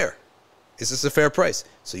 fair? Is this a fair price?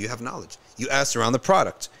 So you have knowledge. You asked around the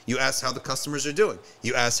product. You asked how the customers are doing.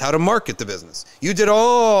 You asked how to market the business. You did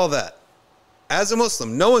all that. As a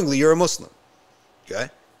Muslim, knowingly you're a Muslim. Okay?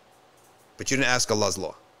 But you didn't ask Allah's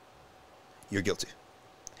law. You're guilty.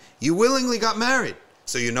 You willingly got married.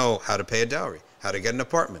 So you know how to pay a dowry, how to get an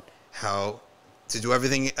apartment, how to do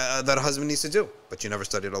everything that a husband needs to do. But you never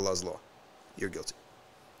studied Allah's law. You're guilty.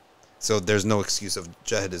 So there's no excuse of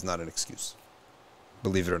jahd is not an excuse.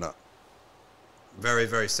 Believe it or not. Very,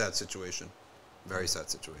 very sad situation. Very sad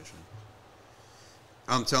situation.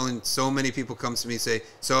 I'm telling, so many people come to me and say,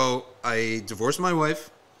 so I divorced my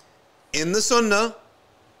wife in the sunnah,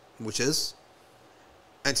 which is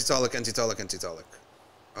anti-talaq, anti-talaq, anti-talaq.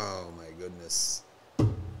 Oh my goodness.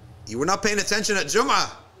 You were not paying attention at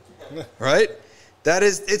Jum'ah. Right? That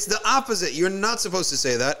is, it's the opposite. You're not supposed to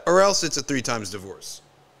say that, or else it's a 3 times divorce.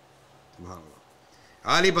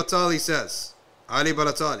 Ali Batali says, Ali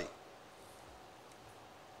Balatali,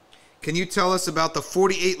 can you tell us about the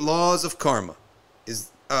 48 laws of karma?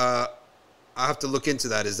 I have to look into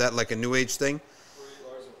that. Is that like a New Age thing?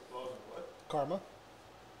 48 laws of what?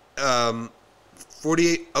 Karma?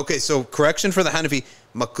 48. Okay, so correction for the Hanafi.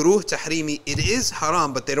 Makruh tahrimi. It is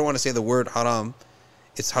haram, but they don't want to say the word haram.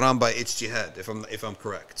 It's haram by ijtihad, if I'm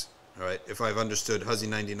correct. All right, if I've understood Hazi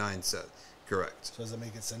 99 said correct. So does that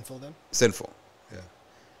make it sinful then? Sinful. Yeah.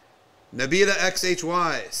 Nabila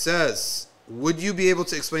XHY says, would you be able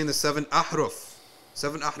to explain the 7 ahruf?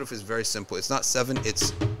 7 ahruf is very simple. It's not 7,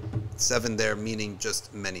 it's 7 there, meaning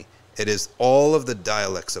just many. It is all of the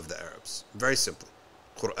dialects of the Arabs. Very simply.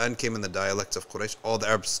 Quran came in the dialects of Quraysh. All the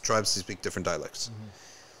Arab tribes speak different dialects.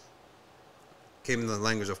 Came in the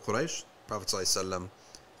language of Quraysh. Prophet ﷺ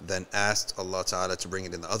then asked Allah Ta'ala to bring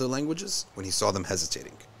it in the other languages when he saw them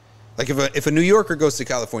hesitating. Like if a New Yorker goes to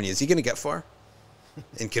California, is he going to get far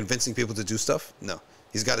in convincing people to do stuff? No.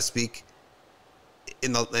 He's got to speak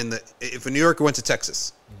if a New Yorker went to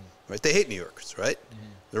Texas, right? They hate New Yorkers, right?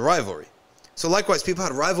 They're rivalry. So likewise, people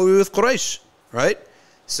had rivalry with Quraysh, right?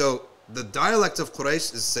 So the dialect of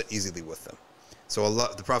Quraysh is set easily with them. So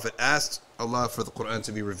the Prophet asked Allah for the Quran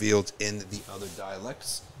to be revealed in the other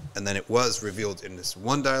dialects, and then it was revealed in this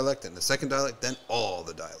one dialect, and the second dialect, then all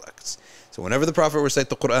the dialects. So whenever the Prophet recited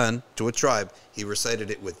the Quran to a tribe, he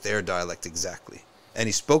recited it with their dialect exactly. And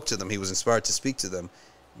he spoke to them, he was inspired to speak to them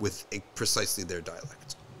with precisely their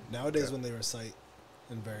dialect. Nowadays when they recite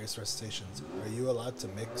in various recitations, are you allowed to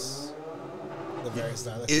mix the various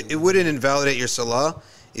dialects? It wouldn't invalidate your salah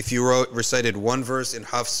if you recited one verse in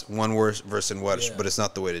Hafs, one verse in Warsh, but it's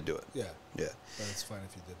not the way to do it. Yeah. Yeah. But it's fine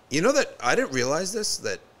if you did. You know that I didn't realize this,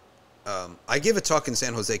 that I gave a talk in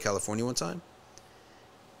San Jose, California one time.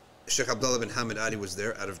 Sheikh Abdullah bin Hamid Ali was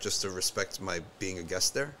there out of just to respect my being a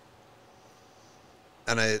guest there.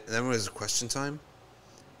 And then when it was question time,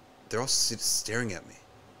 they're all staring at me,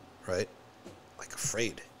 right? Like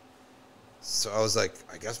afraid. So I was like,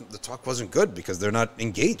 I guess the talk wasn't good because they're not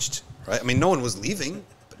engaged, right? I mean, no one was leaving,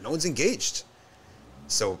 but no one's engaged.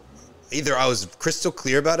 So either I was crystal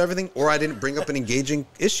clear about everything or I didn't bring up an engaging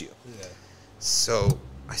issue. Yeah. So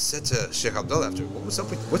I said to Sheikh Abdullah after, what's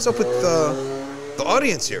up with the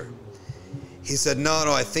audience here? He said, no,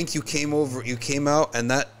 I think you came out,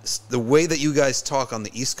 and the way that you guys talk on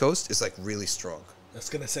the East Coast is like really strong. I was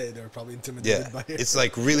going to say they were probably intimidated by it. It's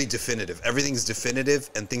like really definitive. Everything's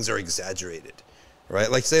definitive and things are exaggerated, right?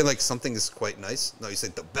 Like say like something is quite nice. No, you say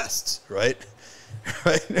the best, right?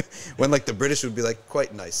 Right? When like the British would be like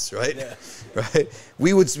quite nice, right? Yeah. Right?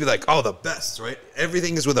 We would be like, oh, the best, right?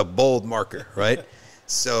 Everything is with a bold marker, right?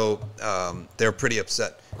 So they're pretty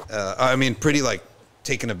upset. Pretty like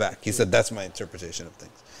taken aback. He said, that's my interpretation of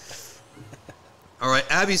things. All right,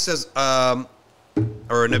 Abby says, or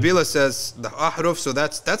Nabila says, the ahruf, so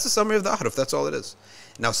that's a summary of the ahruf, that's all it is.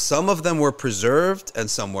 Now, some of them were preserved and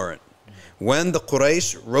some weren't. When the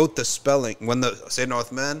Quraysh wrote the spelling, when the Sayyidina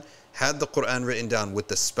Uthman had the Quran written down with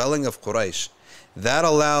the spelling of Quraysh, That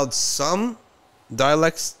allowed some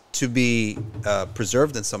dialects to be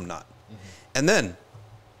preserved and some not. And then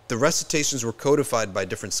the recitations were codified by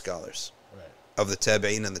different scholars of the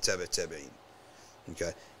tabi'in and the tabi'in,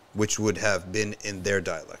 okay, which would have been in their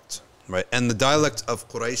dialect, right? And the dialect of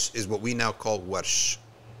Quraysh is what we now call Warsh,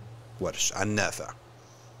 and Nafi'.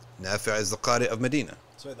 Nafi' is the Qari of Medina.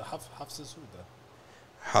 So the Hafs is who then?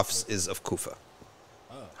 Hafs is of Kufa.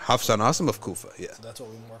 Oh. Hafs and Asim of Kufa, yeah. So that's what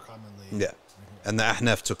we more commonly... Yeah. And the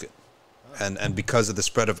Ahnaf took it. And because of the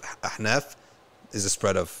spread of Ahnaf is the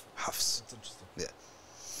spread of Hafs. That's interesting. Yeah.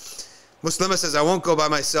 Muslima says, I won't go by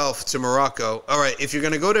myself to Morocco. All right, if you're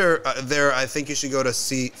going to go to there, I think you should go to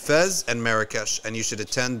see Fez and Marrakesh, and you should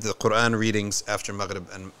attend the Quran readings after Maghrib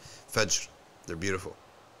and Fajr. They're beautiful.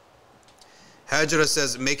 Hajra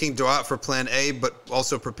says, making dua for plan A, but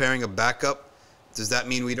also preparing a backup. Does that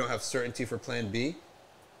mean we don't have certainty for plan B?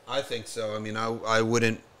 I think so. I mean, I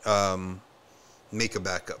wouldn't make a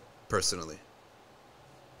backup, personally.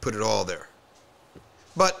 Put it all there.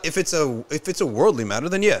 But if it's a worldly matter,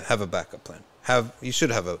 then yeah, have a backup plan. You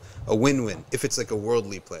should have a win-win if it's like a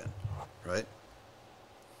worldly plan, right?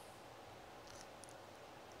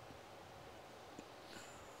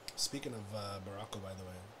 Speaking of Morocco, by the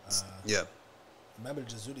way, yeah, Imam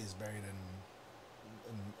al-Jazuli is buried in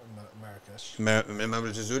Marrakesh. Imam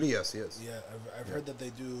al-Jazuli, yes, he is. Yeah, I've heard that they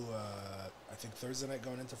do. I think Thursday night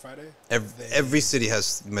going into Friday. Every city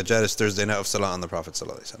has Majalis Thursday night of Salah on the Prophet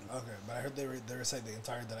sallallahu alaihi wasallam. Okay, but I heard they recite the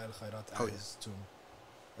entire Dalail al-Khairat at his tomb.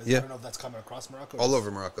 Yeah. I don't know if that's coming across Morocco. All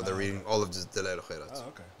over Morocco, they're reading all of Dalail al-Khairat. Oh,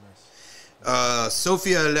 okay, nice.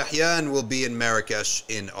 Sophia al-Lahyan will be in Marrakesh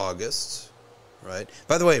in August, right?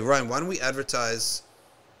 By the way, Ryan, why don't we advertise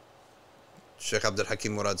Sheikh Abdul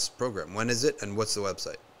Hakim Murad's program? When is it and what's the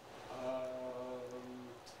website?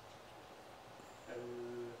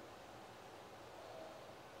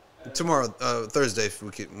 Tomorrow, Thursday, if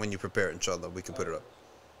we when you prepare it, inshallah, we can put it up.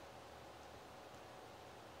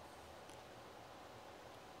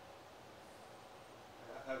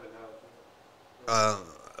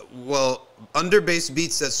 Well, under base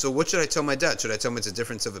beat says, so what should I tell my dad? Should I tell him it's a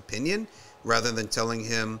difference of opinion rather than telling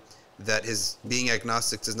him that his being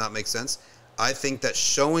agnostic does not make sense? I think that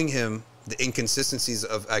showing him the inconsistencies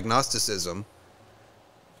of agnosticism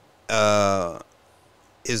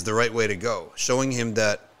is the right way to go. Showing him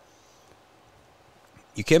that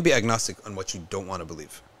you can't be agnostic on what you don't want to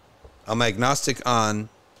believe. I'm agnostic on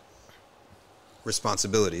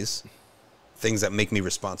responsibilities, things that make me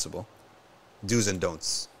responsible, do's and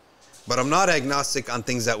don'ts. But I'm not agnostic on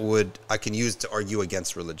things that I can use to argue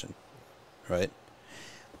against religion, right?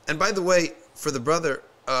 And by the way, for the brother,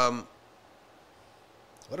 what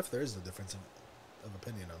if there is a difference of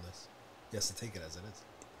opinion on this? He has to take it as it is.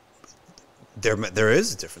 There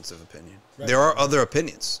is a difference of opinion. Right. There are other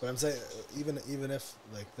opinions. But I'm saying, even if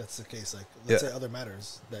like that's the case, like let's say other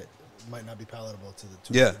matters that might not be palatable to the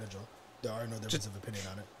individual, there are no difference of opinion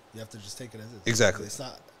on it. You have to just take it as is. Exactly. It's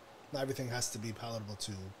not everything has to be palatable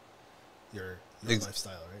to your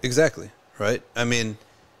lifestyle, right? Exactly. Right. I mean,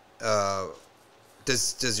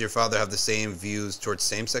 does your father have the same views towards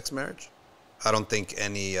same-sex marriage? I don't think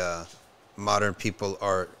any modern people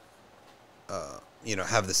are.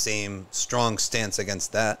 Have the same strong stance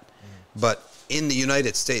against that. But in the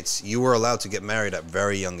United States, you were allowed to get married at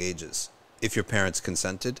very young ages if your parents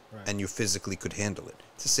consented and you physically could handle it.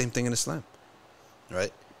 It's the same thing in Islam,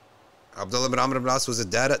 right? Abdullah bin Amr ibn As was a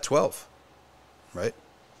dad at 12, right?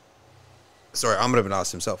 Sorry, Amr ibn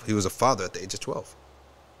As himself. He was a father at the age of 12.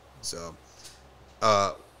 So,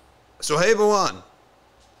 Sohaib Awan,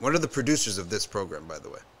 one of the producers of this program, by the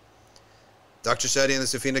way. Dr. Shadi and the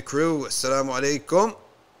Safina crew, assalamu alaikum.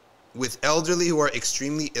 With elderly who are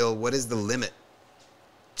extremely ill, what is the limit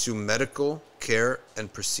to medical care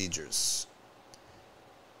and procedures?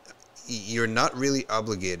 You're not really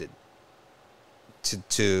obligated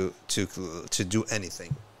to do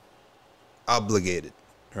anything. Obligated,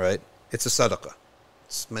 right? It's a sadaqah.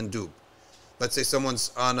 It's mandub. Let's say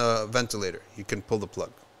someone's on a ventilator. You can pull the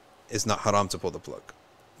plug. It's not haram to pull the plug.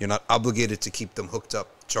 You're not obligated to keep them hooked up,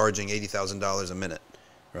 charging $80,000 a minute,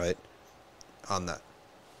 right? On that.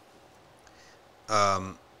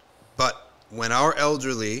 But when our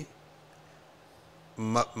elderly,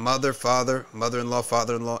 mother, father, mother-in-law,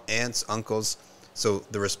 father-in-law, aunts, uncles, so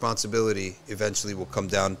the responsibility eventually will come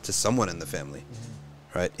down to someone in the family,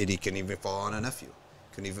 right? It can even fall on a nephew.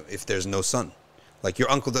 Can even if there's no son, like your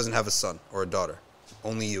uncle doesn't have a son or a daughter,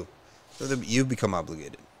 only you. So you become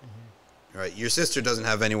obligated. Right, your sister doesn't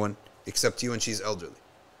have anyone except you, and she's elderly.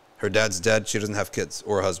 Her dad's dead; she doesn't have kids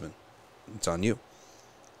or a husband. It's on you.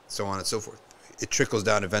 So on and so forth. It trickles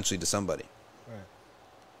down eventually to somebody.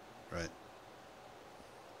 Right.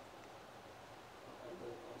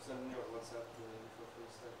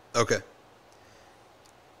 Okay.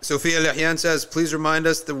 Sophia Al-Yaqeen says, please remind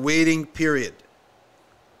us the waiting period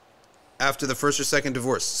after the first or second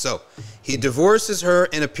divorce. So, he divorces her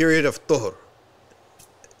in a period of tuhur.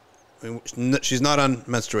 She's not on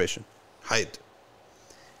menstruation. Haid.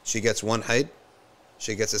 She gets one haid.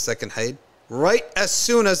 She gets a second haid. Right as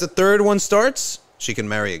soon as the third one starts, she can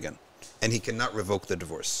marry again. And he cannot revoke the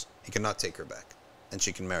divorce. He cannot take her back. And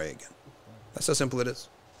she can marry again. That's how simple it is.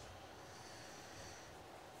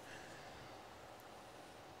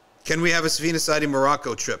 Can we have a Safina Saudi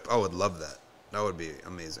Morocco trip? I would love that. That would be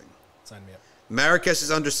amazing. Sign me up. Marrakesh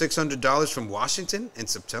is under $600 from Washington in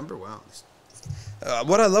September. Wow.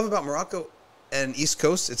 What I love about Morocco and East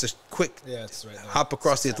Coast, it's a quick it's right there. hop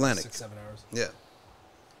across the Atlantic. 6-7 hours. Yeah.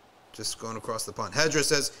 Just going across the pond. Hedra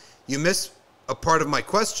says, you miss a part of my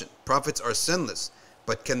question. Prophets are sinless,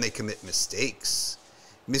 but can they commit mistakes?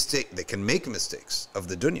 They can make mistakes of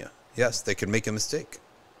the dunya. Yes, they can make a mistake.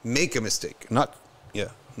 Make a mistake.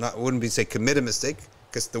 Wouldn't be say commit a mistake,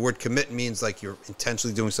 because the word commit means like you're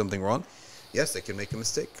intentionally doing something wrong. Yes, they can make a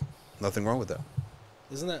mistake. Nothing wrong with that.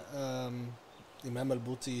 Isn't that Imam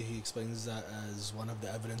al-Buti, he explains that as one of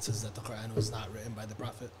the evidences that the Quran was not written by the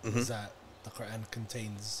Prophet, is that the Quran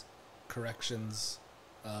contains corrections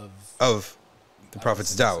of the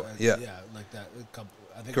Prophet's da'wah. Yeah, like that.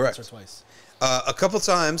 I think correct. Once or twice. A couple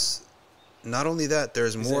times. Not only that,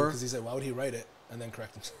 there's more. Because he said, why would he write it and then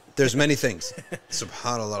correct him? There's many things.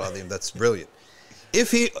 Subhanallah al-Azim. That's brilliant.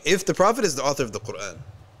 If the Prophet is the author of the Quran,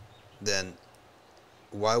 then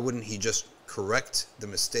why wouldn't he just correct the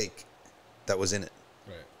mistake that was in it?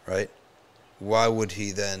 Right? Why would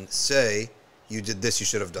he then say, you did this, you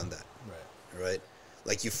should have done that? Right?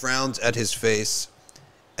 Like you frowned at his face,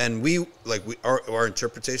 and our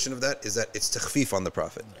interpretation of that is that it's takhfif on the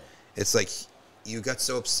Prophet. Right. It's like you got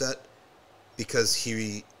so upset because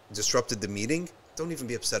he disrupted the meeting. Don't even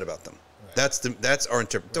be upset about them. Right. That's our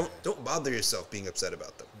interpretation. Don't bother yourself being upset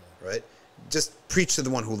about them. Right? Just preach to the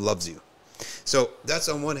one who loves you. So that's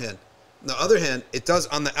on one hand. On the other hand, it does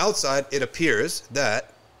on the outside. It appears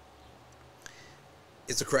that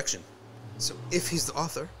it's a correction. So if he's the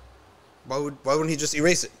author, why wouldn't he just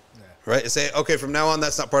erase it? Right? And say, okay, from now on,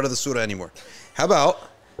 that's not part of the surah anymore. How about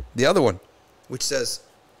the other one, which says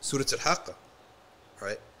Surah Al-Haqqa,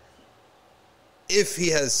 right? If he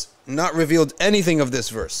has not revealed anything of this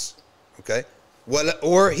verse, okay,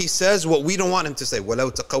 or he says what we don't want him to say,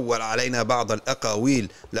 وَلَوْ تَقَوَّلْ عَلَيْنَا بَعْضَ الْأَقَاوِيلِ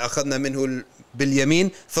لَأَخَذْنَا مِنْهُ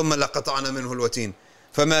بِالْيَمِينِ ثُمَّ لَقَطَعْنَا مِنْهُ الْوَتِينَ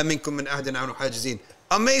فَمَا مِنْكُم مِنْ أَحَدٍ عَنْهُ حَاجِزِينَ.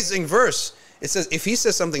 Amazing verse. It says, if he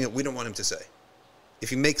says something that we don't want him to say, if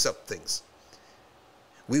he makes up things,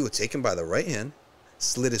 we would take him by the right hand,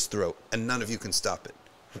 slit his throat, and none of you can stop it.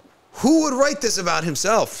 Who would write this about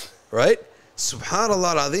himself? Right?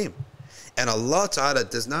 Subhanallah al-Azim. And Allah Ta'ala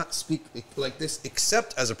does not speak like this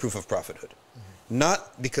except as a proof of prophethood.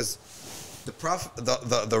 Not because the prophet,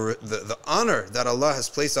 the honor that Allah has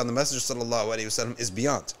placed on the Messenger Sallallahu Alaihi Wasallam is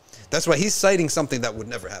beyond. That's why he's citing something that would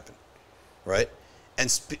never happen. Right? And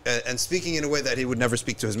speaking in a way that he would never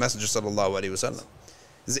speak to his Messenger Sallallahu Alaihi Wasallam.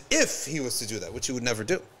 If he was to do that, which he would never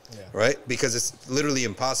do, right? Because it's literally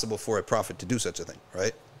impossible for a prophet to do such a thing,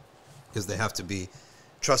 right? Because they have to be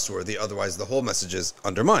trustworthy, otherwise the whole message is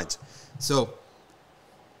undermined. So,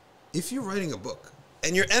 if you're writing a book,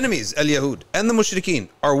 and your enemies, al-Yahud, and the Mushrikeen,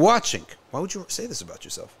 are watching, why would you say this about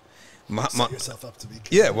yourself? Set yourself up to be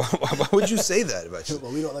killed. Yeah, why would you say that about yourself?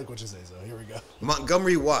 Well, we don't like what you say, so here we go.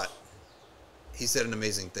 Montgomery Watt, he said an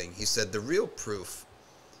amazing thing. He said the real proof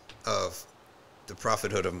of the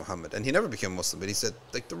prophethood of Muhammad, and he never became Muslim, but he said,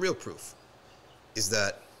 like, the real proof is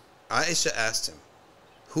that Aisha asked him,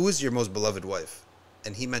 who is your most beloved wife?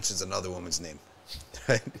 And he mentions another woman's name,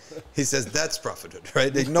 right? He says, that's prophethood,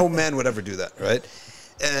 right? Like, no man would ever do that, right?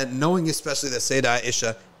 And knowing especially that Sayyidah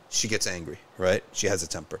Aisha, she gets angry, right? She has a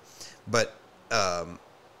temper. But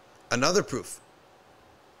another proof,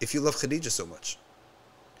 if you love Khadija so much,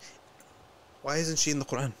 why isn't she in the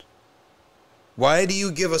Quran? Why do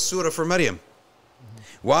you give a surah for Maryam?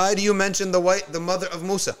 Why do you mention the mother of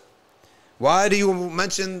Musa? Why do you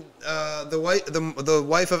mention the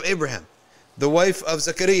wife of Abraham, the wife of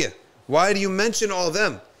Zachariah? Why do you mention all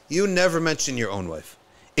them? You never mention your own wife,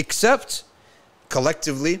 except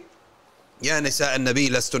collectively. Ya nisa an-nabi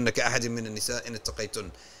lastunna ka'ahadin min an-nisa in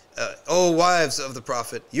ittaqaytun. Oh, wives of the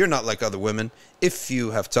Prophet, you're not like other women. If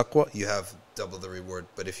you have taqwa, you have double the reward.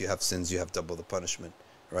 But if you have sins, you have double the punishment.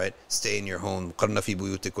 Right? Stay in your home, qarna fi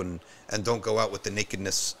buyutikun, and don't go out with the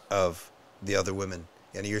nakedness of the other women.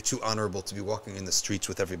 And you're too honorable to be walking in the streets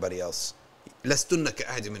with everybody else. Lastunna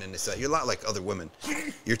ka'ahadin min an-nisa. You're not like other women.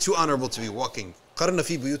 You're too honorable to be walking. Qarna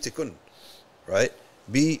fi buyutikun. Right?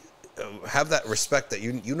 Be have that respect that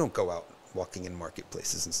you don't go out walking in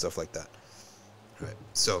marketplaces and stuff like that. Right.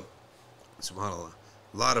 So, subhanAllah,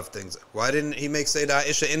 a lot of things. Why didn't he make Sayyidah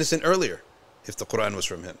Aisha innocent earlier if the Quran was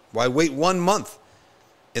from him? Why wait 1 month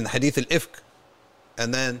in the Hadith al-Ifk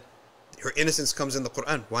and then her innocence comes in the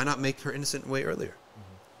Quran? Why not make her innocent way earlier?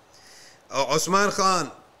 Osman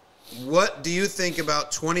Khan, what do you think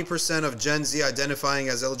about 20% of Gen Z identifying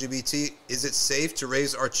as LGBT? Is it safe to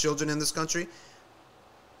raise our children in this country?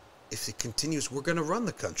 If it continues, we're going to run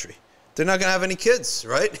the country. They're not going to have any kids,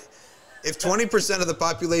 right? If 20% of the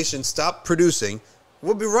population stop producing,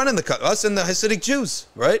 we'll be running the country. Us and the Hasidic Jews,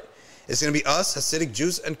 right? It's going to be us, Hasidic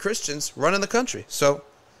Jews, and Christians running the country. So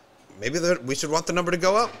maybe we should want the number to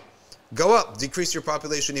go up. Go up. Decrease your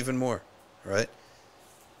population even more, right?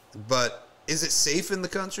 But is it safe in the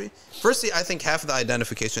country? Firstly, I think half of the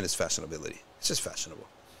identification is fashionability. It's just fashionable.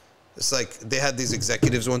 It's like they had these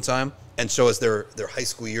executives one time and show us their high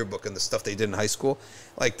school yearbook and the stuff they did in high school.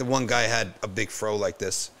 Like the one guy had a big fro like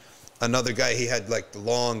this. Another guy, he had like the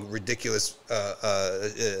long, ridiculous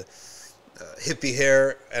hippie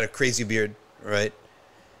hair and a crazy beard, right?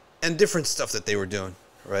 And different stuff that they were doing,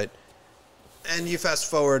 right? And you fast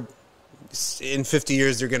forward, in 50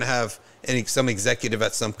 years, you're going to have some executive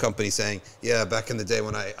at some company saying, yeah, back in the day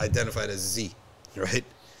when I identified as Z, right?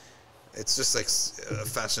 It's just like a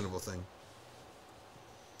fashionable thing.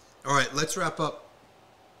 All right, let's wrap up.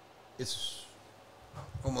 It's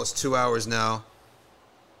almost 2 hours now.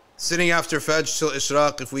 Sitting after Fajr till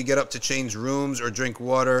Ishraq, if we get up to change rooms or drink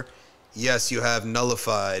water, yes, you have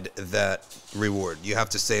nullified that reward. You have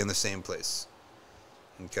to stay in the same place.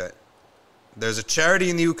 Okay. There's a charity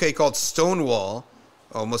in the UK called Stonewall.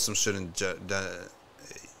 Oh, Muslims shouldn't...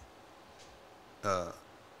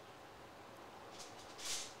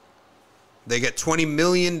 they get $20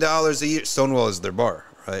 million a year. Stonewall is their bar,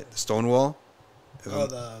 right? Stonewall?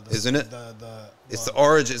 Isn't it? It's the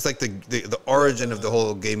origin. It's like the origin of the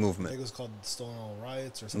whole gay movement. I think it was called Stonewall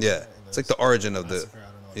Riots or something. Yeah, it's like the origin of massacre, I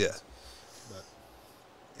don't know yeah. but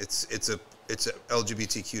It's a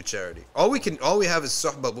LGBTQ charity. All we have is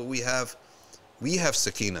suhbah, but we have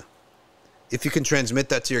sakina. If you can transmit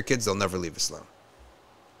that to your kids, they'll never leave Islam.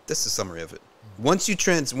 That's the summary of it. Once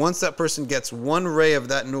that person gets one ray of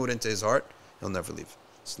that nur into his heart, he'll never leave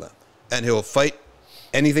Islam, and he'll fight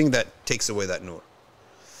anything that takes away that nur.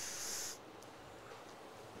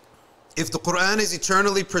 If the Quran is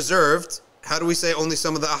eternally preserved, how do we say only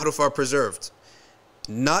some of the ahruf are preserved?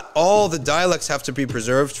 Not all the dialects have to be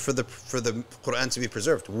preserved for the Quran to be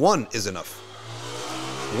preserved. One is enough.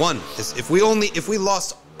 One is if we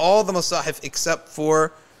lost all the masahif except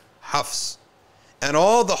for Hafs, and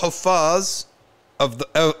all the huffaz of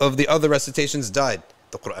the other recitations died,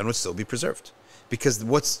 the Quran would still be preserved. Because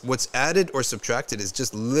what's added or subtracted is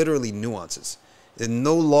just literally nuances. And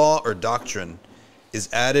no law or doctrine is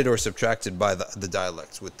added or subtracted by the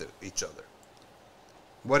dialects with each other.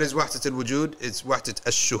 What is wahdat al-wujud? It's wahdat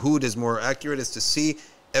al-shuhud is more accurate, is to see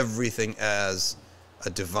everything as a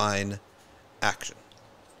divine action.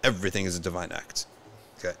 Everything is a divine act.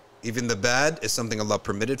 Okay. Even the bad is something Allah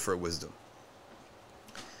permitted for wisdom.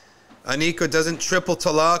 Anika, doesn't triple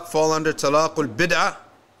talaq fall under talaq al-bid'ah?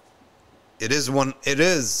 It is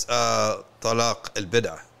talaq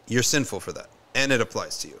al-bid'ah. You're sinful for that. And it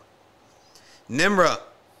applies to you. Nimra,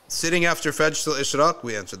 sitting after Fajr till Ishraq,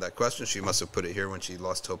 we answered that question. She must have put it here when she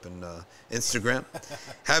lost hope in Instagram.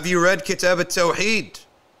 Have you read Kitab al-Tawheed?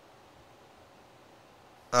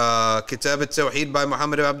 Kitab al-Tawheed by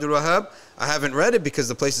Muhammad ibn Abdul Wahhab? I haven't read it because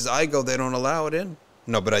the places I go, they don't allow it in.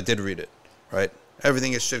 No, but I did read it, right?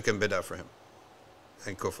 Everything is shirk and bid'ah for him.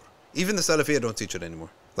 And kufr. Even the Salafiyah don't teach it anymore.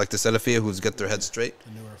 Like the Salafiyah who's got their head straight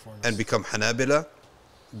and become Hanabila,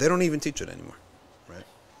 they don't even teach it anymore. Right?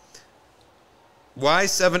 Why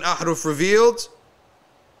 7 ahruf revealed?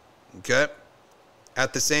 Okay.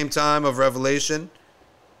 At the same time of revelation.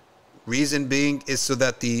 Reason being is so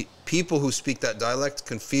that the people who speak that dialect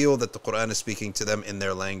can feel that the Quran is speaking to them in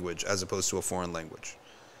their language as opposed to a foreign language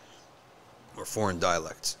or foreign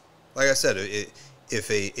dialect. Like I said, if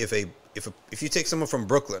you take someone from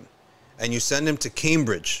Brooklyn and you send him to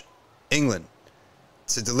Cambridge, England,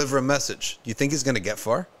 to deliver a message, do you think he's going to get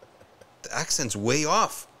far? The accent's way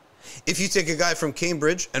off. If you take a guy from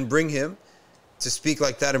Cambridge and bring him to speak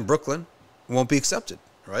like that in Brooklyn, it won't be accepted,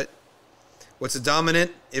 right? What's the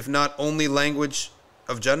dominant, if not only language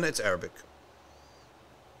of Jannah? It's Arabic,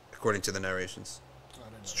 according to the narrations.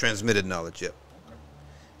 It's transmitted knowledge, yep.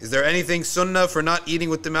 Is there anything sunnah for not eating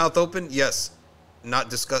with the mouth open? Yes.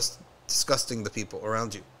 Not disgusting the people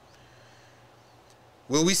around you.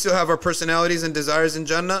 Will we still have our personalities and desires in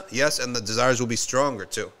Jannah? Yes, and the desires will be stronger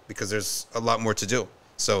too, because there's a lot more to do.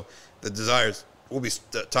 So The desires will be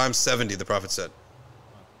times 70, the Prophet said.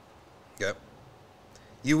 Okay.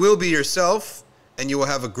 You will be yourself, and you will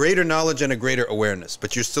have a greater knowledge and a greater awareness,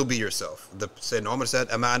 but you'll still be yourself. The Sayyidina Umar said,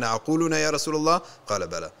 "Ama ana aquluna ya Rasulullah?" Qala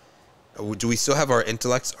bala. Do we still have our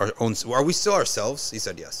intellects, our own? Are we still ourselves? He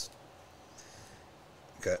said, yes.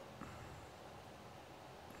 Okay.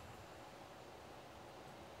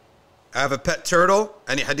 I have a pet turtle.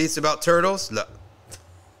 Any hadiths about turtles? La.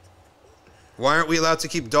 Why aren't we allowed to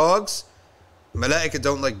keep dogs? Malaika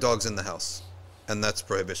don't like dogs in the house, and that's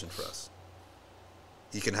prohibition for us.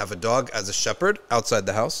 You can have a dog as a shepherd outside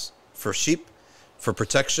the house for sheep, for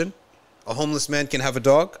protection. A homeless man can have a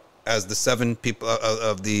dog, as the 7 people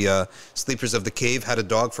of the sleepers of the cave had a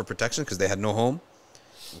dog for protection because they had no home.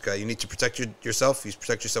 Okay, you need to protect yourself. You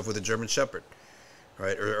protect yourself with a German shepherd,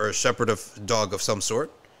 right, or a shepherd of dog of some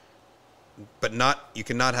sort. But you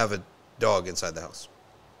cannot have a dog inside the house.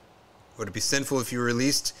 Would it be sinful if you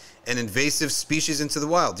released an invasive species into the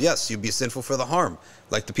wild? Yes, you'd be sinful for the harm.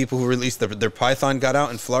 Like the people who released their python got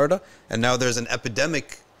out in Florida, and now there's an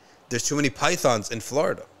epidemic. There's too many pythons in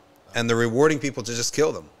Florida, and they're rewarding people to just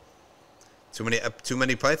kill them. Too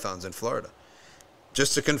many pythons in Florida.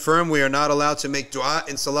 Just to confirm, we are not allowed to make dua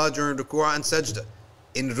in salah during ruku' and sajda.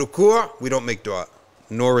 In ruku' we don't make dua,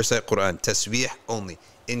 nor recite Quran. Tasbih only.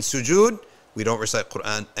 In sujood, we don't recite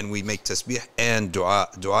Quran, and we make tasbih and dua.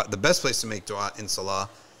 The best place to make dua in salah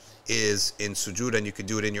is in sujood, and you can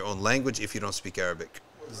do it in your own language if you don't speak Arabic.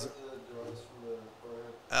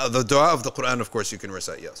 The dua of the Quran, of course, you can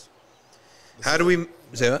recite, yes. How do we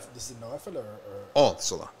say that? This is nawafil or all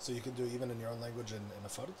salah. So you can do even in your own language in a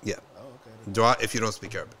fard? Yeah. Oh, okay. Dua if you don't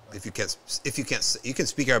speak Arabic. You can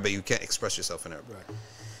speak Arabic, you can't express yourself in Arabic. Right.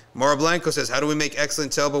 Mara Blanco says, how do we make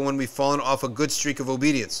excellent tawbah when we've fallen off a good streak of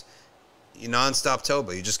obedience? You non-stop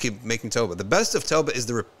tawbah. You just keep making tawbah. The best of tawbah is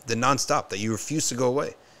the non-stop, that you refuse to go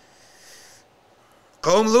away.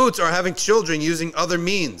 Qawm Lut are having children using other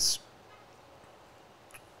means.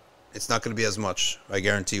 It's not going to be as much. I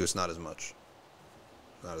guarantee you it's not as much.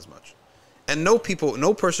 Not as much. And no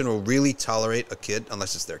person will really tolerate a kid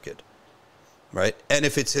unless it's their kid. Right? And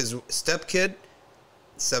if it's his step-kid,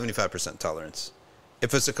 75% tolerance.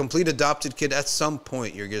 If it's a complete adopted kid, at some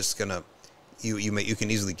point you're just going to, you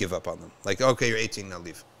can easily give up on them. Like, okay, you're 18, now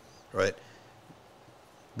leave. Right?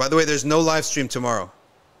 By the way, there's no live stream tomorrow.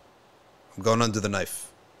 I'm going under the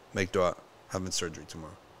knife. Make dua. Having surgery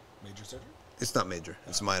tomorrow. Major surgery? It's not major.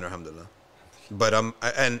 It's minor, alhamdulillah. But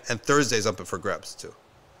and Thursday's up for grabs too.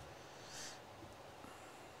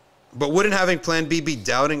 But wouldn't having plan B be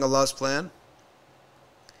doubting Allah's plan?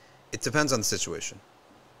 It depends on the situation.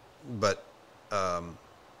 But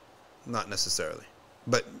not necessarily.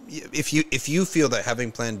 But if you feel that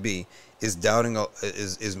having plan B is doubting,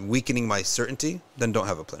 is weakening my certainty, then don't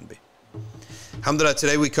have a plan B. Alhamdulillah,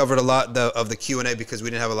 today we covered a lot of the Q&A because we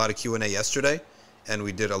didn't have a lot of Q&A yesterday, and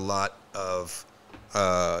we did a lot of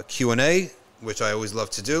Q&A, which I always love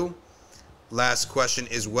to do. Last question,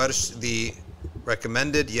 is Warsh the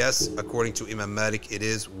recommended? Yes, according to Imam Malik, it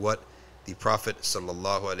is what the Prophet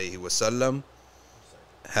sallallahu alaihi wasallam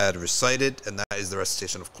had recited, and that is the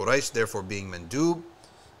recitation of Quraysh, therefore being mandub.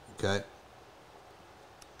 Okay.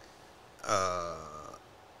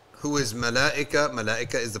 Who is malaika?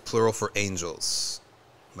 Malaika is the plural for angels.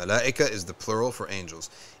 Malaika is the plural for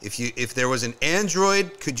angels. If there was an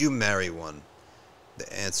android, could you marry one?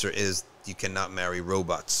 The answer is you cannot marry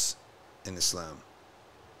robots in Islam.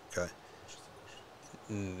 Okay.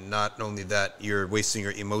 Not only that, you're wasting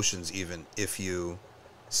your emotions even if you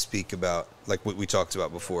speak about, like what we talked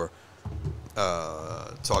about before,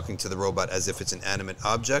 talking to the robot as if it's an animate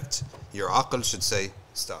object. Your aql should say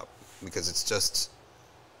stop, because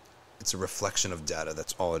it's a reflection of data.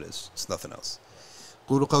 That's all it is. It's nothing else.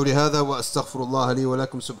 قولوا قولي هذا وأستغفر الله لي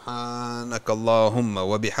ولكم سبحانك اللهم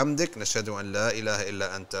وبحمدك نشهد أن لا إله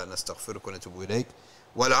إلا أنت نستغفرك ونتوب إليك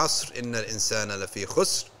والعصر إن الإنسان لفي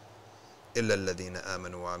خسر إلا الذين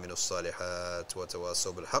آمنوا وعملوا الصالحات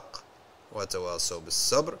وتواصوا بالحق وتواصوا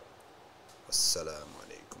بالصبر والسلام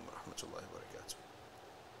عليكم ورحمة الله وبركاته.